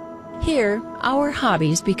 Here, our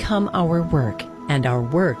hobbies become our work, and our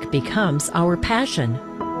work becomes our passion.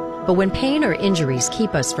 But when pain or injuries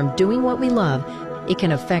keep us from doing what we love, it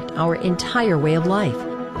can affect our entire way of life.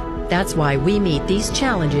 That's why we meet these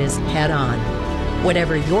challenges head on.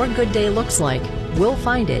 Whatever your good day looks like, we'll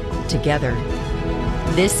find it together.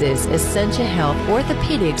 This is Essentia Health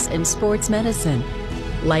Orthopedics and Sports Medicine,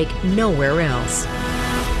 like nowhere else.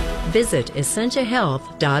 Visit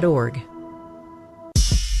essentiahealth.org.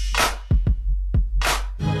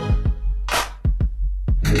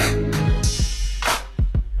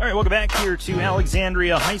 All right, welcome back here to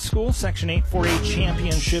Alexandria High School, Section 8 4A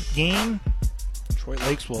championship game. Detroit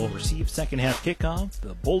Lakes will receive second half kickoff.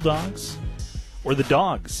 The Bulldogs, or the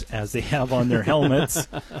Dogs, as they have on their helmets,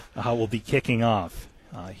 will be kicking off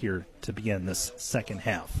here to begin this second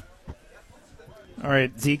half. All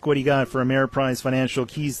right, Zeke, what do you got for Ameriprise Financial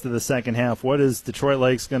keys to the second half? What is Detroit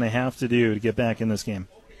Lakes going to have to do to get back in this game?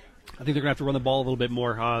 I think they're going to have to run the ball a little bit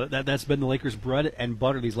more. That's been the Lakers' bread and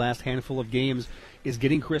butter these last handful of games, is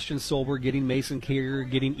getting Christian Solberg, getting Mason Carrier,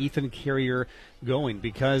 getting Ethan Carrier going,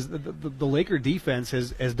 because the Laker defense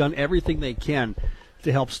has done everything they can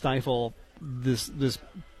to help stifle this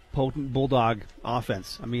potent Bulldog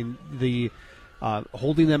offense. I mean, the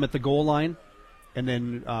holding them at the goal line, and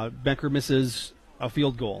then Becker misses a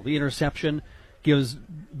field goal. The interception gives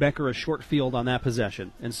Becker a short field on that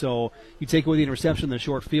possession. And so you take away the interception, the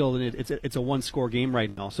short field, and it's a one-score game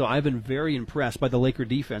right now. So I've been very impressed by the Laker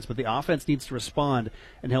defense, but the offense needs to respond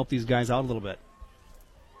and help these guys out a little bit.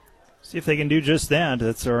 See if they can do just that.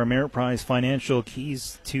 That's our Ameriprise Financial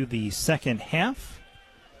keys to the second half.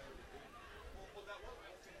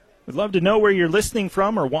 We'd love to know where you're listening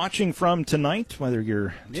from or watching from tonight, whether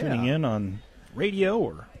you're tuning in on radio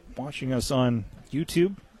or watching us on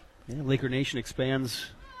YouTube. Yeah, Laker Nation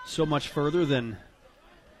expands so much further than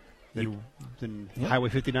Highway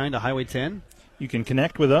 59 to Highway 10. You can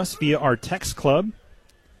connect with us via our text club.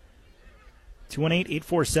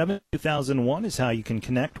 218-847-2001 is how you can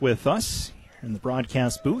connect with us in the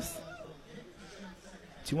broadcast booth.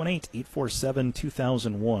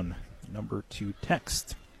 218-847-2001, number to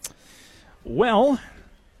text. Well,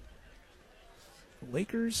 the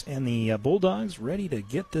Lakers and the Bulldogs ready to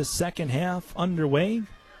get this second half underway.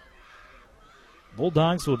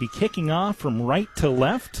 Bulldogs will be kicking off from right to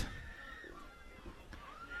left.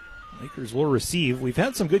 Lakers will receive. We've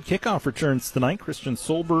had some good kickoff returns tonight. Christian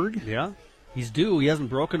Solberg. Yeah, he's due. He hasn't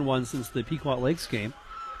broken one since the Pequot Lakes game.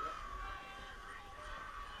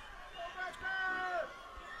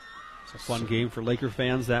 It's a fun game for Laker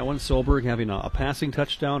fans, that one. Solberg having a passing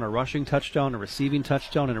touchdown, a rushing touchdown, a receiving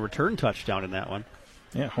touchdown, and a return touchdown in that one.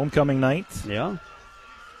 Yeah, homecoming night. Yeah.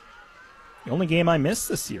 The only game I missed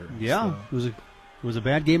this year. Yeah, so. It was a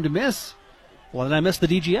bad game to miss. Well, then I missed the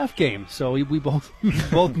DGF game, so we both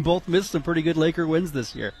both missed some pretty good Laker wins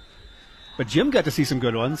this year. But Jim got to see some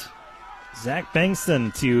good ones. Zach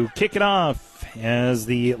Bankston to kick it off as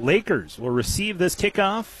the Lakers will receive this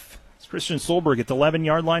kickoff. It's Christian Solberg at the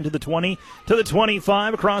 11-yard line to the 20, to the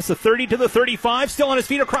 25, across the 30, to the 35, still on his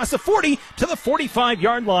feet across the 40, to the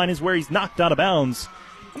 45-yard line is where he's knocked out of bounds.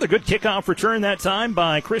 Another good kickoff return that time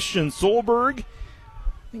by Christian Solberg.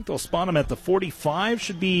 I think they'll spot him at the 45.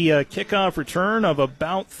 Should be a kickoff return of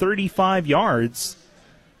about 35 yards.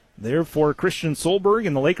 Therefore, Christian Solberg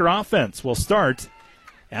and the Laker offense will start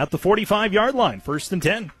at the 45-yard line, 1st and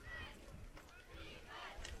 10.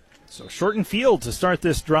 So shortened field to start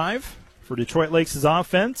this drive for Detroit Lakes'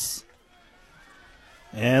 offense.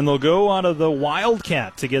 And they'll go out of the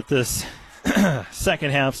Wildcat to get this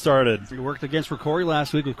second half started. He worked against Ricori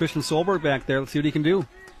last week with Christian Solberg back there. Let's see what he can do.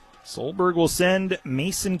 Solberg will send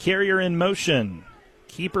Mason Carrier in motion.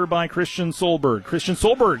 Keeper by Christian Solberg. Christian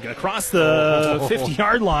Solberg across the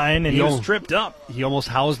 50-yard line, and he was tripped up. He almost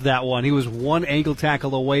housed that one. He was one ankle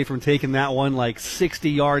tackle away from taking that one like 60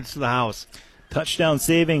 yards to the house. Touchdown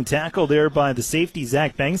saving tackle there by the safety,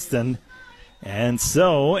 Zach Bankston. And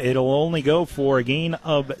so it'll only go for a gain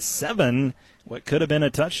of 7. What could have been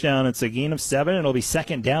a touchdown, it's a gain of 7. It'll be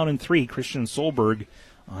 2nd down and 3. Christian Solberg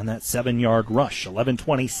on that 7-yard rush.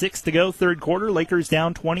 11:26 to go, third quarter. Lakers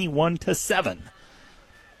down 21-7.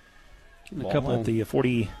 A couple at the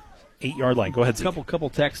 48-yard line. Go ahead, Zeke. Couple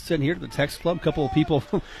texts in here to the text club. Couple of people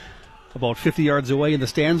about 50 yards away in the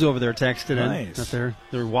stands over there texted in that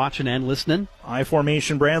they're watching and listening. I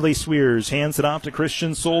formation. Bradley Swears hands it off to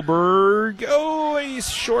Christian Solberg. Oh, he's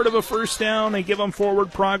short of a first down. They give him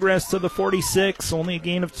forward progress to the 46. Only a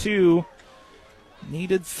gain of 2.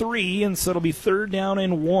 Needed 3, and so it'll be 3rd down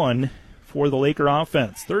and 1 for the Laker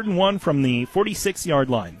offense. 3rd and 1 from the 46-yard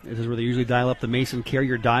line. This is where they usually dial up the Mason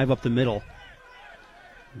Carrier dive up the middle.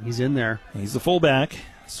 He's in there. He's the fullback.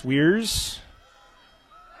 Swears.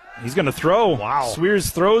 He's going to throw. Wow.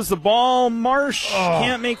 Swears throws the ball. Marsh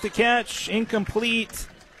can't make the catch. Incomplete.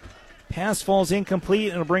 Pass falls incomplete,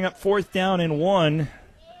 and it'll bring up 4th down and 1.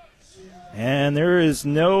 And there is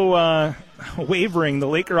no wavering. The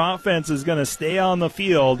Laker offense is going to stay on the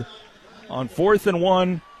field on 4th and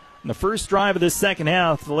 1. In the first drive of this second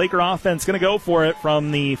half, the Laker offense going to go for it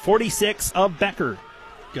from the 46 of Becker.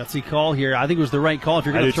 Gutsy call here. I think it was the right call. If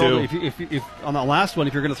you're going to throw, if on that last one,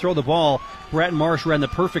 if you're going to throw the ball, Bratton Marsh ran the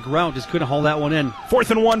perfect route, just couldn't haul that one in.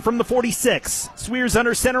 4th and 1 from the 46. Swears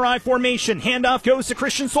under center I formation. Handoff goes to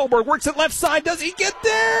Christian Solberg. Works it left side. Does he get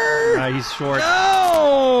there? He's short.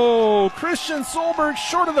 No! Christian Solberg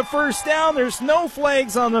short of the first down. There's no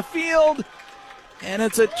flags on the field. And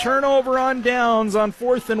it's a turnover on downs on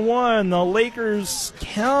 4th and 1. The Lakers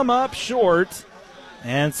come up short.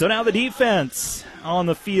 And so now the defense on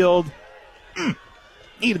the field.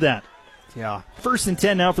 Needed that. Yeah. 1st and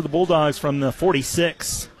 10 now for the Bulldogs from the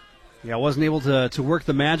 46. Yeah, wasn't able to work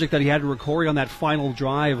the magic that he had to Ricori on that final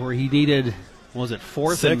drive where he needed, what was it,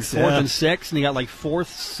 4th and 6, and he got like 4th,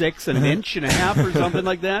 6, and an inch and a half or something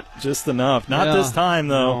like that. Just enough. Not this time,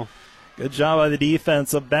 though. No. Good job by the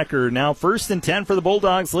defense of Becker. Now 1st and 10 for the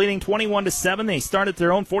Bulldogs, leading 21-7. They start at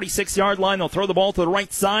their own 46-yard line. They'll throw the ball to the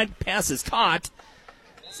right side. Pass is caught.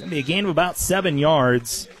 It's going to be a gain of about 7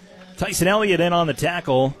 yards. Tyson Elliott in on the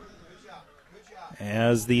tackle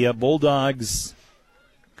as the Bulldogs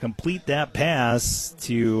complete that pass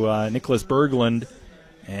to Nicholas Berglund.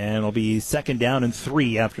 And it'll be 2nd down and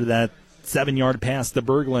 3 after that 7-yard pass to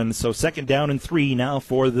Berglund. So 2nd down and 3 now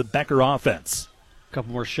for the Becker offense. A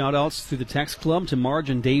couple more shout-outs through the text club to Marge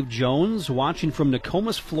and Dave Jones, watching from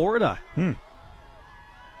Nokomis, Florida.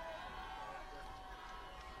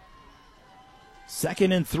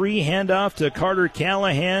 2nd and 3, handoff to Carter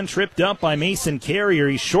Callahan, tripped up by Mason Carrier.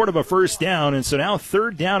 He's short of a first down, and so now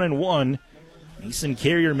 3rd down and 1. Mason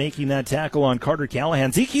Carrier making that tackle on Carter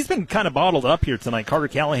Callahan. Zeke, he's been kind of bottled up here tonight, Carter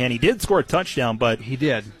Callahan. He did score a touchdown, but he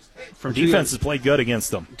did. From defense has played good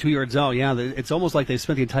against them. 2 yards out, yeah. It's almost like they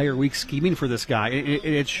spent the entire week scheming for this guy.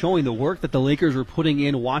 It's showing the work that the Lakers were putting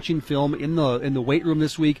in, watching film in the weight room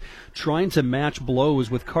this week, trying to match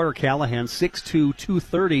blows with Carter Callahan, 6'2",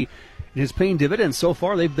 230. It is paying dividends so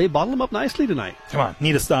far. They bottled him up nicely tonight. Come on,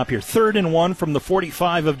 need to stop here. 3rd and 1 from the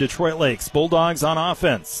 45 of Detroit Lakes. Bulldogs on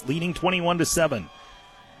offense, leading 21-7.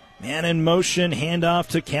 Man in motion, handoff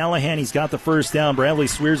to Callahan. He's got the first down. Bradley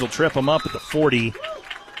Swears will trip him up at the 40.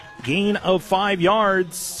 Gain of 5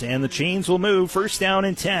 yards, and the chains will move. 1st down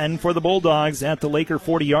and 10 for the Bulldogs at the Laker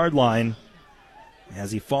 40-yard line.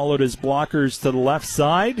 As he followed his blockers to the left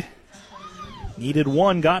side. Needed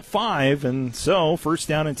 1, got 5, and so 1st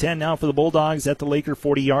down and 10 now for the Bulldogs at the Laker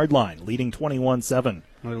 40-yard line, leading 21-7.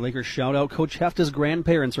 Another Lakers shout-out. Coach Hefta's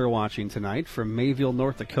grandparents are watching tonight from Mayville,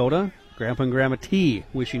 North Dakota. Grandpa and Grandma T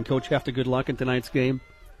wishing Coach Hefta good luck in tonight's game.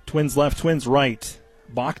 Twins left, twins right.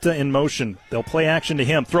 Bakta in motion. They'll play action to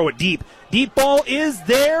him. Throw it deep. Deep ball is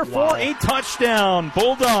there for a touchdown.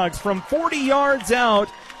 Bulldogs from 40 yards out.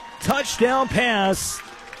 Touchdown pass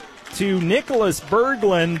to Nicholas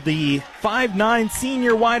Berglund, the 5'9"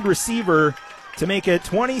 senior wide receiver, to make it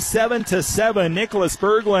 27-7. Nicholas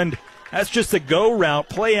Berglund, that's just a go route.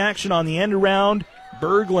 Play action on the end around.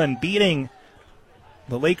 Berglund beating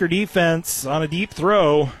the Laker defense on a deep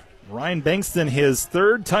throw. Ryan Bankston, his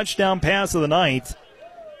 3rd touchdown pass of the night.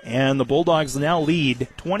 And the Bulldogs now lead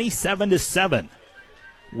 27-7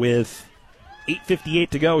 with 8:58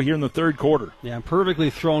 to go here in the 3rd quarter. Yeah, perfectly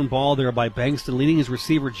thrown ball there by Bankston, leading his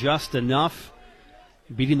receiver just enough,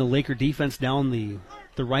 beating the Laker defense down the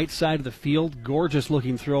right side of the field. Gorgeous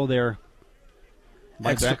looking throw there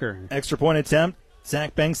by Becker. Extra point attempt.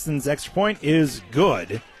 Zach Bankston's extra point is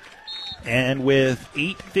good. And with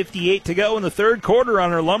 8:58 to go in the 3rd quarter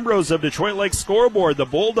on our Lumbros of Detroit Lake scoreboard, the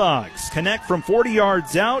Bulldogs connect from 40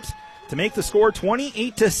 yards out to make the score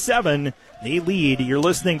 28-7. They lead. You're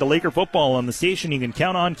listening to Laker football on the station you can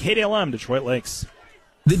count on, KDLM Detroit Lakes.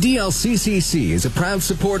 The DLCCC is a proud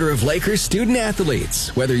supporter of Lakers student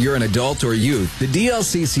athletes. Whether you're an adult or youth, the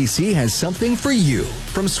DLCCC has something for you.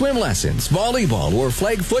 From swim lessons, volleyball, or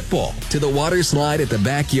flag football to the water slide at the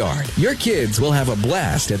backyard, your kids will have a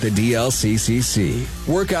blast at the DLCCC.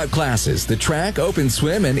 Workout classes, the track, open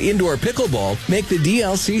swim, and indoor pickleball make the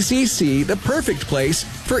DLCCC the perfect place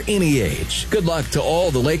for any age. Good luck to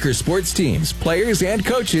all the Lakers sports teams, players, and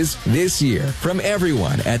coaches this year from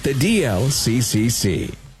everyone at the DLCCC.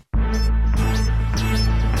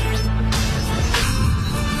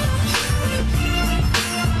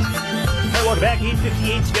 Welcome back.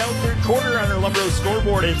 8:58 to go, 3rd quarter on our Lumbro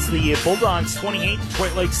scoreboard. It's the Bulldogs 28,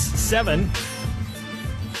 Detroit Lakes 7.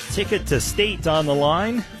 Ticket to state on the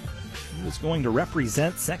line. Who is going to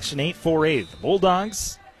represent Section 8 4A? The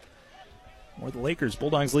Bulldogs or the Lakers?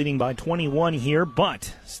 Bulldogs leading by 21 here,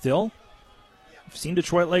 but still, we've seen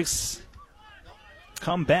Detroit Lakes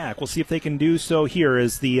come back. We'll see if they can do so here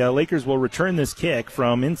as the Lakers will return this kick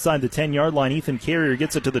from inside the 10-yard line. Ethan Carrier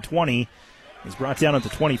gets it to the 20. He's brought down at the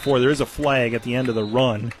 24. There is a flag at the end of the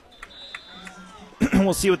run.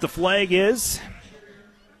 We'll see what the flag is.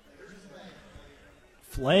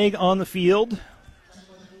 Flag on the field.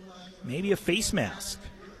 Maybe a face mask.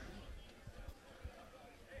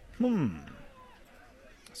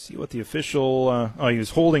 See what the official... he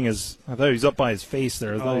was holding his... I thought he was up by his face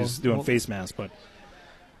there. I thought he was doing face mask, but...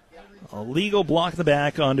 A legal block in the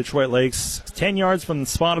back on Detroit Lakes. 10 yards from the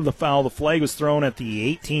spot of the foul. The flag was thrown at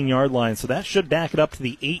the 18-yard line, so that should back it up to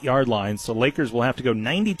the 8-yard line. So Lakers will have to go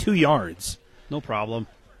 92 yards. No problem.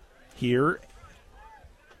 Here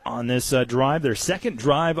on this drive, their second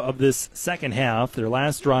drive of this second half. Their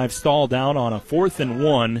last drive stalled out on a 4th and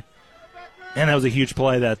 1. And that was a huge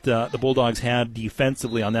play that the Bulldogs had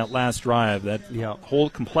defensively on that last drive. That whole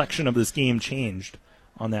complexion of this game changed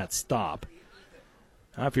on that stop.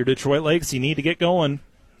 Now, if you're Detroit Lakes, you need to get going.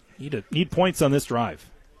 You need points on this drive.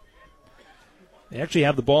 They actually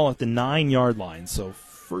have the ball at the 9-yard line. So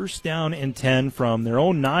 1st down and 10 from their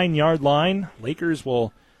own 9-yard line. Lakers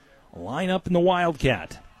will line up in the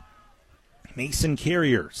Wildcat. Christian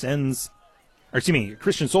Solberg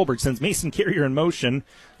sends Mason Carrier in motion.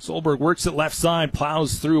 Solberg works it left side,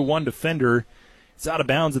 plows through one defender. It's out of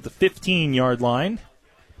bounds at the 15-yard line.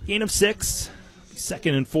 Gain of 6.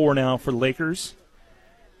 2nd and 4 now for the Lakers.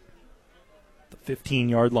 The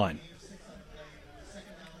 15-yard line.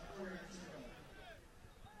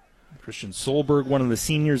 Christian Solberg, one of the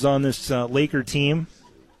seniors on this Laker team.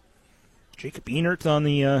 Jacob Enert on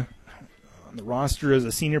the roster as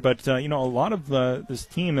a senior, but a lot of this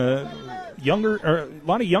team, a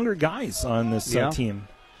lot of younger guys on this team,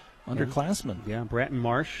 underclassmen. Yeah, Bratton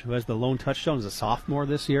Marsh, who has the lone touchdown, is a sophomore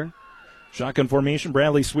this year. Shotgun formation.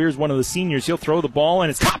 Bradley Swears, one of the seniors. He'll throw the ball, and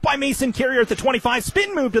it's caught by Mason Carrier at the 25.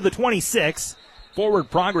 Spin move to the 26. Forward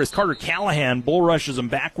progress. Carter Callahan bull rushes him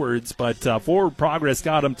backwards, but forward progress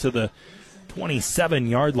got him to the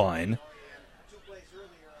 27-yard line.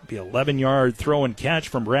 Be 11-yard throw and catch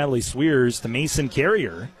from Bradley Swears to Mason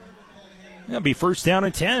Carrier. That'll be first down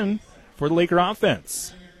and 10 for the Laker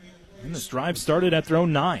offense. And this drive started at their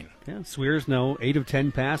own 9. Yeah, Swears now 8 of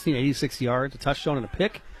 10 passing, 86 yards, a touchdown and a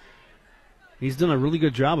pick. He's done a really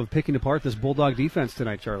good job of picking apart this Bulldog defense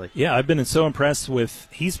tonight, Charlie. Yeah, I've been so impressed with.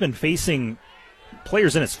 He's been facing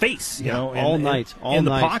players in his face, all night, in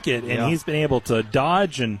the pocket, and he's been able to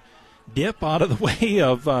dodge and dip out of the way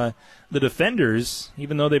of the defenders,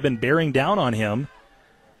 even though they've been bearing down on him.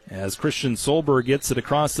 As Christian Solberg gets it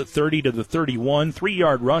across the 30 to the 31,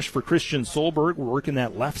 3-yard rush for Christian Solberg. We're working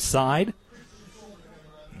that left side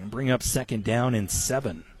and bring up second down and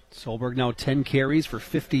 7. Solberg now 10 carries for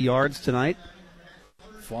 50 yards tonight.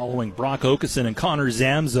 Following Brock Okeson and Connor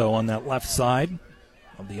Zamzo on that left side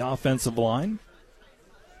of the offensive line.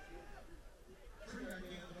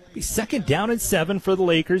 Be second down and 7 for the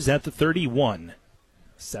Lakers at the 31.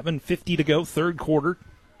 7:50 to go, third quarter.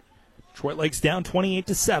 Detroit Lakes down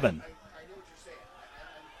 28-7.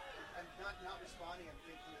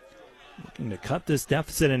 Looking to cut this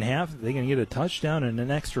deficit in half. They can get a touchdown and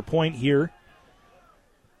an extra point here.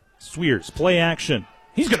 Swears, play action.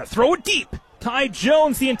 He's going to throw it deep. Ty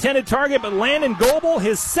Jones, the intended target, but Landon Goebel,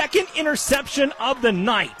 his second interception of the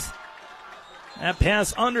night. That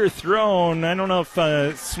pass underthrown. I don't know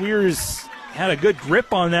if Swears had a good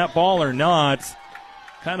grip on that ball or not.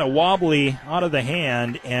 Kind of wobbly out of the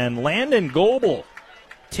hand. And Landon Goebel,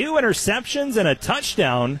 2 interceptions and a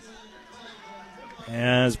touchdown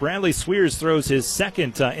as Bradley Swears throws his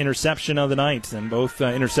second interception of the night, and both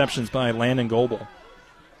interceptions by Landon Goebel.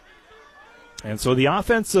 And so the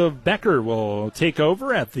offense of Becker will take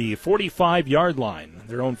over at the 45-yard line,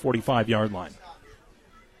 their own 45-yard line.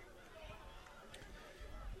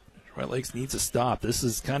 Detroit Lakes needs a stop. This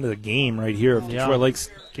is kind of the game right here. If Detroit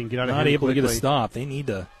Lakes can get out not able to get a stop, they need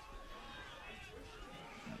to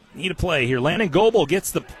play here. Landon Goebel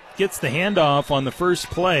gets the handoff on the first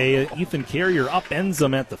play. Ethan Carrier upends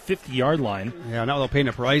him at the 50-yard line. Yeah, not without paying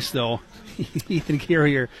a price, though. Ethan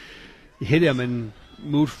Carrier hit him and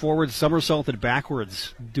moved forward, somersaulted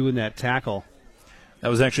backwards doing that tackle. That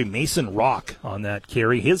was actually Mason Rock on that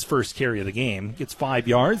carry, his first carry of the game. Gets 5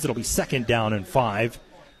 yards. It'll be second down and 5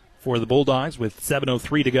 for the Bulldogs with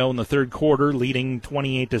 7:03 to go in the third quarter, leading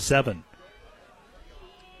 28-7.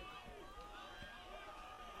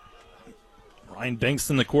 Ryan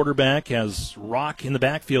Bankston, the quarterback, has Rock in the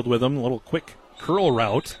backfield with him. A little quick curl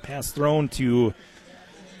route. Pass thrown to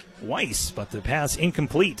Weiss, but the pass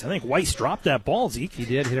incomplete. I think Weiss dropped that ball, Zeke. He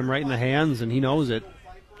did, hit him right in the hands, and he knows it.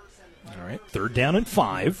 All right, third down and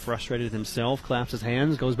 5. Frustrated himself, claps his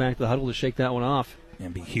hands, goes back to the huddle to shake that one off.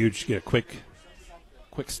 And be huge to get a quick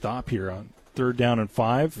stop here on third down and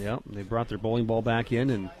 5. Yep, they brought their bowling ball back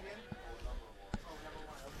in, and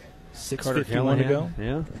 6:51 to go.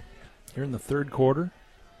 Yeah, here in the third quarter.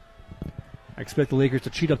 I expect the Lakers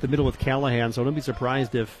to cheat up the middle with Callahan, so don't be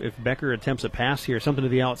surprised if Becker attempts a pass here, something to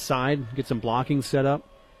the outside, get some blocking set up.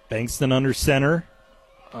 Bankston under center.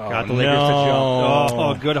 Got the Lakers to jump.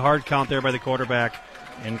 Oh, good hard count there by the quarterback.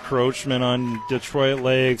 Encroachment on Detroit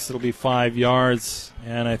Lakes. It'll be 5 yards,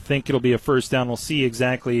 and I think it'll be a first down. We'll see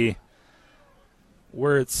exactly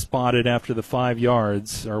where it's spotted after the 5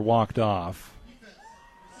 yards are walked off.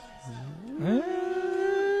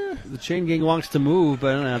 The chain gang wants to move,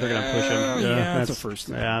 but they're going to push him. Yeah, that's a first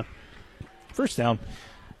down. Yeah. First down.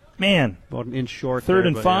 Man. About an inch short. Third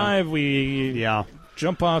there, and 5, we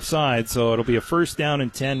jump offside, so it'll be a first down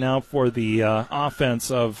and 10 now for the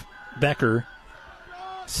offense of Becker.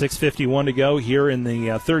 6:51 to go here in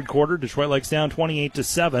the third quarter. Detroit Lakes down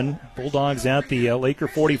 28-7. Bulldogs at the Laker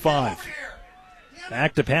 45.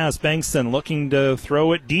 Back to pass. Bankston looking to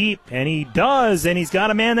throw it deep, and he does, and he's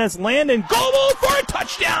got a man that's Landon Goebel for a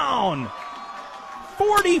touchdown.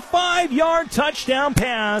 45-yard touchdown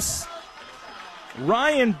pass.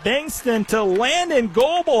 Ryan Bankston to Landon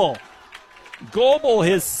Goebel. Goebel,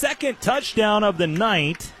 his second touchdown of the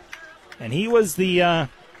night, and he was the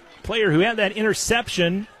player who had that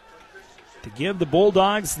interception to give the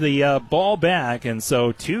Bulldogs the ball back. And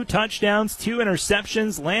so 2 touchdowns, 2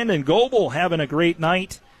 interceptions. Landon Goebel having a great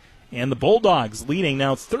night. And the Bulldogs leading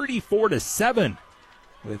now 34-7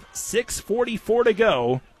 with 6:44 to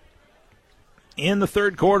go in the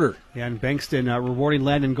third quarter. Yeah, and Bankston rewarding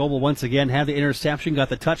Landon Goebel once again. Had the interception, got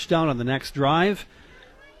the touchdown on the next drive.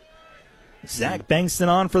 Zach Bankston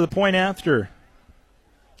on for the point after.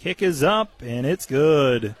 Kick is up, and it's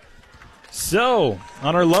good. So,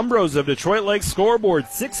 on our Lumbros of Detroit Lakes scoreboard,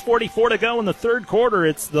 6:44 to go in the third quarter.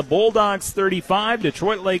 It's the Bulldogs 35,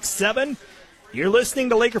 Detroit Lakes 7. You're listening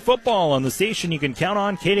to Laker football on the station you can count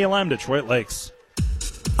on, KDLM Detroit Lakes.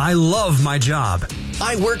 I love my job.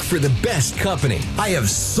 I work for the best company. I have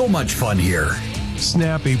so much fun here.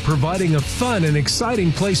 Snappy, providing a fun and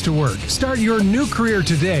exciting place to work. Start your new career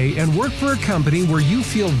today and work for a company where you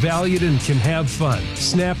feel valued and can have fun.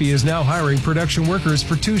 Snappy is now hiring production workers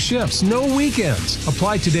for 2 shifts, no weekends.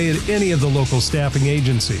 Apply today at any of the local staffing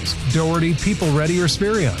agencies. Doherty, People Ready, or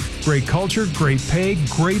Spirion. Great culture, great pay,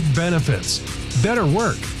 great benefits. Better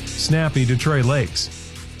work. Snappy Detroit Lakes.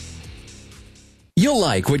 You'll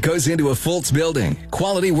like what goes into a Fultz building.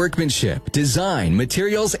 Quality workmanship, design,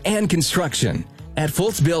 materials, and construction. At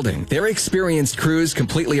Fultz Building, their experienced crews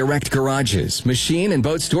completely erect garages, machine and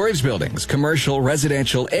boat storage buildings, commercial,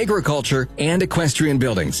 residential, agriculture, and equestrian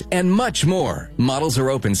buildings, and much more. Models are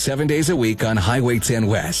open 7 days a week on Highway 10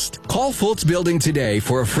 West. Call Fultz Building today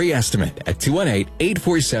for a free estimate at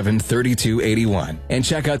 218-847-3281. And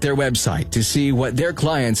check out their website to see what their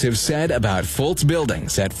clients have said about Fultz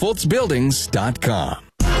Buildings at fultzbuildings.com.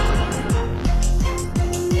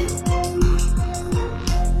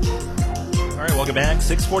 Welcome back.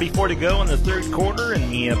 6:44 to go in the third quarter,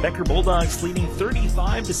 and the Becker Bulldogs leading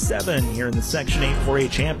 35-7 here in the Section 8 4A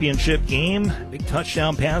championship game. Big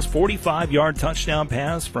touchdown pass, 45-yard touchdown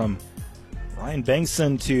pass from Ryan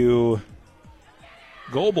Bengtson to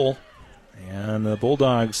Goebel, and the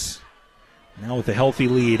Bulldogs now with a healthy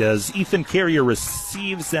lead as Ethan Carrier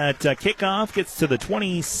receives that kickoff, gets to the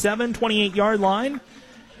 28-yard line,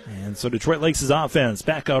 and so Detroit Lakes' offense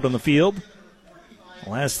back out on the field.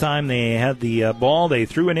 Last time they had the ball, they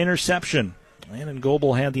threw an interception. Landon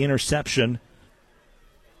Goebel had the interception.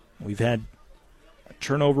 We've had a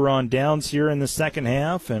turnover on downs here in the second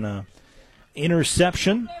half and an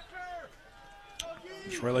interception.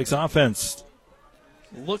 Detroit Lakes offense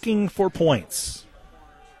looking for points.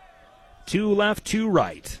 2 left, 2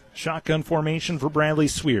 right. Shotgun formation for Bradley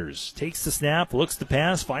Swears. Takes the snap, looks to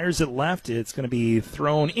pass, fires it left. It's going to be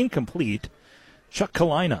thrown incomplete. Chuck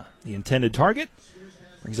Kalina, the intended target.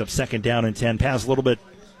 Brings up 2nd down and 10. Pass a little bit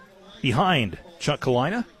behind Chuck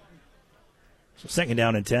Kalina. So 2nd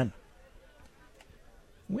down and 10.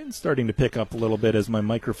 Wind's starting to pick up a little bit as my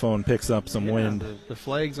microphone picks up some wind. The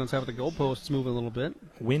flags on top of the goalposts moving a little bit.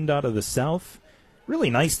 Wind out of the south.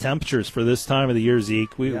 Really nice temperatures for this time of the year,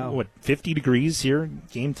 Zeke. 50 degrees here,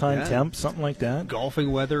 game time temp, something like that.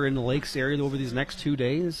 Golfing weather in the Lakes area over these next 2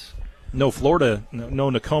 days. No Florida, no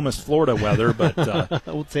Nokomis, Florida weather, but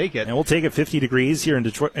we'll take it. And we'll take it 50 degrees here in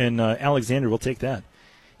Detroit and Alexandria. We'll take that.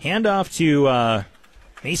 Handoff to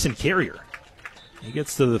Mason Carrier. He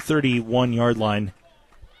gets to the 31-yard line.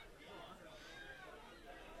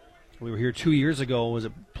 We were here 2 years ago. Was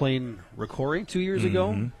it playing Ricori 2 years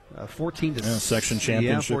ago? 14 to section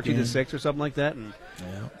championship. 14 to 6 or something like that. And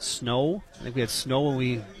snow. I think we had snow when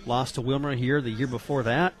we lost to Wilmer here the year before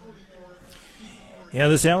that. Yeah,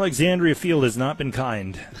 this Alexandria field has not been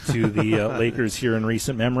kind to the Lakers here in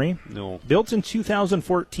recent memory. No. Built in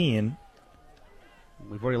 2014.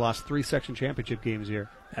 We've already lost 3 section championship games here.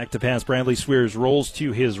 Back to pass, Bradley Swears rolls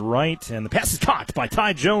to his right, and the pass is caught by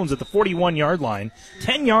Ty Jones at the 41-yard line.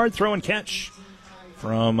 10-yard throw and catch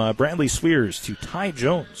from Bradley Swears to Ty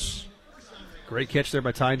Jones. Great catch there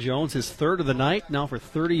by Ty Jones, his 3rd of the night, now for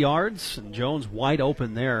 30 yards, and Jones wide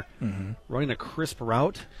open there, running a crisp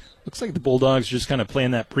route. Looks like the Bulldogs just kind of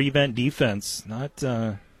playing that prevent defense.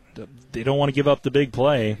 They don't want to give up the big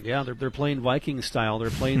play. Yeah, they're playing Viking style. They're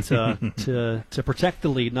playing to protect the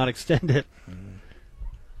lead, not extend it.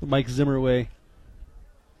 The Mike Zimmer way.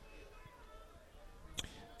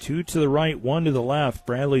 2 to the right, 1 to the left.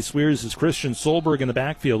 Bradley Swears is Christian Solberg in the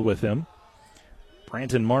backfield with him.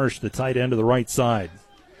 Branton Marsh, the tight end, to the right side.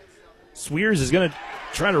 Swears is going to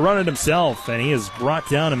try to run it himself, and he is brought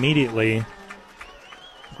down immediately.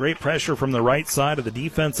 Great pressure from the right side of the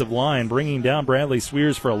defensive line, bringing down Bradley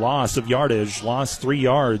Swears for a loss of yardage, lost 3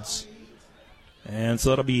 yards. And so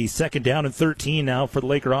that'll be 2nd down and 13 now for the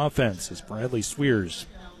Laker offense as Bradley Swears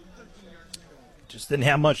just didn't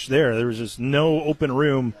have much there. There was just no open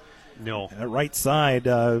room. No. At right side,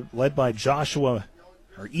 led by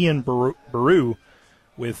Ian Baru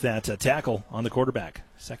with that tackle on the quarterback.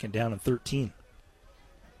 2nd down and 13.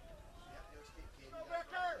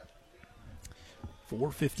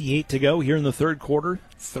 4:58 to go here in the third quarter.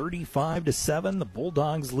 35-7, the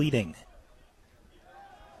Bulldogs leading.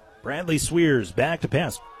 Bradley Swears back to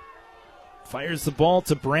pass. Fires the ball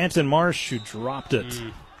to Branton Marsh, who dropped it.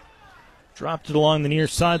 Dropped it along the near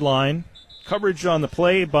sideline. Coverage on the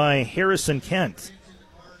play by Harrison Kent.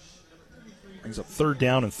 Brings up 3rd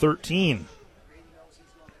down and 13.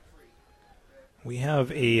 We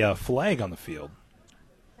have a flag on the field.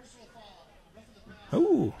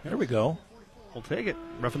 Oh, there we go. We'll take it.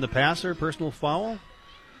 Roughing the passer, personal foul.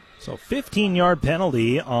 So 15-yard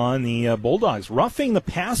penalty on the Bulldogs. Roughing the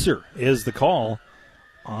passer is the call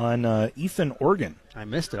on Ethan Organ. I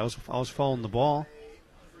missed it. I was following the ball.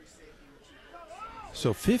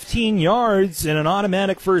 So 15 yards and an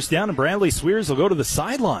automatic 1st down, and Bradley Swears will go to the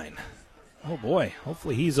sideline. Oh, boy.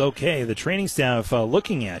 Hopefully he's okay. The training staff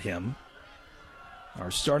looking at him. Our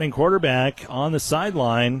starting quarterback on the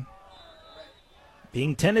sideline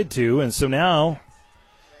being tended to, and so now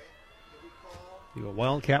you go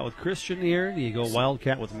Wildcat with Christian here. You go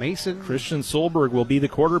Wildcat with Mason. Christian Solberg will be the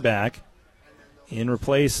quarterback in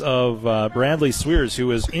replace of Bradley Swears, who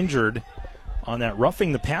was injured on that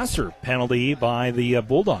roughing the passer penalty by the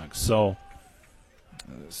Bulldogs. So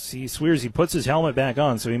see Swears, he puts his helmet back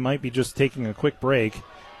on, so he might be just taking a quick break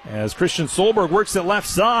as Christian Solberg works at left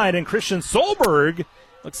side, and Christian Solberg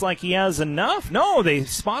looks like he has enough. No, they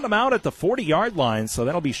spot him out at the 40-yard line, so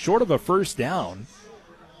that'll be short of a 1st down.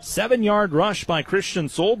 7-yard rush by Christian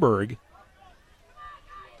Solberg.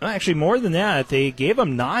 Actually, more than that. They gave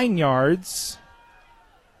him 9 yards,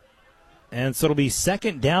 and so it'll be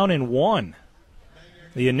 2nd down and 1.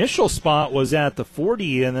 The initial spot was at the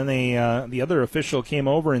 40, and then the other official came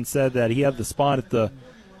over and said that he had the spot at the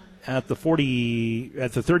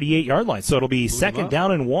 38-yard line. So it'll be 2nd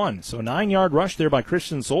down and 1. So 9-yard rush there by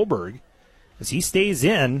Christian Solberg as he stays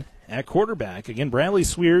in at quarterback. Again, Bradley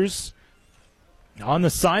Swears on the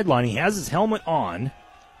sideline. He has his helmet on.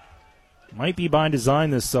 Might be by design,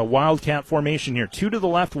 this Wildcat formation here. 2 to the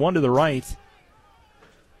left, 1 to the right.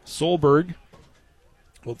 Solberg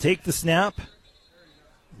will take the snap,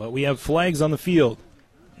 but we have flags on the field.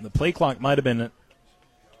 The play clock might have been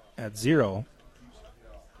at 0.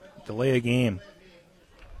 Delay a game.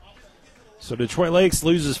 So Detroit Lakes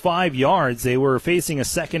loses 5 yards. They were facing a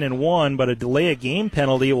 2nd and 1, but a delay a game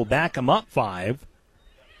penalty will back them up 5.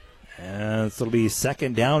 And so it'll be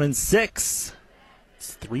 2nd down and 6.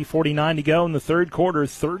 It's 3:49 to go in the third quarter.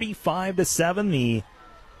 35-7. The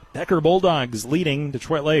Becker Bulldogs leading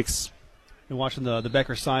Detroit Lakes. And watching the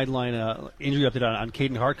Becker sideline injury update on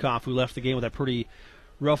Caden Hartkoff, who left the game with that pretty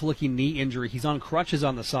rough-looking knee injury. He's on crutches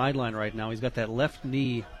on the sideline right now. He's got that left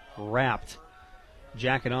knee wrapped.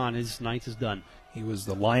 Jacket on. His night is done. He was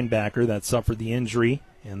the linebacker that suffered the injury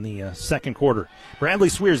in the second quarter. Bradley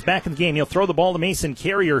Swears back in the game. He'll throw the ball to Mason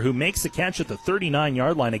Carrier, who makes the catch at the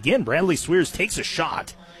 39-yard line. Again, Bradley Swears takes a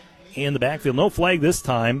shot in the backfield. No flag this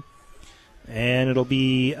time. And it'll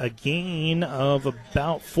be a gain of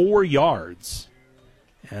about 4 yards.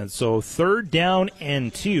 And so 3rd down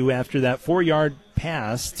and 2 after that 4-yard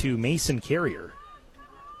pass to Mason Carrier.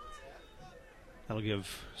 That'll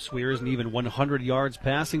give Swears an even 100 yards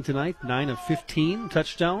passing tonight. 9 of 15,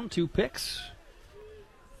 touchdown, 2 picks.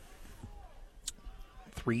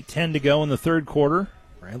 3:10 to go in the third quarter.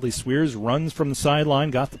 Bradley Swears runs from the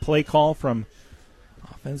sideline. Got the play call from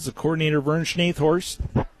offensive coordinator Vern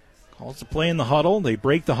Schnathorst. Calls the play in the huddle. They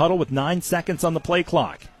break the huddle with 9 seconds on the play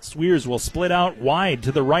clock. Swears will split out wide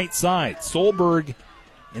to the right side. Solberg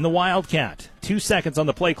in the Wildcat. 2 seconds on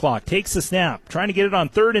the play clock. Takes the snap. Trying to get it on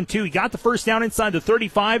 3rd and 2. He got the first down inside the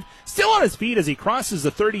 35. Still on his feet as he crosses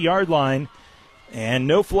the 30-yard line. And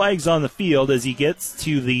no flags on the field as he gets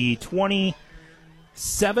to the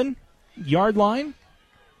 27-yard line.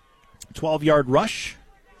 12-yard rush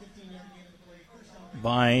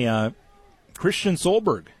by Christian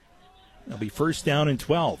Solberg. It'll be 1st down and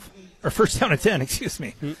 12. Or 1st down and 10, excuse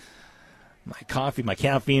me. My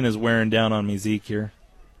caffeine is wearing down on me, Zeke, here.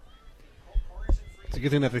 It's a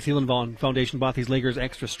good thing that the Thielen Foundation bought these Lakers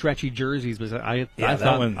extra stretchy jerseys, because I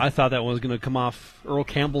thought that one was going to come off Earl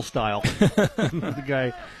Campbell style. The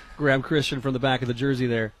guy grabbed Christian from the back of the jersey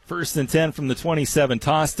there. 1st and 10 from the 27.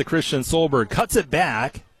 Toss to Christian Solberg. Cuts it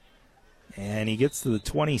back. And he gets to the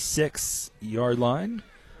 26-yard line.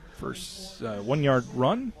 First 1-yard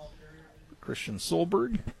run. Christian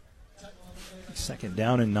Solberg. 2nd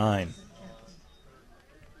down and 9.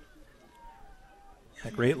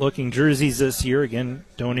 Great-looking jerseys this year. Again,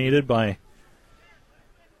 donated by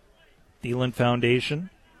Thielen Foundation.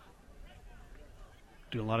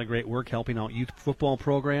 Doing a lot of great work helping out youth football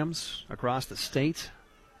programs across the state.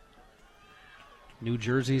 New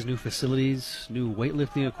jerseys, new facilities, new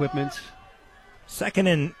weightlifting equipment.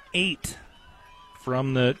 2nd and 8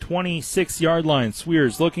 from the 26-yard line.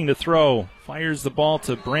 Swears looking to throw. Fires the ball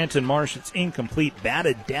to Branton Marsh. It's incomplete.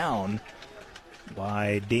 Batted down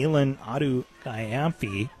by Dalen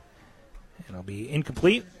Adu-Gayamfi. And it'll be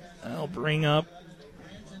incomplete. That'll bring up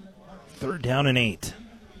 3rd down and 8.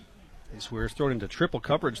 Swears thrown into triple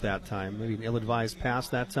coverage that time. Maybe an ill-advised pass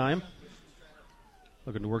that time.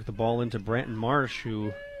 Looking to work the ball into Branton Marsh,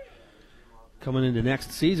 who coming into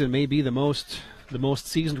next season may be the most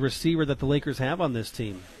seasoned receiver that the Lakers have on this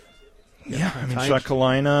team. Yeah, I mean, Chuck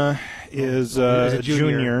Kalina is a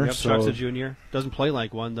junior. Yep, Chuck's a junior. Doesn't play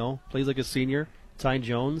like one, though. Plays like a senior. Ty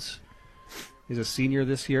Jones is a senior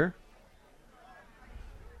this year.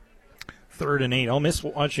 3rd and 8. I'll miss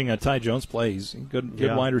watching Ty Jones play. He's a good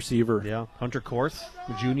wide receiver. Yeah, Hunter Korth,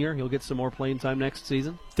 the junior. He'll get some more playing time next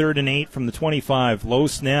season. 3rd and 8 from the 25. Low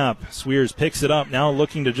snap. Swears picks it up. Now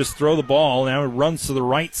looking to just throw the ball. Now it runs to the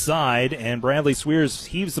right side, and Bradley Swears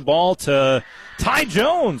heaves the ball to Ty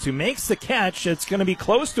Jones, who makes the catch. It's going to be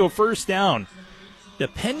close to a 1st down.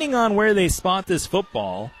 Depending on where they spot this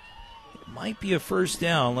football, it might be a 1st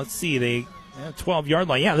down. Let's see. 12-yard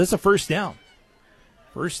line. Yeah, this is a 1st down.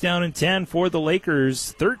 1st down and 10 for the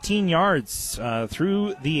Lakers. 13 yards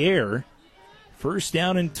through the air. First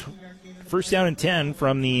down and 10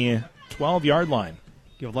 from the 12-yard line.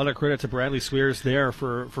 Give a lot of credit to Bradley Swears there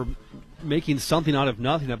for making something out of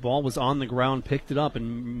nothing. That ball was on the ground, picked it up,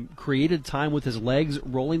 and created time with his legs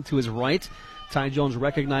rolling to his right. Ty Jones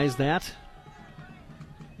recognized that.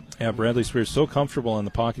 Yeah, Bradley Swears so comfortable in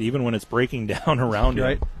the pocket, even when it's breaking down around him.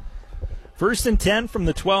 Right. 1st and 10 from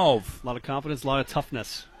the 12. A lot of confidence, a lot of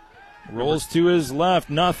toughness. Rolls to his left,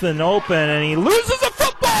 nothing open, and he loses a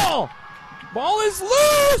football! Ball is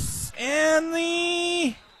loose! And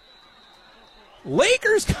the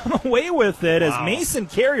Lakers come away with it as Mason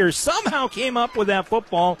Carrier somehow came up with that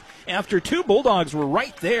football after 2 Bulldogs were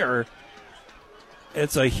right there.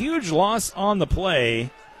 It's a huge loss on the play,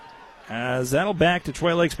 as that'll back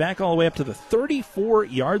Detroit Lakes back all the way up to the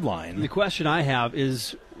 34-yard line. The question I have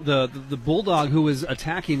is the Bulldog who was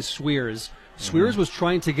attacking Swears. Swears was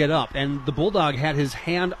trying to get up, and the Bulldog had his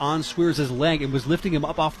hand on Swears' leg and was lifting him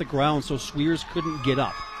up off the ground so Swears couldn't get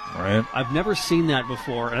up. Right. I've never seen that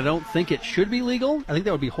before, and I don't think it should be legal. I think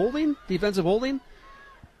that would be holding, defensive holding,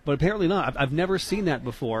 but apparently not. I've never seen that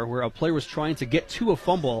before, where a player was trying to get to a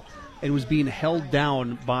fumble and was being held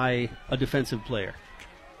down by a defensive player.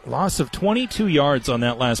 Loss of 22 yards on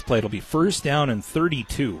that last play. It'll be 1st down and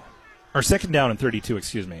 32. Or 2nd down and 32,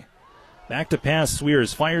 excuse me. Back to pass,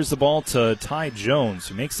 Swears fires the ball to Ty Jones,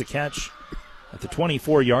 who makes the catch at the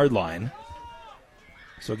 24-yard line.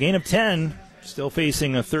 So gain of 10, still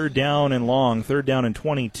facing a 3rd down and long, 3rd down and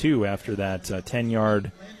 22 after that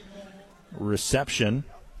 10-yard reception.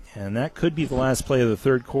 And that could be the last play of the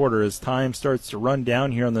 3rd quarter as time starts to run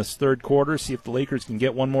down here in this 3rd quarter. See if the Lakers can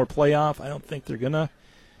get one more play off. I don't think they're going to.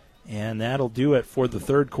 And that'll do it for the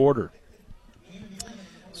 3rd quarter.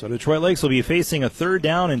 So Detroit Lakes will be facing a 3rd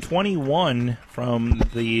down and 21 from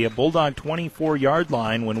the Bulldog 24-yard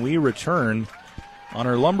line when we return. On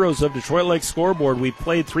our Lumbros of Detroit Lakes scoreboard, we've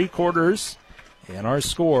played 3 quarters. And our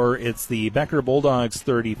score, it's the Becker Bulldogs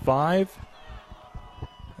 35,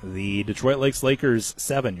 the Detroit Lakes Lakers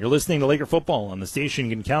 7. You're listening to Laker football on the station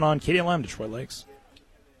you can count on, KDLM Detroit Lakes.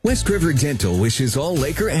 West River Dental wishes all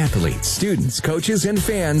Laker athletes, students, coaches, and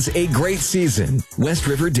fans a great season. West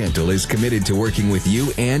River Dental is committed to working with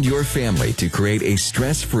you and your family to create a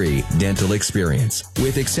stress-free dental experience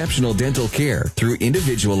with exceptional dental care through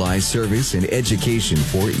individualized service and education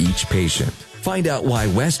for each patient. Find out why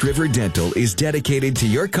West River Dental is dedicated to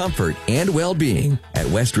your comfort and well-being at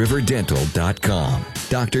westriverdental.com.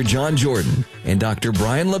 Dr. John Jordan and Dr.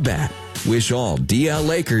 Brian Labatt wish all DL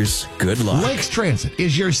Lakers good luck. Lakes Transit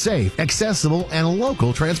is your safe, accessible, and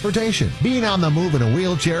local transportation. Being on the move in a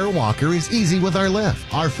wheelchair or walker is easy with our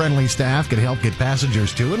lift. Our friendly staff can help get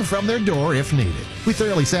passengers to and from their door if needed. We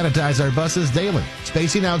thoroughly sanitize our buses daily,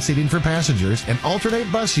 spacing out seating for passengers and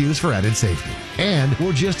alternate bus use for added safety. And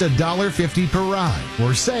we're just $1.50 per ride.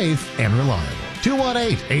 We're safe and reliable.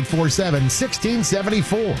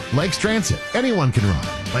 218-847-1674. Lakes Transit. Anyone can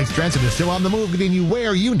ride. Lakes Transit is still on the move, getting you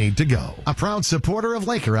where you need to go. A proud supporter of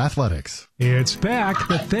Laker Athletics. It's back,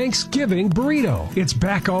 the Thanksgiving burrito. It's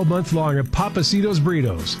back all month long at Pappasito's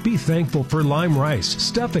Burritos. Be thankful for lime rice,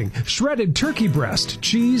 stuffing, shredded turkey breast,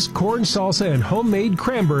 cheese, corn salsa, and homemade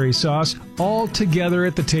cranberry sauce all together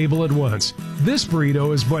at the table at once. This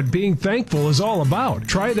burrito is what being thankful is all about.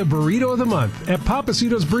 Try the burrito of the month at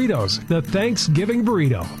Pappasito's Burritos, the Thanksgiving gift-giving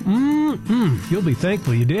burrito. You'll be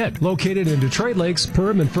thankful you did. Located in Detroit Lakes,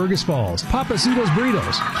 Perham, and Fergus Falls, Papacito's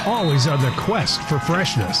Burritos, always on the quest for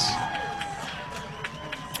freshness.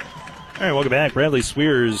 All right, welcome back. Bradley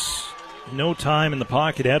Swears, no time in the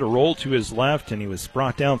pocket, had a roll to his left, and he was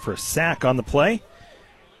brought down for a sack on the play.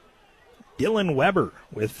 Dylan Weber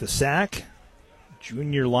with the sack,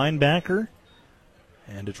 junior linebacker.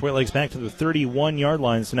 And Detroit Lakes back to the 31-yard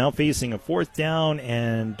line, so now facing a 4th down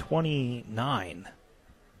and 29.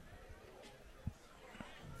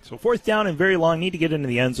 So 4th down and very long, need to get into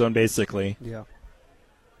the end zone, basically. Yeah.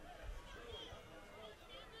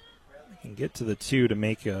 They can get to the 2 to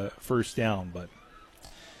make a first down, but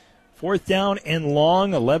 4th down and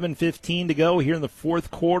long, 11:15 to go here in the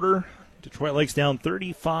fourth quarter. Detroit Lakes down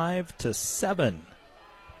 35-7.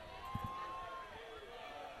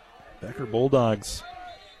 Becker Bulldogs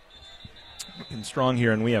looking strong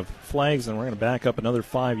here, and we have flags, and we're going to back up another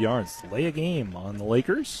 5 yards. Lay a game on the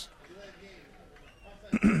Lakers.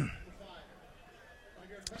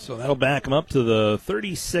 So that'll back them up to the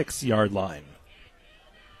 36-yard line.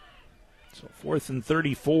 So 4th and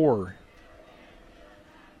 34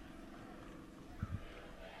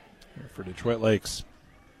 here for Detroit Lakes.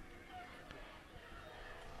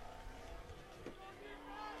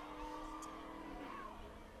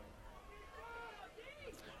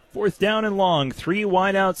 Fourth down and long. 3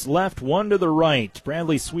 wideouts left, 1 to the right.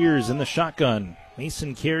 Bradley Swears in the shotgun.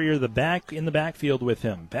 Mason Carrier in the backfield with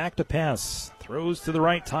him. Back to pass. Throws to the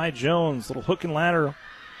right. Ty Jones. Little hook and ladder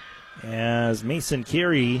as Mason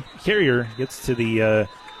Carrier gets to the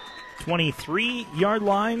 23-yard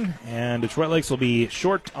line. And Detroit Lakes will be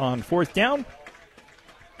short on 4th down.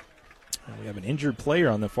 And we have an injured player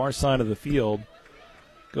on the far side of the field.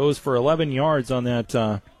 Goes for 11 yards on that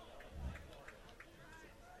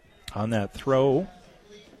throw.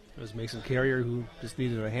 It was Mason Carrier who just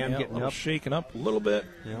needed a hand getting up. Shaken up a little bit.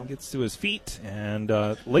 Yeah. Gets to his feet. And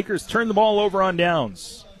Lakers turn the ball over on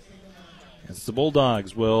downs. As the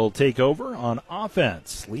Bulldogs will take over on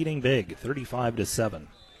offense, leading big, 35-7.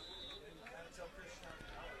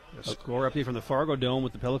 A score update from the Fargo Dome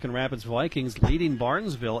with the Pelican Rapids Vikings leading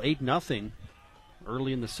Barnesville 8-0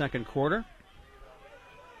 early in the second quarter.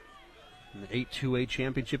 In the 8-2A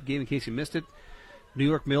championship game, in case you missed it. New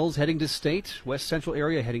York Mills heading to state. West Central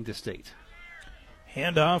area heading to state.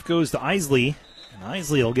 Handoff goes to Isley. And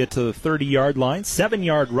Isley will get to the 30-yard line.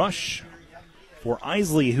 7-yard rush for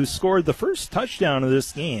Isley, who scored the first touchdown of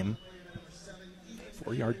this game.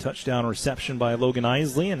 4-yard touchdown reception by Logan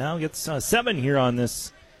Isley. And now gets 7 here on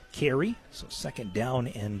this carry. So 2nd down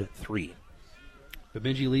and 3.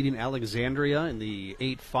 Bemidji leading Alexandria in the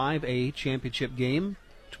 8-5A championship game.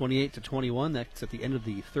 28-21. That's at the end of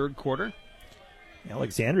the third quarter.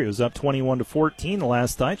 Alexandria was up 21-14 the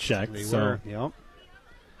last I checked. They were, yep.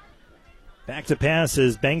 Back to pass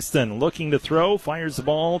is Bankston looking to throw, fires the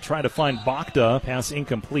ball, try to find Bakta, pass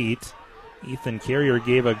incomplete. Ethan Carrier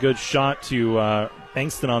gave a good shot to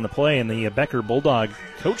Bankston on the play, and the Becker Bulldog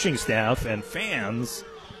coaching staff and fans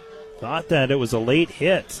thought that it was a late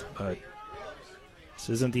hit, but this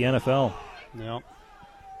isn't the NFL. No.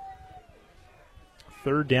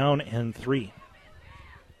 3rd down and 3.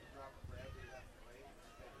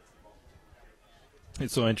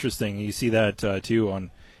 It's so interesting. You see that, too, on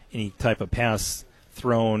any type of pass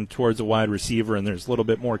thrown towards a wide receiver, and there's a little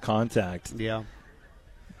bit more contact. Yeah.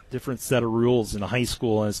 Different set of rules in high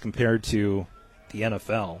school as compared to the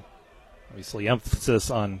NFL. Obviously, emphasis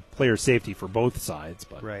on player safety for both sides.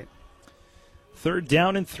 But right. 3rd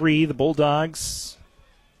down and 3. The Bulldogs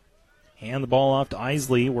hand the ball off to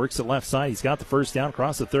Isley. Works it left side. He's got the first down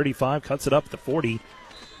across the 35. Cuts it up to the 40.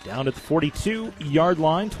 Down at the 42-yard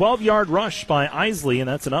line. 12-yard rush by Isley, and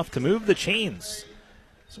that's enough to move the chains.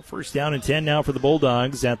 So 1st down and 10 now for the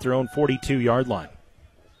Bulldogs at their own 42-yard line.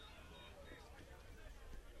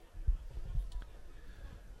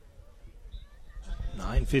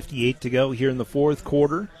 $9:58 to go here in the fourth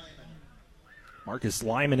quarter. Marcus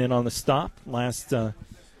Lyman in on the stop. Last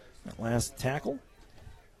tackle.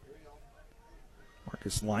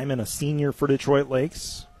 Marcus Lyman, a senior for Detroit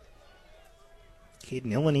Lakes.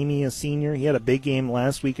 Caden Ilanimi, a senior. He had a big game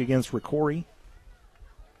last week against Ricori.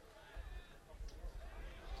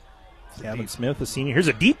 Gavin Smith, a senior. Here's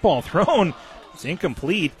a deep ball thrown. It's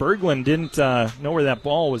incomplete. Berglund didn't know where that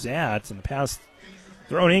ball was at, and the pass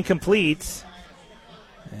thrown incomplete.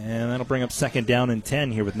 And that'll bring up 2nd down and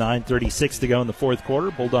 10 here with 9:36 to go in the fourth quarter.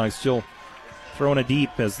 Bulldogs still throwing it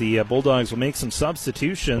deep as the Bulldogs will make some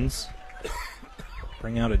substitutions.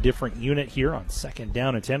 Bring out a different unit here on 2nd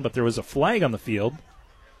down and 10, but there was a flag on the field.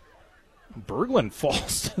 Berglund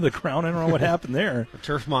falls to the ground. I don't know what happened there. The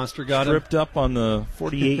turf monster got him. Tripped up on the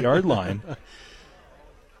 48-yard line.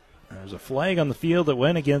 There's a flag on the field that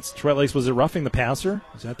went against Detroit Lakes. Was it roughing the passer?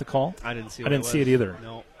 Is that the call? I didn't see. I didn't see it either.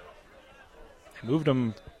 No. Moved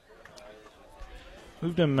him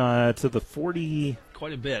to the 40.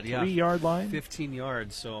 Quite a bit. Yeah. 3-yard line. 15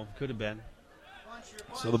 yards. So could have been.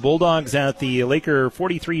 So the Bulldogs at the Laker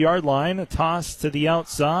 43-yard line. A toss to the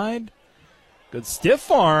outside. Good stiff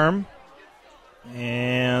arm.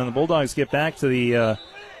 And the Bulldogs get back to the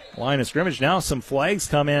line of scrimmage. Now some flags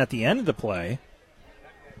come in at the end of the play.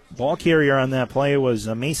 Ball carrier on that play was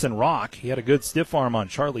Mason Rock. He had a good stiff arm on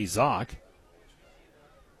Charlie Zock.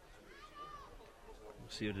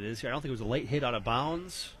 Let's see what it is here. I don't think it was a late hit out of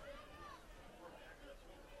bounds.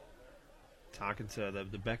 Talking to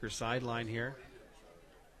the Becker sideline here.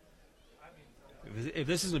 If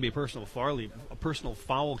this is going to be a personal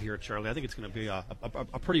foul here, Charlie, I think it's going to be a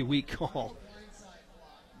pretty weak call.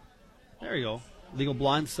 There you go. Legal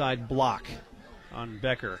blindside block on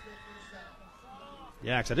Becker.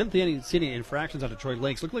 Yeah, because I didn't see any infractions on Detroit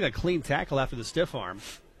Lakes. Looked like a clean tackle after the stiff arm.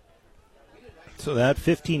 So that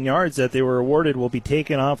 15 yards that they were awarded will be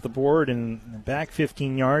taken off the board and back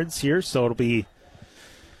 15 yards here. So it'll be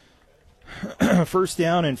first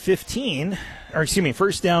down and 15. Or excuse me,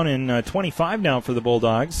 first down and 25 now for the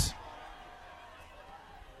Bulldogs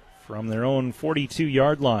from their own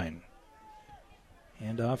 42-yard line.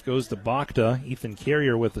 Handoff goes to Bakta. Ethan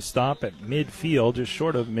Carrier with the stop at midfield, just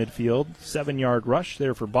short of midfield. 7-yard rush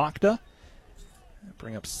there for Bakta.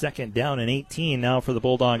 Bring up second down and 18 now for the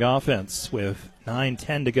Bulldog offense with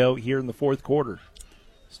 9:10 to go here in the fourth quarter.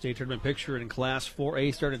 State tournament picture in Class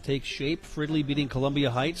 4A started to take shape. Fridley beating Columbia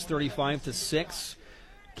Heights 35-6.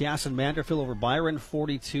 Cass and Manderville over Byron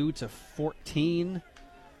 42-14.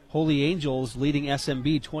 Holy Angels leading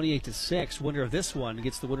SMB 28-6. Winner of this one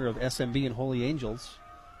gets the winner of SMB and Holy Angels.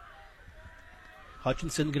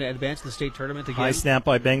 Hutchinson going to advance to the state tournament again. High snap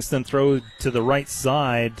by Bankston. Throw to the right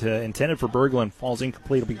side. Intended for Berglund. Falls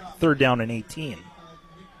incomplete. It'll be third down and 18.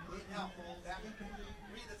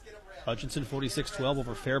 Hutchinson 46-12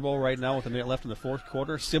 over Faribault right now with a minute left in the fourth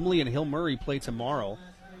quarter. Simley and Hill Murray play tomorrow.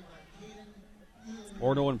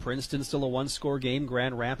 Orno and Princeton still a one-score game.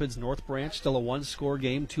 Grand Rapids, North Branch still a one-score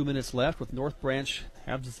game. 2 minutes left with North Branch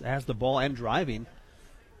has the ball and driving.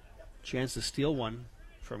 Chance to steal one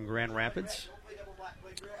from Grand Rapids.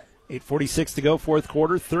 8:46 to go, fourth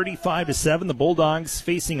quarter, 35-7. The Bulldogs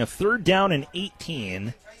facing a third down and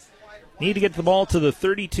 18. Need to get the ball to the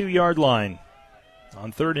 32-yard line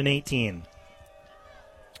on third and 18.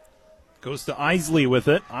 Goes to Isley with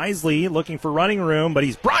it. Isley looking for running room, but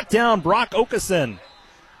he's brought down. Brock Okeson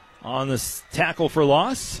on this tackle for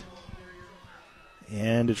loss.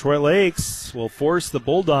 And Detroit Lakes will force the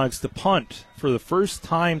Bulldogs to punt for the first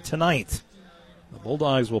time tonight. The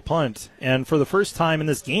Bulldogs will punt. And for the first time in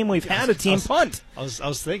this game, we've had a team punt. I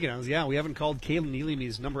was thinking, we haven't called Caleb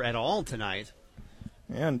Neelyme's number at all tonight.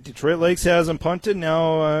 And Detroit Lakes hasn't punted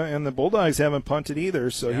now, and the Bulldogs haven't punted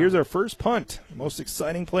either. So here's our first punt. Most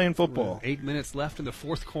exciting play in football. 8 minutes left in the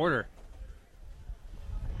fourth quarter.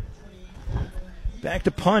 Back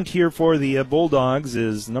to punt here for the Bulldogs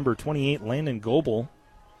is number 28, Landon Goebel.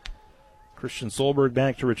 Christian Solberg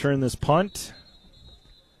back to return this punt.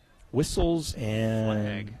 Whistles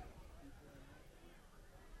and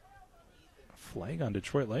flag on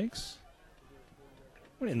Detroit Lakes.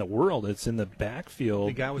 What in the world? It's in the backfield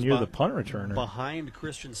the guy was near the punt returner. Behind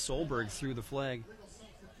Christian Solberg threw the flag.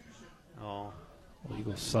 Oh.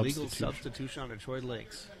 Legal substitution on Detroit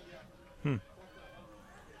Lakes. You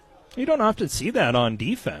don't often see that on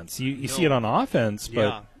defense. You see it on offense, but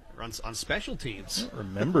yeah, on special teams. I don't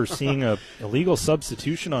remember seeing a illegal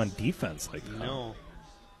substitution on defense like that. No.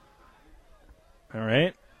 All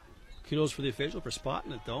right. Kudos for the official for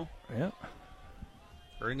spotting it, though. Yeah.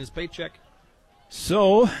 Earning his paycheck.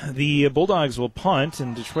 So the Bulldogs will punt,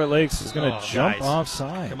 and Detroit Lakes is going to jump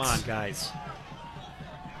offside. Come on, guys.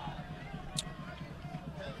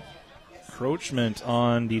 Encroachment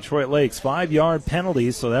on Detroit Lakes. 5-yard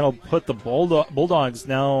penalty, so that'll put the Bulldogs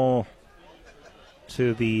now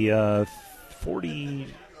to the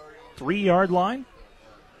 43-yard line.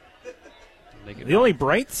 The only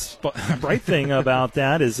bright thing about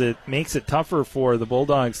that is it makes it tougher for the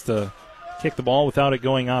Bulldogs to kick the ball without it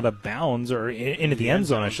going out of bounds or into the end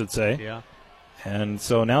zone, I should say. Yeah. And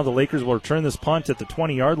so now the Lakers will return this punt at the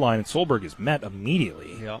 20-yard line, and Solberg is met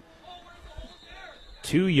immediately. Yep.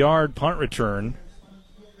 2-yard punt return.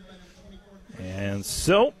 And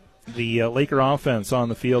so the Laker offense on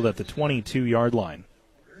the field at the 22-yard line.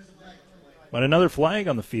 But another flag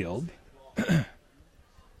on the field.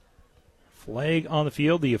 Flag on the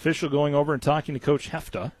field. The official going over and talking to Coach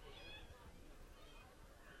Hefta.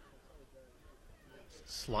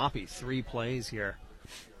 Sloppy 3 plays here.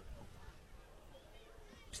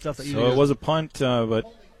 Stuff that So it was a punt, but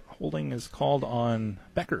holding is called on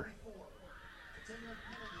Becker.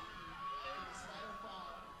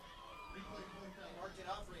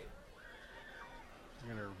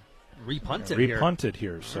 We're going to repunt it here. Repunt it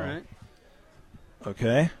here. So. All right.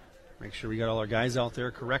 Okay. Make sure we got all our guys out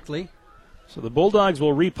there correctly. So the Bulldogs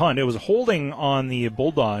will repunt. It was holding on the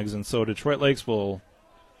Bulldogs, and so Detroit Lakes will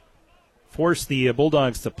force the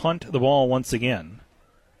Bulldogs to punt the ball once again.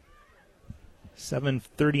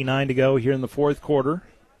 7:39 to go here in the fourth quarter.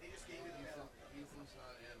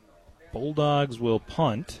 Bulldogs will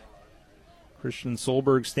punt. Christian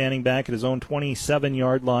Solberg standing back at his own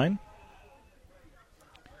 27-yard line.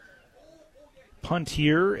 Punt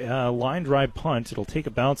here, line drive punt. It'll take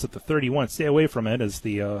a bounce at the 31. Stay away from it as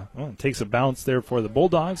it takes a bounce there for the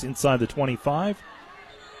Bulldogs inside the 25.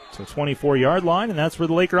 So 24-yard line, and that's where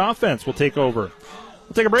the Laker offense will take over.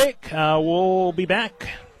 We'll take a break. We'll be back.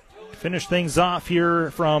 Finish things off here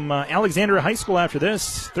from Alexandria High School after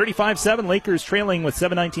this. 35-7, Lakers trailing with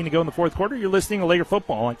 7:19 to go in the fourth quarter. You're listening to Laker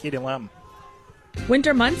football on KDLM.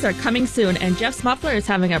 Winter months are coming soon, and Jeff's Muffler is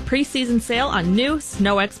having a preseason sale on new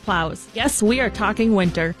SnowX plows. Yes, we are talking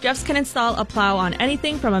winter. Jeff's can install a plow on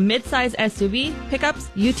anything from a mid-size SUV, pickups,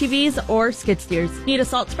 UTVs, or skid steers. Need a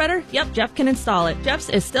salt spreader? Yep, Jeff can install it. Jeff's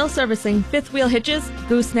is still servicing fifth wheel hitches,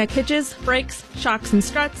 gooseneck hitches, brakes, shocks and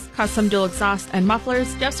struts, custom dual exhaust and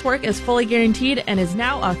mufflers. Jeff's work is fully guaranteed and is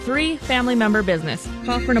now a 3 family member business.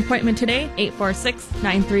 Call for an appointment today,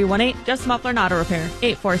 846-9318. Jeff's Muffler and Auto Repair,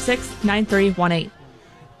 846-9318.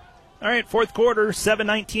 All right, fourth quarter,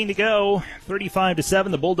 7:19 to go, 35-7.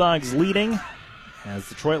 The Bulldogs leading as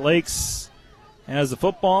Detroit Lakes has the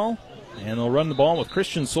football, and they'll run the ball with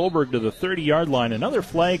Christian Solberg to the 30-yard line. Another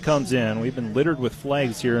flag comes in. We've been littered with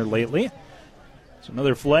flags here lately. So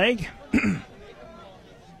another flag.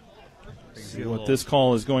 See what this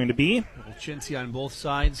call is going to be. A little chintzy on both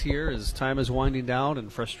sides here as time is winding down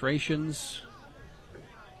and frustrations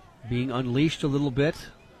being unleashed a little bit.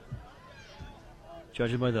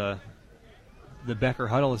 Judging by the Becker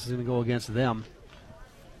huddle, this is going to go against them.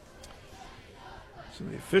 So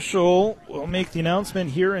the official will make the announcement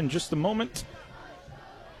here in just a moment.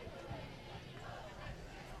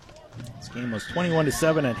 This game was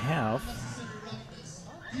 21-7 at half.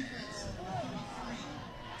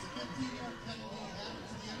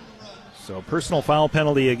 So personal foul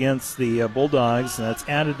penalty against the Bulldogs, and that's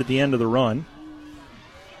added to the end of the run.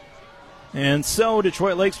 And so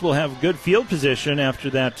Detroit Lakes will have good field position after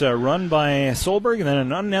that run by Solberg, and then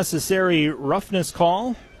an unnecessary roughness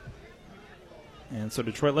call. And so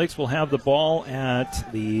Detroit Lakes will have the ball at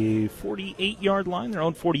the 48-yard line, their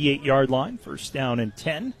own 48-yard line. First down and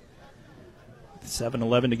 10.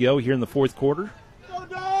 7:11 to go here in the fourth quarter.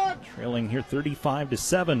 Trailing here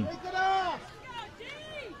 35-7.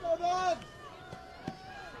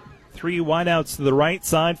 3 wideouts to the right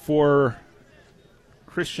side for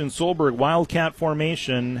Christian Solberg. Wildcat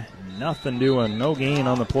formation. Nothing doing. No gain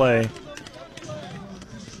on the play.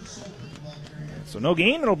 So no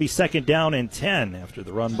gain. It'll be second down and 10 after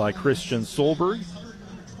the run by Christian Solberg.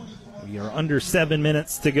 We are under 7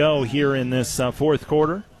 minutes to go here in this fourth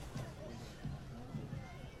quarter.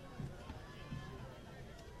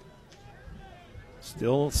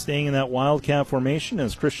 Still staying in that Wildcat formation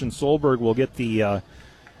as Christian Solberg will get the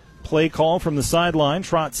play call from the sideline.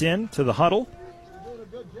 Trots in to the huddle.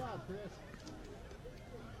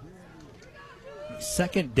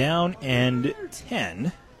 Second down and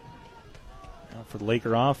 10. Now for the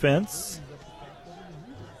Laker offense.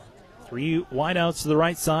 3 wideouts to the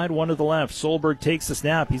right side, 1 to the left. Solberg takes the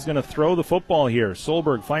snap. He's going to throw the football here.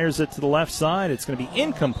 Solberg fires it to the left side. It's going to be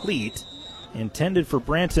incomplete. Intended for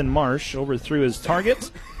Branton Marsh. Overthrew his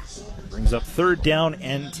target. Brings up third down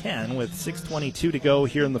and 10 with 6:22 to go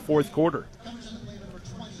here in the fourth quarter.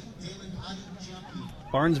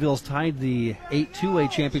 Barnesville's tied the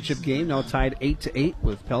 8-2A championship game, now tied 8-8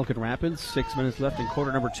 with Pelican Rapids. 6 minutes left in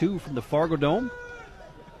quarter number 2 from the Fargo Dome.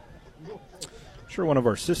 I'm sure one of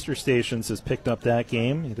our sister stations has picked up that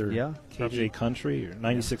game, either KJ probably. Country or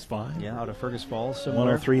 96.5. Yeah, out of Fergus Falls.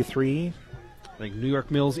 Somewhere. 103.3. I think New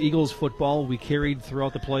York Mills Eagles football we carried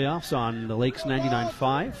throughout the playoffs on the Lakes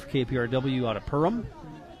 99.5. KPRW out of Perham.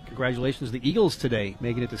 Congratulations to the Eagles today,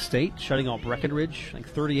 making it to state, shutting out Breckenridge. I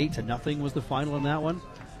think 38-0 was the final in that one.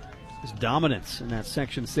 Just dominance in that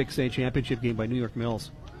Section 6A championship game by New York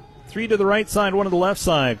Mills. 3 to the right side, 1 to the left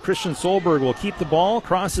side. Christian Solberg will keep the ball,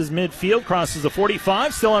 crosses midfield, crosses the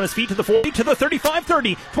 45, still on his feet to the 40, to the 35,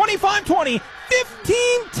 30, 25, 20,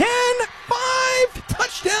 15, 10, 5.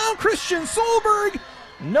 Touchdown, Christian Solberg.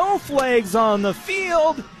 No flags on the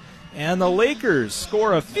field. And the Lakers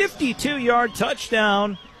score a 52-yard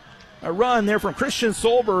touchdown. A run there from Christian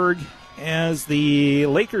Solberg as the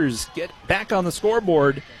Lakers get back on the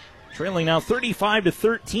scoreboard. Trailing now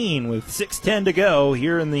 35-13 with 6:10 to go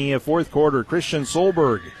here in the fourth quarter. Christian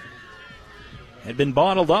Solberg had been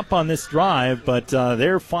bottled up on this drive, but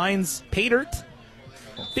there finds Paydirt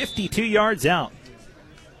 52 yards out.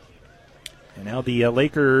 And now the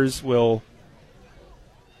Lakers will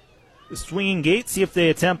swinging gate, see if they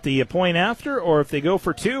attempt the point after or if they go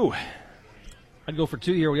for 2. I'd go for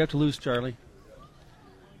 2 here. We have to lose, Charlie.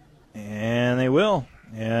 And they will,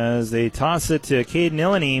 as they toss it to Caden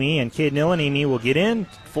Illanimi, and Caden Illanimi will get in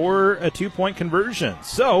for a 2-point conversion.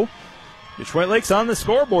 So, Detroit Lakes on the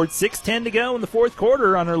scoreboard, 6:10 to go in the fourth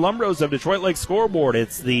quarter on our Lumbros of Detroit Lakes scoreboard.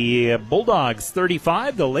 It's the Bulldogs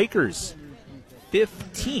 35, the Lakers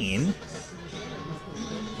 15.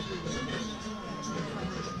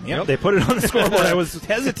 Yep, they put it on the scoreboard. I was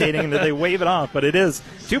hesitating that they wave it off, but it is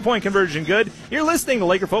 2-point conversion good. You're listening to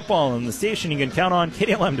Laker football on the station you can count on,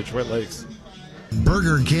 KDLM Detroit Lakes.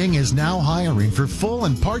 Burger King is now hiring for full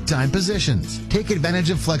and part-time positions. Take advantage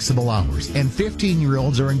of flexible hours, and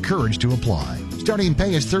 15-year-olds are encouraged to apply. Starting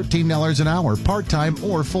pay is $13 an hour, part-time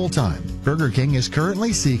or full-time. Burger King is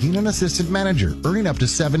currently seeking an assistant manager, earning up to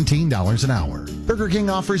 $17 an hour. Burger King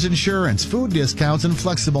offers insurance, food discounts, and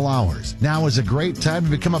flexible hours. Now is a great time to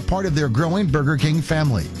become a part of their growing Burger King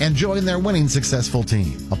family and join their winning successful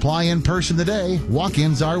team. Apply in person today.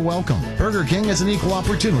 Walk-ins are welcome. Burger King is an equal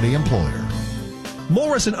opportunity employer.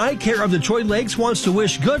 Morrison Eye Care of Detroit Lakes wants to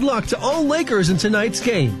wish good luck to all Lakers in tonight's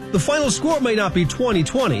game. The final score may not be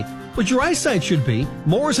 20-20, but your eyesight should be.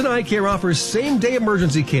 Morrison Eye Care offers same-day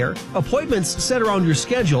emergency care, appointments set around your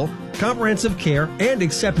schedule, comprehensive care, and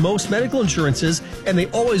accept most medical insurances, and they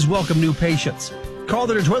always welcome new patients. Call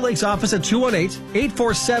the Detroit Lakes office at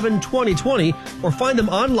 218-847-2020 or find them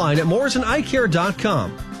online at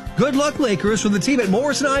morrisoneyecare.com. Good luck, Lakers, from the team at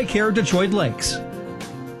Morrison Eye Care Detroit Lakes.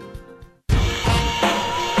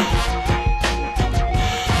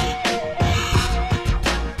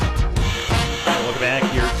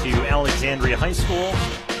 Alexandria High School.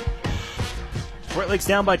 Detroit Lakes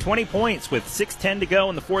down by 20 points with 6:10 to go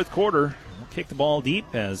in the fourth quarter. We'll kick the ball deep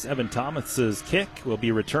as Evan Thomas's kick will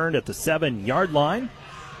be returned at the 7-yard line.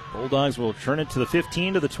 Bulldogs will turn it to the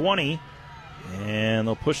 15 to the 20, and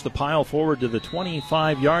they'll push the pile forward to the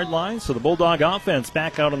 25-yard line. So the Bulldog offense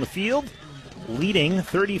back out on the field, leading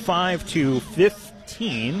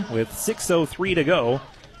 35-15 with 6:03 to go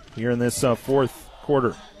here in this fourth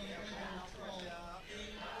quarter.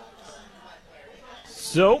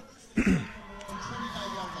 So,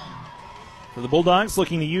 for the Bulldogs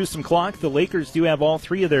looking to use some clock, the Lakers do have all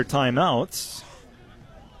 3 of their timeouts.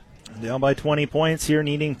 Down by 20 points here,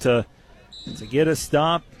 needing to get a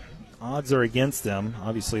stop. Odds are against them.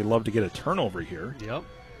 Obviously, love to get a turnover here. Yep.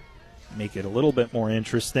 Make it a little bit more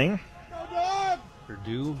interesting.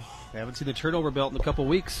 Purdue, haven't seen the turnover belt in a couple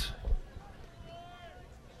weeks.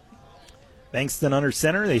 Bankston under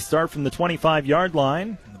center. They start from the 25-yard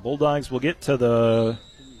line. The Bulldogs will get to the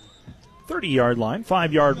 30-yard line.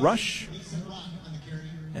 5-yard rush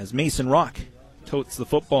as Mason Rock totes the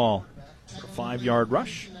football for a 5-yard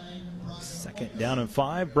rush. Second down and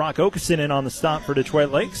 5. Brock Okeson in on the stop for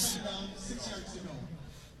Detroit Lakes.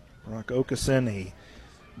 Brock Okeson, a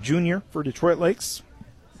junior for Detroit Lakes.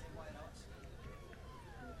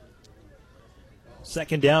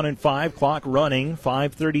 Second down and 5, clock running,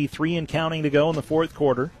 5:33 and counting to go in the fourth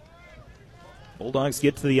quarter. Bulldogs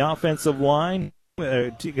get to the offensive line,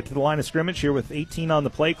 to get to the line of scrimmage here with 18 on the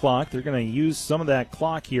play clock. They're going to use some of that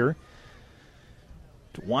clock here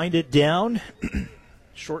to wind it down,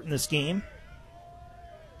 shorten this game.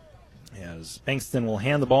 As Bankston will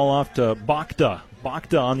hand the ball off to Bakta.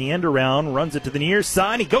 Bakta on the end around, runs it to the near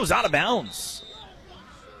side. He goes out of bounds.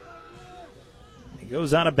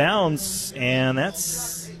 Goes out of bounds, and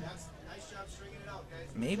that's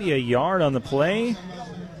maybe a yard on the play.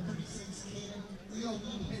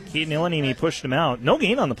 Keaton Illanini pushed him out. No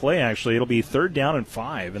gain on the play, actually. It'll be 3rd down and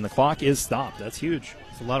 5, and the clock is stopped. That's huge.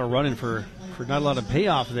 It's a lot of running for not a lot of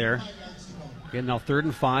payoff there. Again, now 3rd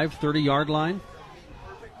and 5, 30-yard line.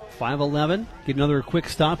 5:11. Get another quick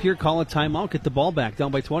stop here. Call a timeout. Get the ball back. Down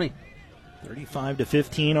by 20.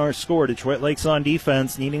 35-15 our score. Detroit Lakes on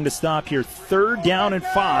defense, needing to stop here. 3rd down and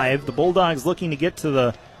 5. The Bulldogs looking to get to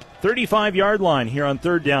the 35-yard line here on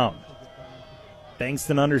 3rd down.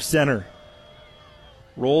 Bankston under center.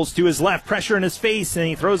 Rolls to his left, pressure in his face, and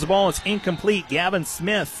he throws the ball. It's incomplete. Gavin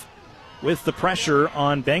Smith with the pressure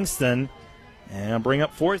on Bankston. And bring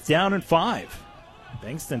up 4th down and 5.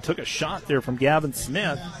 Bankston took a shot there from Gavin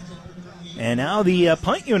Smith. And now the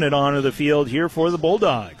punt unit onto the field here for the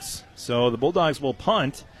Bulldogs. So the Bulldogs will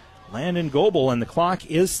punt. Landon Goebel, and the clock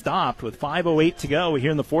is stopped with 5:08 to go here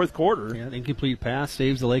in the 4th quarter. Yeah, an incomplete pass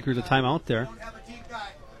saves the Lakers a timeout there.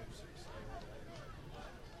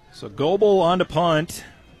 So Goebel on to punt.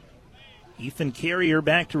 Ethan Carrier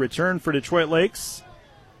back to return for Detroit Lakes.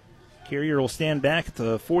 Carrier will stand back at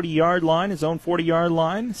the 40-yard line, his own 40-yard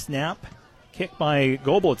line. Snap, kick by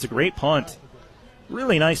Goebel. It's a great punt.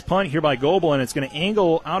 Really nice punt here by Goebel, and it's going to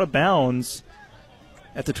angle out of bounds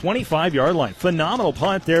at the 25-yard line. Phenomenal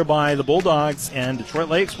punt there by the Bulldogs, and Detroit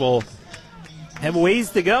Lakes will have a ways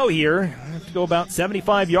to go here. They have to go about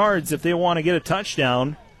 75 yards if they want to get a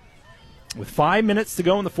touchdown. With 5 minutes to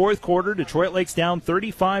go in the 4th quarter, Detroit Lakes down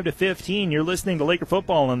 35-15. You're listening to Laker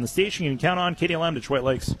football on the station you can count on, KDLM Detroit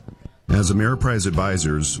Lakes. As Ameriprise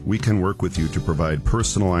advisors, we can work with you to provide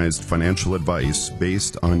personalized financial advice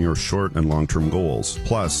based on your short and long-term goals.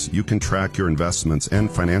 Plus, you can track your investments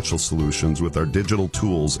and financial solutions with our digital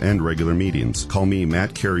tools and regular meetings. Call me,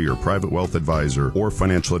 Matt Carrier, Private Wealth Advisor, or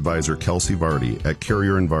Financial Advisor Kelsey Vardy at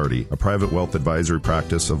Carrier & Vardy, a private wealth advisory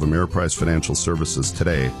practice of Ameriprise Financial Services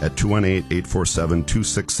today at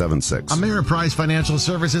 218-847-2676. Ameriprise Financial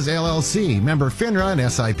Services, LLC, member FINRA and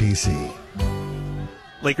SIPC.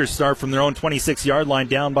 Lakers start from their own 26-yard line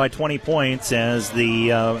down by 20 points as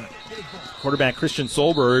the quarterback Christian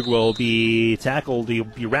Solberg will be tackled. He'll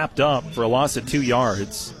be wrapped up for a loss of 2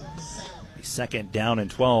 yards. 2nd down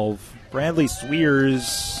and 12. Bradley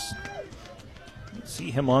Swears,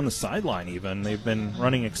 see him on the sideline even. They've been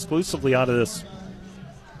running exclusively out of this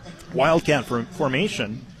Wildcat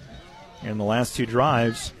formation in the last 2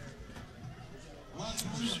 drives.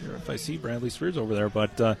 Not sure if I see Bradley Swears over there,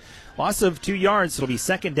 but loss of 2 yards. It'll be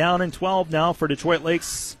 2nd down and 12 now for Detroit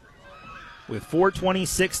Lakes with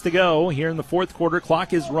 4:26 to go here in the 4th quarter.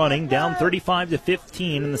 Clock is running, down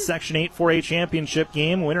 35-15 in the Section 8 4A championship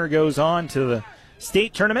game. Winner goes on to the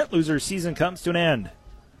state tournament. Loser's season comes to an end.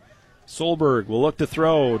 Solberg will look to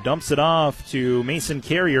throw, dumps it off to Mason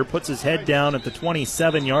Carrier, puts his head down at the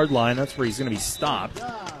 27-yard line. That's where he's going to be stopped.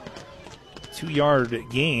 2-yard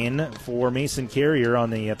gain for Mason Carrier on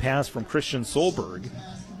the pass from Christian Solberg.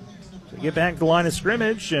 So get back to the line of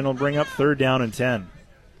scrimmage, and it'll bring up 3rd down and 10.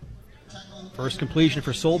 First completion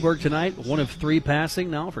for Solberg tonight, 1 of 3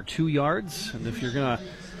 passing now for 2 yards. And if you're going to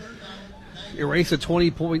erase a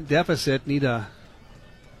 20-point deficit, need a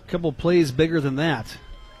couple plays bigger than that.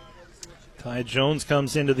 Ty Jones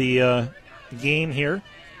comes into the game here.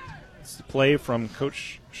 It's the play from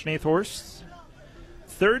Coach Schnathorst.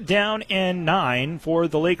 3rd down and 9 for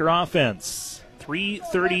the Laker offense.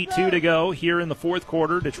 3:32 to go here in the 4th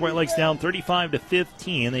quarter. Detroit Lakes down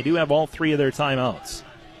 35-15. They do have all 3 of their timeouts.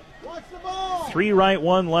 3 right,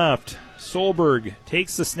 1 left. Solberg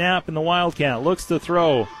takes the snap in the Wildcat. Looks to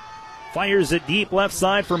throw. Fires it deep left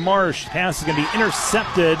side for Marsh. Pass is going to be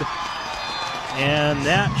intercepted. And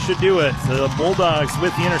that should do it. The Bulldogs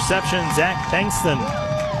with the interception. Zach Bankston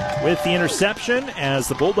with the interception as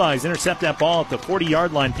the Bulldogs intercept that ball at the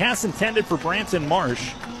 40-yard line. Pass intended for Branton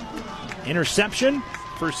Marsh. Interception.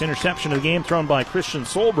 First interception of the game thrown by Christian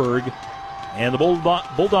Solberg. And the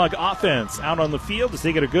Bulldog offense out on the field as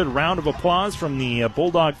they get a good round of applause from the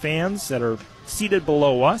Bulldog fans that are seated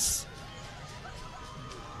below us.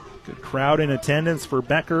 Good crowd in attendance for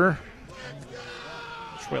Becker.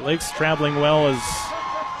 Detroit Lakes traveling well,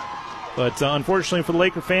 but unfortunately for the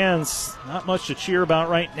Laker fans, not much to cheer about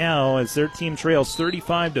right now as their team trails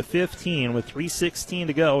 35-15 with 3:16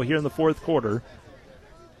 to go here in the 4th quarter.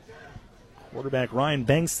 Quarterback Ryan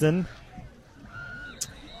Bankston.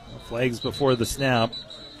 Flags before the snap.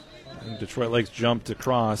 I think Detroit Lakes jumped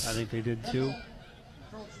across. I think they did too.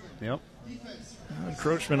 Yep.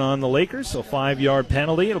 Encroachment on the Lakers, so 5-yard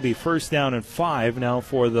penalty. It'll be 1st down and 5 now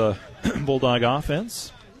for the Bulldog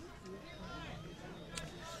offense.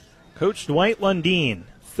 Coach Dwight Lundeen,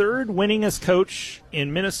 3rd winningest coach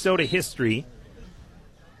in Minnesota history.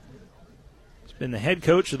 He's been the head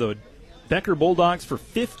coach of the Becker Bulldogs for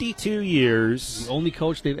 52 years. The only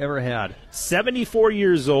coach they've ever had. 74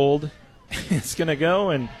 years old. It's going to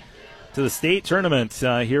go and to the state tournament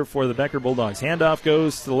here for the Becker Bulldogs. Handoff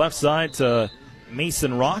goes to the left side to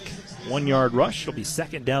Mason Rock. 1-yard rush. It'll be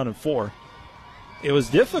 2nd down and 4. It was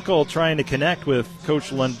difficult trying to connect with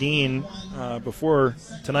Coach Lundeen before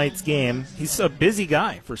tonight's game. He's a busy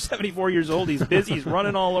guy. For 74 years old, he's busy. He's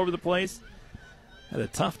running all over the place. Had a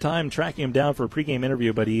tough time tracking him down for a pregame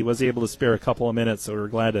interview, but he was able to spare a couple of minutes, so we're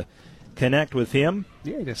glad to connect with him.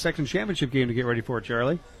 Yeah, he got a section championship game to get ready for,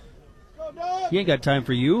 Charlie. He ain't got time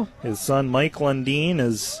for you. His son, Mike Lundeen,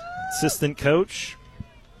 is assistant coach.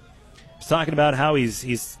 He's talking about how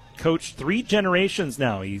he's coached 3 generations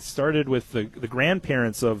now. He started with the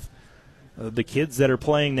grandparents of the kids that are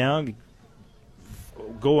playing now,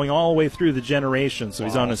 going all the way through the generation. So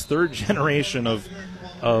he's on his 3rd generation of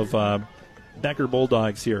Becker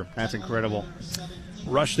Bulldogs here. That's incredible.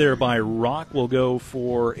 Rush there by Rock will go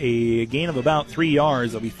for a gain of about 3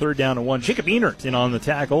 yards. It'll be 3rd down and 1. Jacob Enert in on the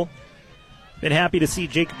tackle. Been happy to see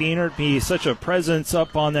Jacob Enert be such a presence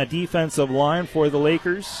up on that defensive line for the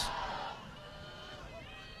Lakers.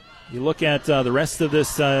 You look at the rest of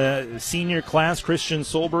this senior class: Christian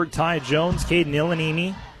Solberg, Ty Jones, Caden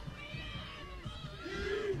Ilanini.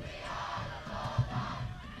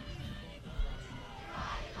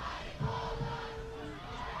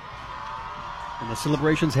 And the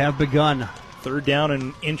celebrations have begun. 3rd down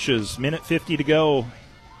and inches. Minute 50 to go.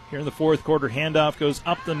 Here in the 4th quarter, handoff goes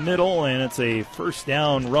up the middle, and it's a 1st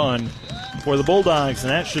down run for the Bulldogs,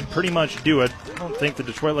 and that should pretty much do it. I don't think the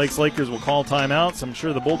Detroit Lakes Lakers will call timeouts. I'm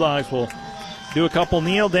sure the Bulldogs will do a couple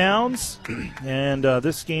kneel downs, and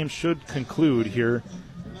this game should conclude here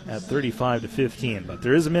at 35-15. But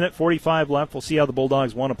there is a minute 45 left. We'll see how the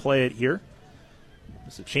Bulldogs want to play it here.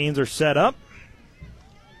 As the chains are set up,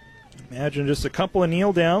 imagine just a couple of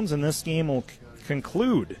kneel downs, and this game will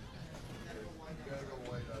conclude.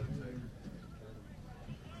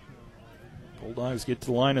 Bulldogs get to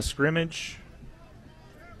the line of scrimmage.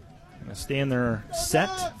 Going to stay in their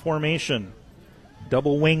set formation.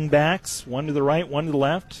 Double wing backs, one to the right, one to the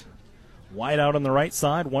left. Wide out on the right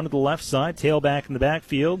side, one to the left side. Tailback in the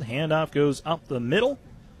backfield. Handoff goes up the middle.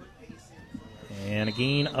 And a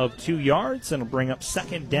gain of 2 yards, and it'll bring up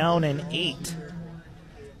 2nd down and 8.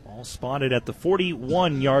 All spotted at the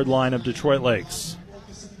 41-yard line of Detroit Lakes.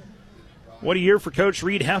 What a year for Coach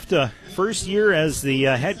Reed Hefta. First year as the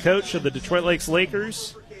head coach of the Detroit Lakes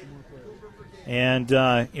Lakers. And,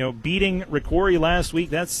 beating Ricori last week,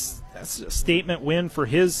 that's a statement win for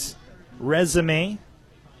his resume.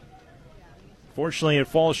 Fortunately, it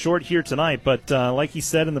falls short here tonight. But like he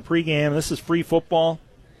said in the pregame, this is free football.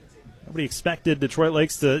 Nobody expected Detroit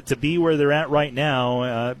Lakes to be where they're at right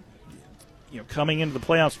now. Coming into the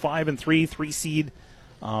playoffs 5-3, 3 seed,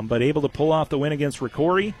 but able to pull off the win against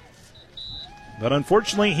Ricori. But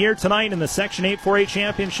unfortunately, here tonight in the Section 8 4A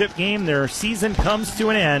championship game, their season comes to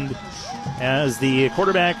an end as the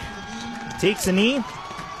quarterback takes a knee.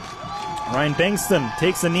 Ryan Bankston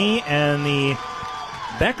takes a knee, and the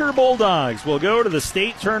Becker Bulldogs will go to the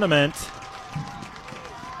state tournament.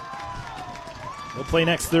 They'll play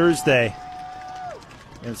next Thursday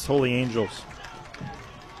against Holy Angels.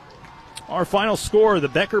 Our final score, the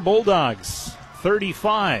Becker Bulldogs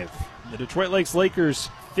 35, the Detroit Lakes Lakers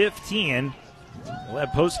 15. We'll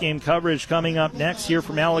have post-game coverage coming up next here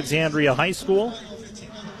from Alexandria High School.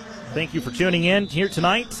 Thank you for tuning in here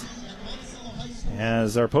tonight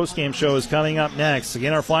as our post-game show is coming up next.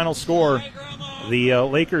 Again, our final score, the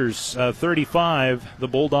Lakers 35, the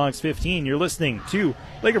Bulldogs 15. You're listening to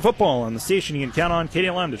Laker football on the station you can count on,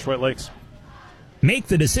 KDLM Detroit Lakes. Make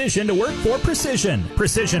the decision to work for Precision.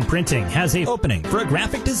 Precision Printing has an opening for a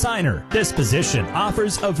graphic designer. This position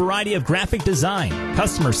offers a variety of graphic design,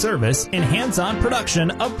 customer service, and hands-on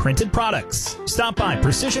production of printed products. Stop by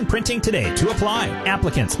Precision Printing today to apply.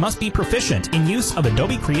 Applicants must be proficient in use of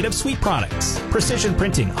Adobe Creative Suite products. Precision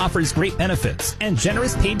Printing offers great benefits and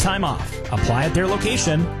generous paid time off. Apply at their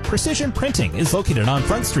location. Precision Printing is located on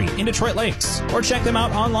Front Street in Detroit Lakes, or check them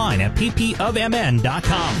out online at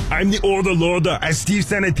ppofmn.com. I'm the order loader at Steve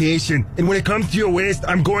Sanitation, and when it comes to your waste,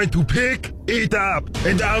 I'm going to pick it up,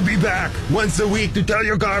 and I'll be back once a week to tell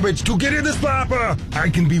your garbage to get in the slapper. I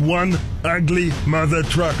can be one ugly mother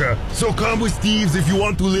trucker, so come with Steve's if you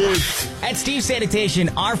want to live. At Steve Sanitation,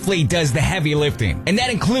 our fleet does the heavy lifting, and that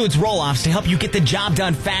includes roll-offs to help you get the job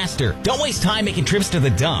done faster. Don't waste time making trips to the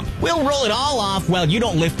dump. We'll roll it all off while you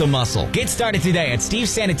don't lift the muscle. Get started today at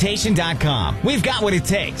stevesanitation.com. We've got what it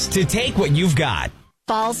takes to take what you've got.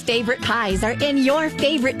 Fall's favorite pies are in your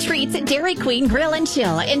favorite treats at Dairy Queen Grill and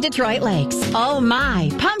Chill in Detroit Lakes. Oh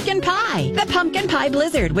my, pumpkin pie! The Pumpkin Pie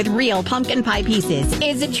Blizzard with real pumpkin pie pieces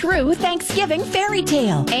is a true Thanksgiving fairy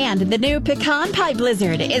tale. And the new Pecan Pie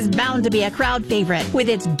Blizzard is bound to be a crowd favorite with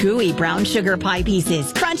its gooey brown sugar pie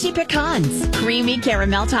pieces, crunchy pecans, creamy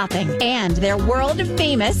caramel topping, and their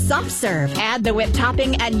world-famous soft serve. Add the whipped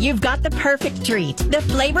topping and you've got the perfect treat. The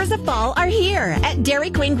flavors of fall are here at Dairy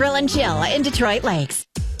Queen Grill and Chill in Detroit Lakes.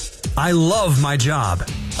 I love my job.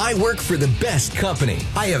 I work for the best company.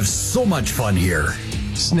 I have so much fun here.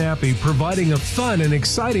 Snappy, providing a fun and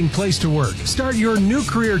exciting place to work. Start your new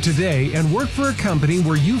career today and work for a company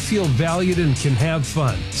where you feel valued and can have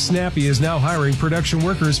fun. Snappy is now hiring production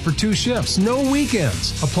workers for 2 shifts, no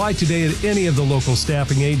weekends. Apply today at any of the local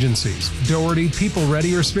staffing agencies. Doherty, People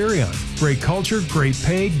Ready, or Spirion. Great culture, great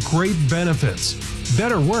pay, great benefits.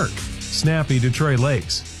 Better work. Snappy Detroit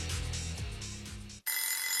Lakes.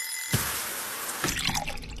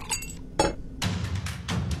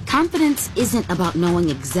 Confidence isn't about knowing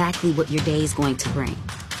exactly what your day is going to bring.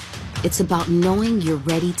 It's about knowing you're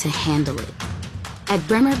ready to handle it. At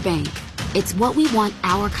Bremer Bank, it's what we want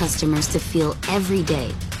our customers to feel every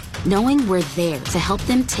day, knowing we're there to help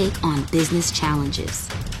them take on business challenges.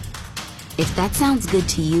 If that sounds good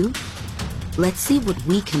to you, let's see what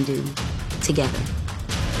we can do together.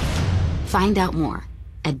 Find out more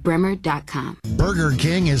at bremer.com. Burger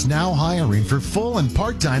King is now hiring for full and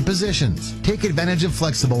part-time positions. Take advantage of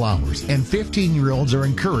flexible hours, and 15-year-olds are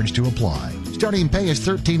encouraged to apply. Starting pay is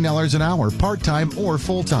 $13 an hour, part-time or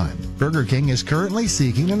full-time. Burger King is currently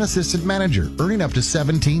seeking an assistant manager, earning up to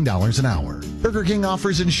 $17 an hour. Burger King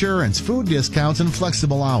offers insurance, food discounts, and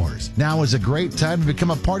flexible hours. Now is a great time to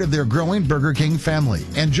become a part of their growing Burger King family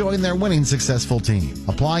and join their winning successful team.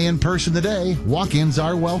 Apply in person today. Walk-ins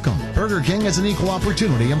are welcome. Burger King is an equal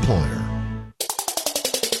opportunity employer.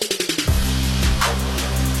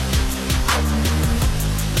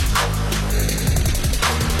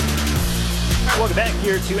 Welcome back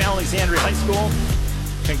here to Alexandria High School.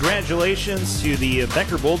 Congratulations to the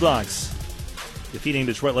Becker Bulldogs defeating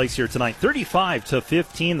Detroit Lakes here tonight,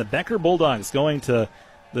 35-15. The Becker Bulldogs going to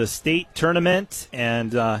the state tournament,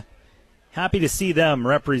 and happy to see them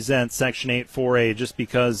represent Section 8 4A, just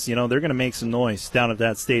because they're going to make some noise down at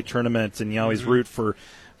that state tournament, and you always root for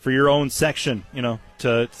your own section,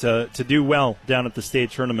 to do well down at the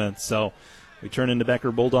state tournament. So we turn into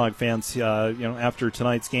Becker Bulldog fans, after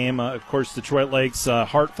tonight's game. Of course, Detroit Lakes,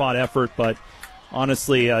 hard-fought effort, but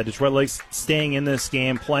honestly, Detroit Lakes staying in this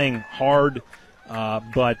game, playing hard,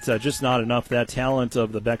 but just not enough. That talent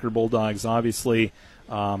of the Becker Bulldogs obviously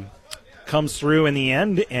comes through in the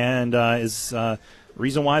end, and is the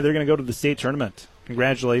reason why they're going to go to the state tournament.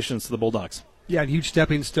 Congratulations to the Bulldogs. Yeah, huge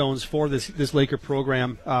stepping stones for this Laker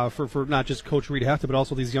program, for not just Coach Reed Hefta, but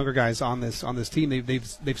also these younger guys on this team.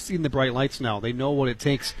 They've seen the bright lights now. They know what it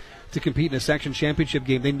takes to compete in a section championship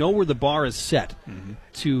game. They know where the bar is set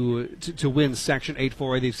to win Section 8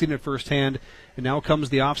 4A. They've seen it firsthand, and now comes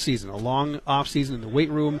the off season, a long off season in the weight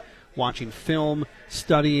room, watching film,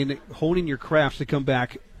 studying, honing your craft to come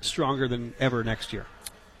back stronger than ever next year.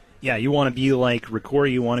 Yeah, you want to be like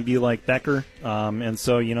Ricori, you want to be like Becker, and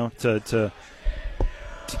so to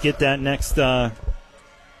get that next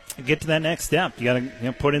get to that next step, you got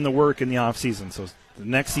to put in the work in the off season. So the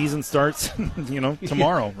next season starts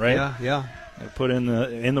tomorrow, right? Yeah. Put in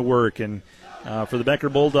the work, and for the Becker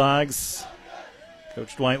Bulldogs,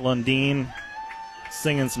 Coach Dwight Lundeen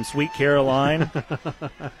singing some Sweet Caroline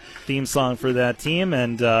theme song for that team,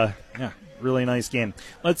 and really nice game.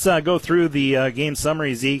 Let's go through the game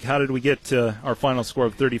summary. Zeke, how did we get to our final score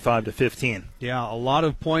of 35-15? Yeah, a lot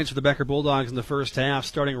of points for the Becker Bulldogs in the first half,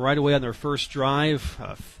 starting right away on their first drive.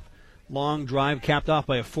 A long drive capped off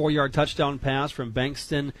by a 4-yard touchdown pass from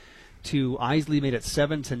Bankston to Isley, made it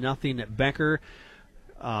 7-0 at Becker.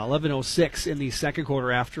 11:06 in the second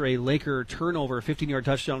quarter after a Laker turnover, 15-yard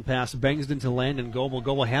touchdown pass, Bankston to Landon Goebel.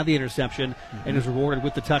 Goebel had the interception and is rewarded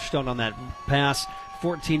with the touchdown on that pass.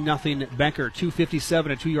 14-0 Becker.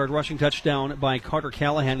 2:57, a 2-yard rushing touchdown by Carter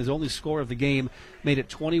Callahan. His only score of the game made it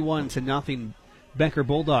 21-0 Becker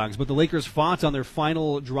Bulldogs. But the Lakers fought on their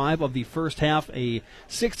final drive of the first half. A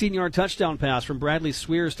 16-yard touchdown pass from Bradley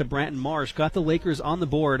Swears to Branton Marsh got the Lakers on the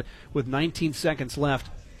board with 19 seconds left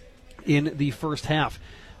in the first half.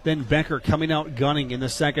 Then Becker coming out gunning in the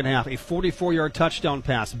second half. A 44-yard touchdown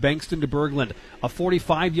pass, Bankston to Berglund. A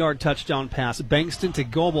 45-yard touchdown pass, Bankston to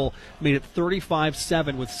Goebel, made it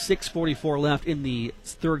 35-7 with 6:44 left in the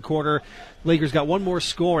third quarter. Lakers got one more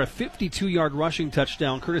score, a 52-yard rushing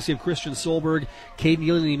touchdown, courtesy of Christian Solberg. Caden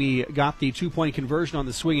Yelenimi got the 2-point conversion on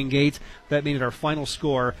the swinging gate. That made it our final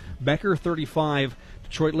score. Becker 35,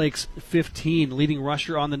 Detroit Lakes 15. Leading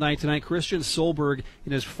rusher on the night tonight, Christian Solberg,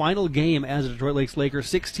 in his final game as a Detroit Lakes Laker,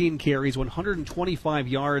 16 carries, 125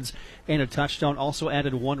 yards, and a touchdown. Also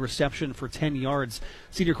added one reception for 10 yards.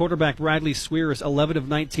 Senior quarterback Bradley Swears, 11 of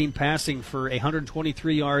 19 passing for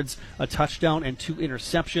 123 yards, a touchdown, and 2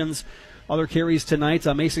 interceptions. Other carries tonight,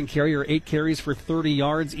 Mason Carrier, 8 carries for 30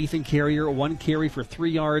 yards. Ethan Carrier, 1 carry for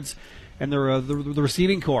 3 yards. And the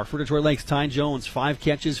receiving core for Detroit Lakes, Ty Jones, 5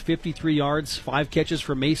 catches, 53 yards, 5 catches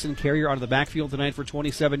for Mason Carrier out of the backfield tonight for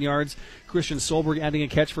 27 yards. Christian Solberg adding a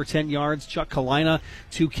catch for 10 yards. Chuck Kalina,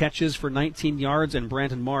 2 catches for 19 yards. And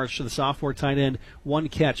Brandon Marsh, the sophomore tight end, 1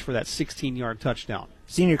 catch for that 16-yard touchdown.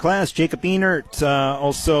 Senior class, Jacob Enert,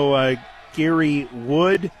 also Gary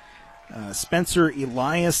Wood, Spencer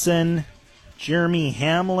Eliason, Jeremy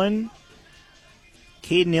Hamlin,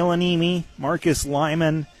 Caden Ilanimi, Marcus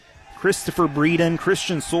Lyman, Christopher Breeden,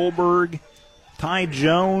 Christian Solberg, Ty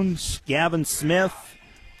Jones, Gavin Smith,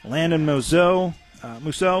 Landon Musso,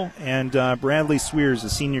 and Bradley Swears, the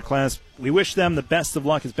senior class. We wish them the best of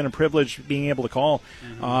luck. It's been a privilege being able to call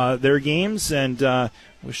their games, and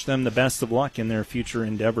wish them the best of luck in their future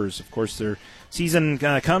endeavors. Of course, their season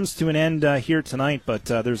comes to an end here tonight, but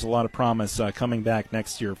there's a lot of promise coming back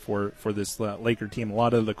next year for this Laker team. A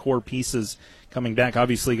lot of the core pieces coming back.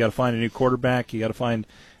 Obviously, you got to find a new quarterback. You got to find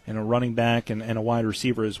a running back and a wide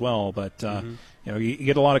receiver as well. But you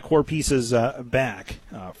get a lot of core pieces back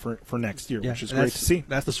for next year, which is great to see.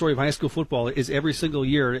 That's the story of high school football. Is every single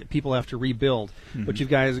year people have to rebuild, but you've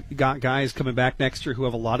got guys coming back next year who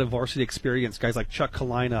have a lot of varsity experience. Guys like Chuck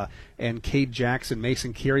Kalina and Cade Jackson,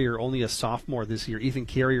 Mason Carrier, only a sophomore this year. Ethan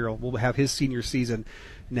Carrier will have his senior season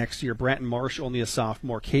next year. Bratton Marsh, only a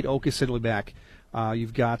sophomore. Kate Okeson will be back.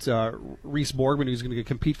 You've got Reese Borgman, who's going to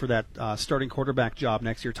compete for that starting quarterback job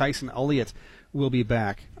next year. Tyson Elliott will be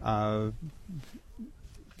back. A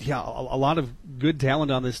lot of good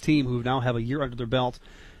talent on this team who now have a year under their belt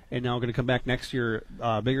and now going to come back next year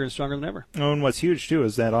bigger and stronger than ever. Oh, and what's huge, too,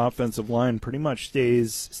 is that offensive line pretty much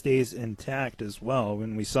stays intact as well.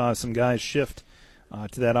 When we saw some guys shift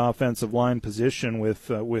to that offensive line position with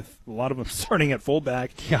a lot of them starting at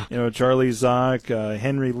fullback. Yeah. Charlie Zock,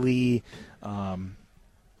 Henry Lee, Braden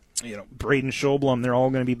Schoblum, they're all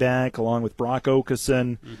going to be back, along with Brock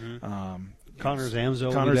Okeson. Connor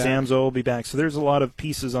Zamzo will be back. So there's a lot of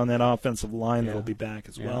pieces on that offensive line that will be back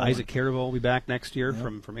as well. Isaac Caravel will be back next year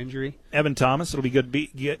from injury. Evan Thomas, it'll be good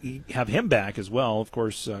to have him back as well. Of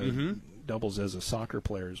course, doubles as a soccer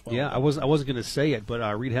player as well. Yeah, I wasn't going to say it, but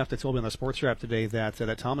Reed Hefta told me on the Sports Wrap today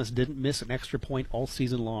that Thomas didn't miss an extra point all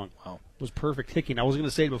season long. Wow. It was perfect kicking. I wasn't going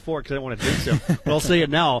to say it before because I didn't want to jinx him, but I'll say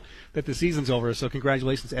it now that the season's over. So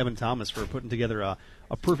congratulations to Evan Thomas for putting together a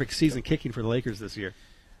perfect season kicking for the Lakers this year.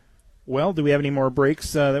 Well, do we have any more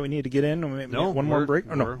breaks that we need to get in? No. One more break?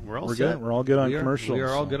 We're all set. Good. We're all good on commercials. We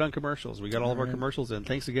are all good on commercials. We got all of our commercials in.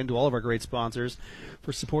 Thanks again to all of our great sponsors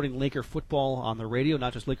for supporting Laker football on the radio,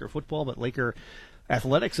 not just Laker football, but Laker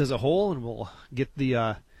athletics as a whole. And we'll get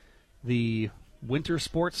the winter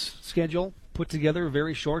sports schedule put together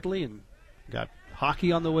very shortly. And got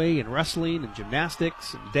hockey on the way, and wrestling, and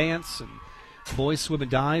gymnastics, and dance, and boys swim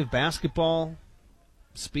and dive, basketball,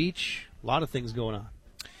 speech, a lot of things going on.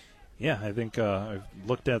 Yeah, I think I've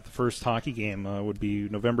looked at the first hockey game would be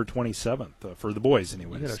November 27th for the boys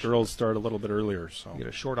anyway. Girls start a little bit earlier. So you get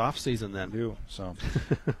a short off season then. So,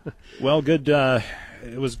 well, good.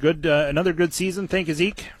 It was good. Another good season. Thank you,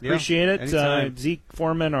 Zeke. Appreciate it. Zeke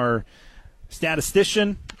Foreman, our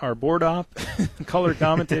statistician, our board op, color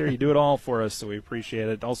commentator. You do it all for us, so we appreciate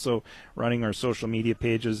it. Also running our social media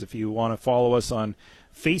pages. If you want to follow us on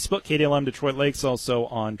Facebook, KDLM Detroit Lakes, also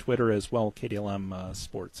on Twitter as well. KDLM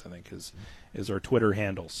Sports, I think, is our Twitter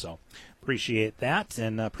handle. So appreciate that,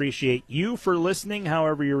 and appreciate you for listening,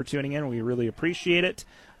 however you were tuning in. We really appreciate it.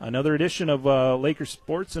 Another edition of Laker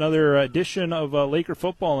Sports, another edition of Laker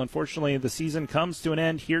football. Unfortunately, the season comes to an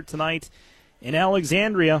end here tonight in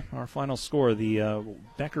Alexandria. Our final score, the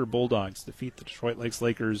Becker Bulldogs defeat the Detroit Lakes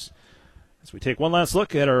Lakers. As we take one last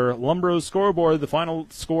look at our Lumbros scoreboard, the final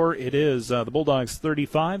score, it is the Bulldogs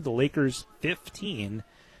 35, the Lakers 15,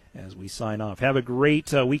 as we sign off. Have a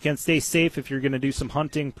great weekend. Stay safe if you're going to do some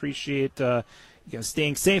hunting. Appreciate you guys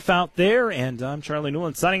staying safe out there. And I'm Charlie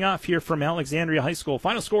Newland signing off here from Alexandria High School.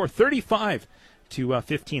 Final score 35-15.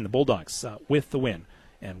 The Bulldogs with the win,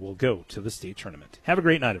 and will go to the state tournament. Have a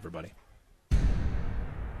great night, everybody.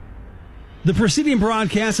 The preceding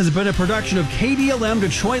broadcast has been a production of KDLM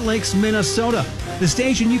Detroit Lakes, Minnesota, the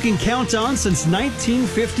station you can count on since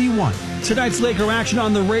 1951. Tonight's Laker action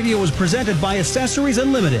on the radio was presented by Accessories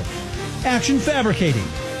Unlimited, Action Fabricating,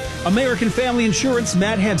 American Family Insurance,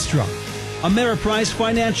 Matt Hedstrom, Ameriprise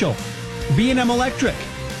Financial, B&M Electric,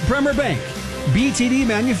 Bremer Bank, BTD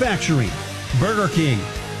Manufacturing, Burger King,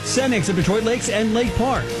 Cenex of Detroit Lakes and Lake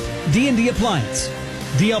Park, D&D Appliance,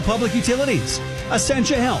 DL Public Utilities,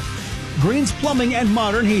 Essentia Health, Greens Plumbing and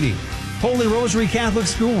Modern Heating, Holy Rosary Catholic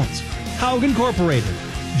Schools, Haug Incorporated,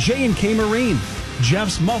 J&K Marine,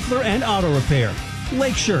 Jeff's Muffler and Auto Repair,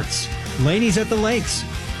 Lake Shirts, Laney's at the Lakes,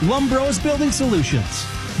 Lumbros Building Solutions,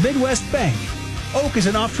 Midwest Bank, Oakus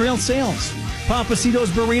and Off-Trail Sales, Papacitos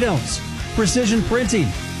Burritos, Precision Printing,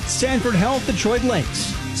 Sanford Health Detroit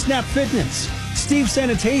Lakes, Snap Fitness, Steve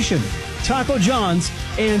Sanitation, Taco John's,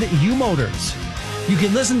 and U Motors. You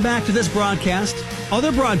can listen back to this broadcast,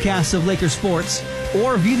 other broadcasts of Laker Sports,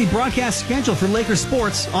 or view the broadcast schedule for Laker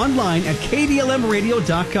Sports online at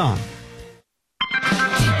KDLMradio.com.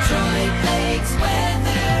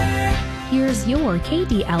 Here's your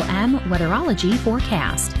KDLM Weatherology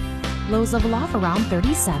forecast. Lows level off around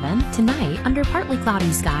 37. Tonight, under partly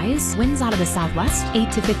cloudy skies, winds out of the southwest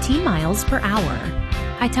 8 to 15 miles per hour.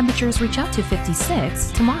 High temperatures reach up to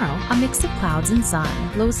 56. Tomorrow, a mix of clouds and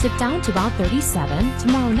sun. Lows dip down to about 37.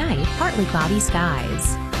 Tomorrow night, partly cloudy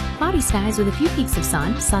skies. Cloudy skies with a few peaks of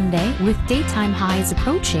sun Sunday, with daytime highs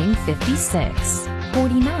approaching 56.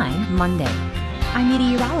 49 Monday. I'm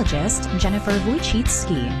meteorologist Jennifer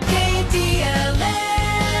Wojcicki. KDLM.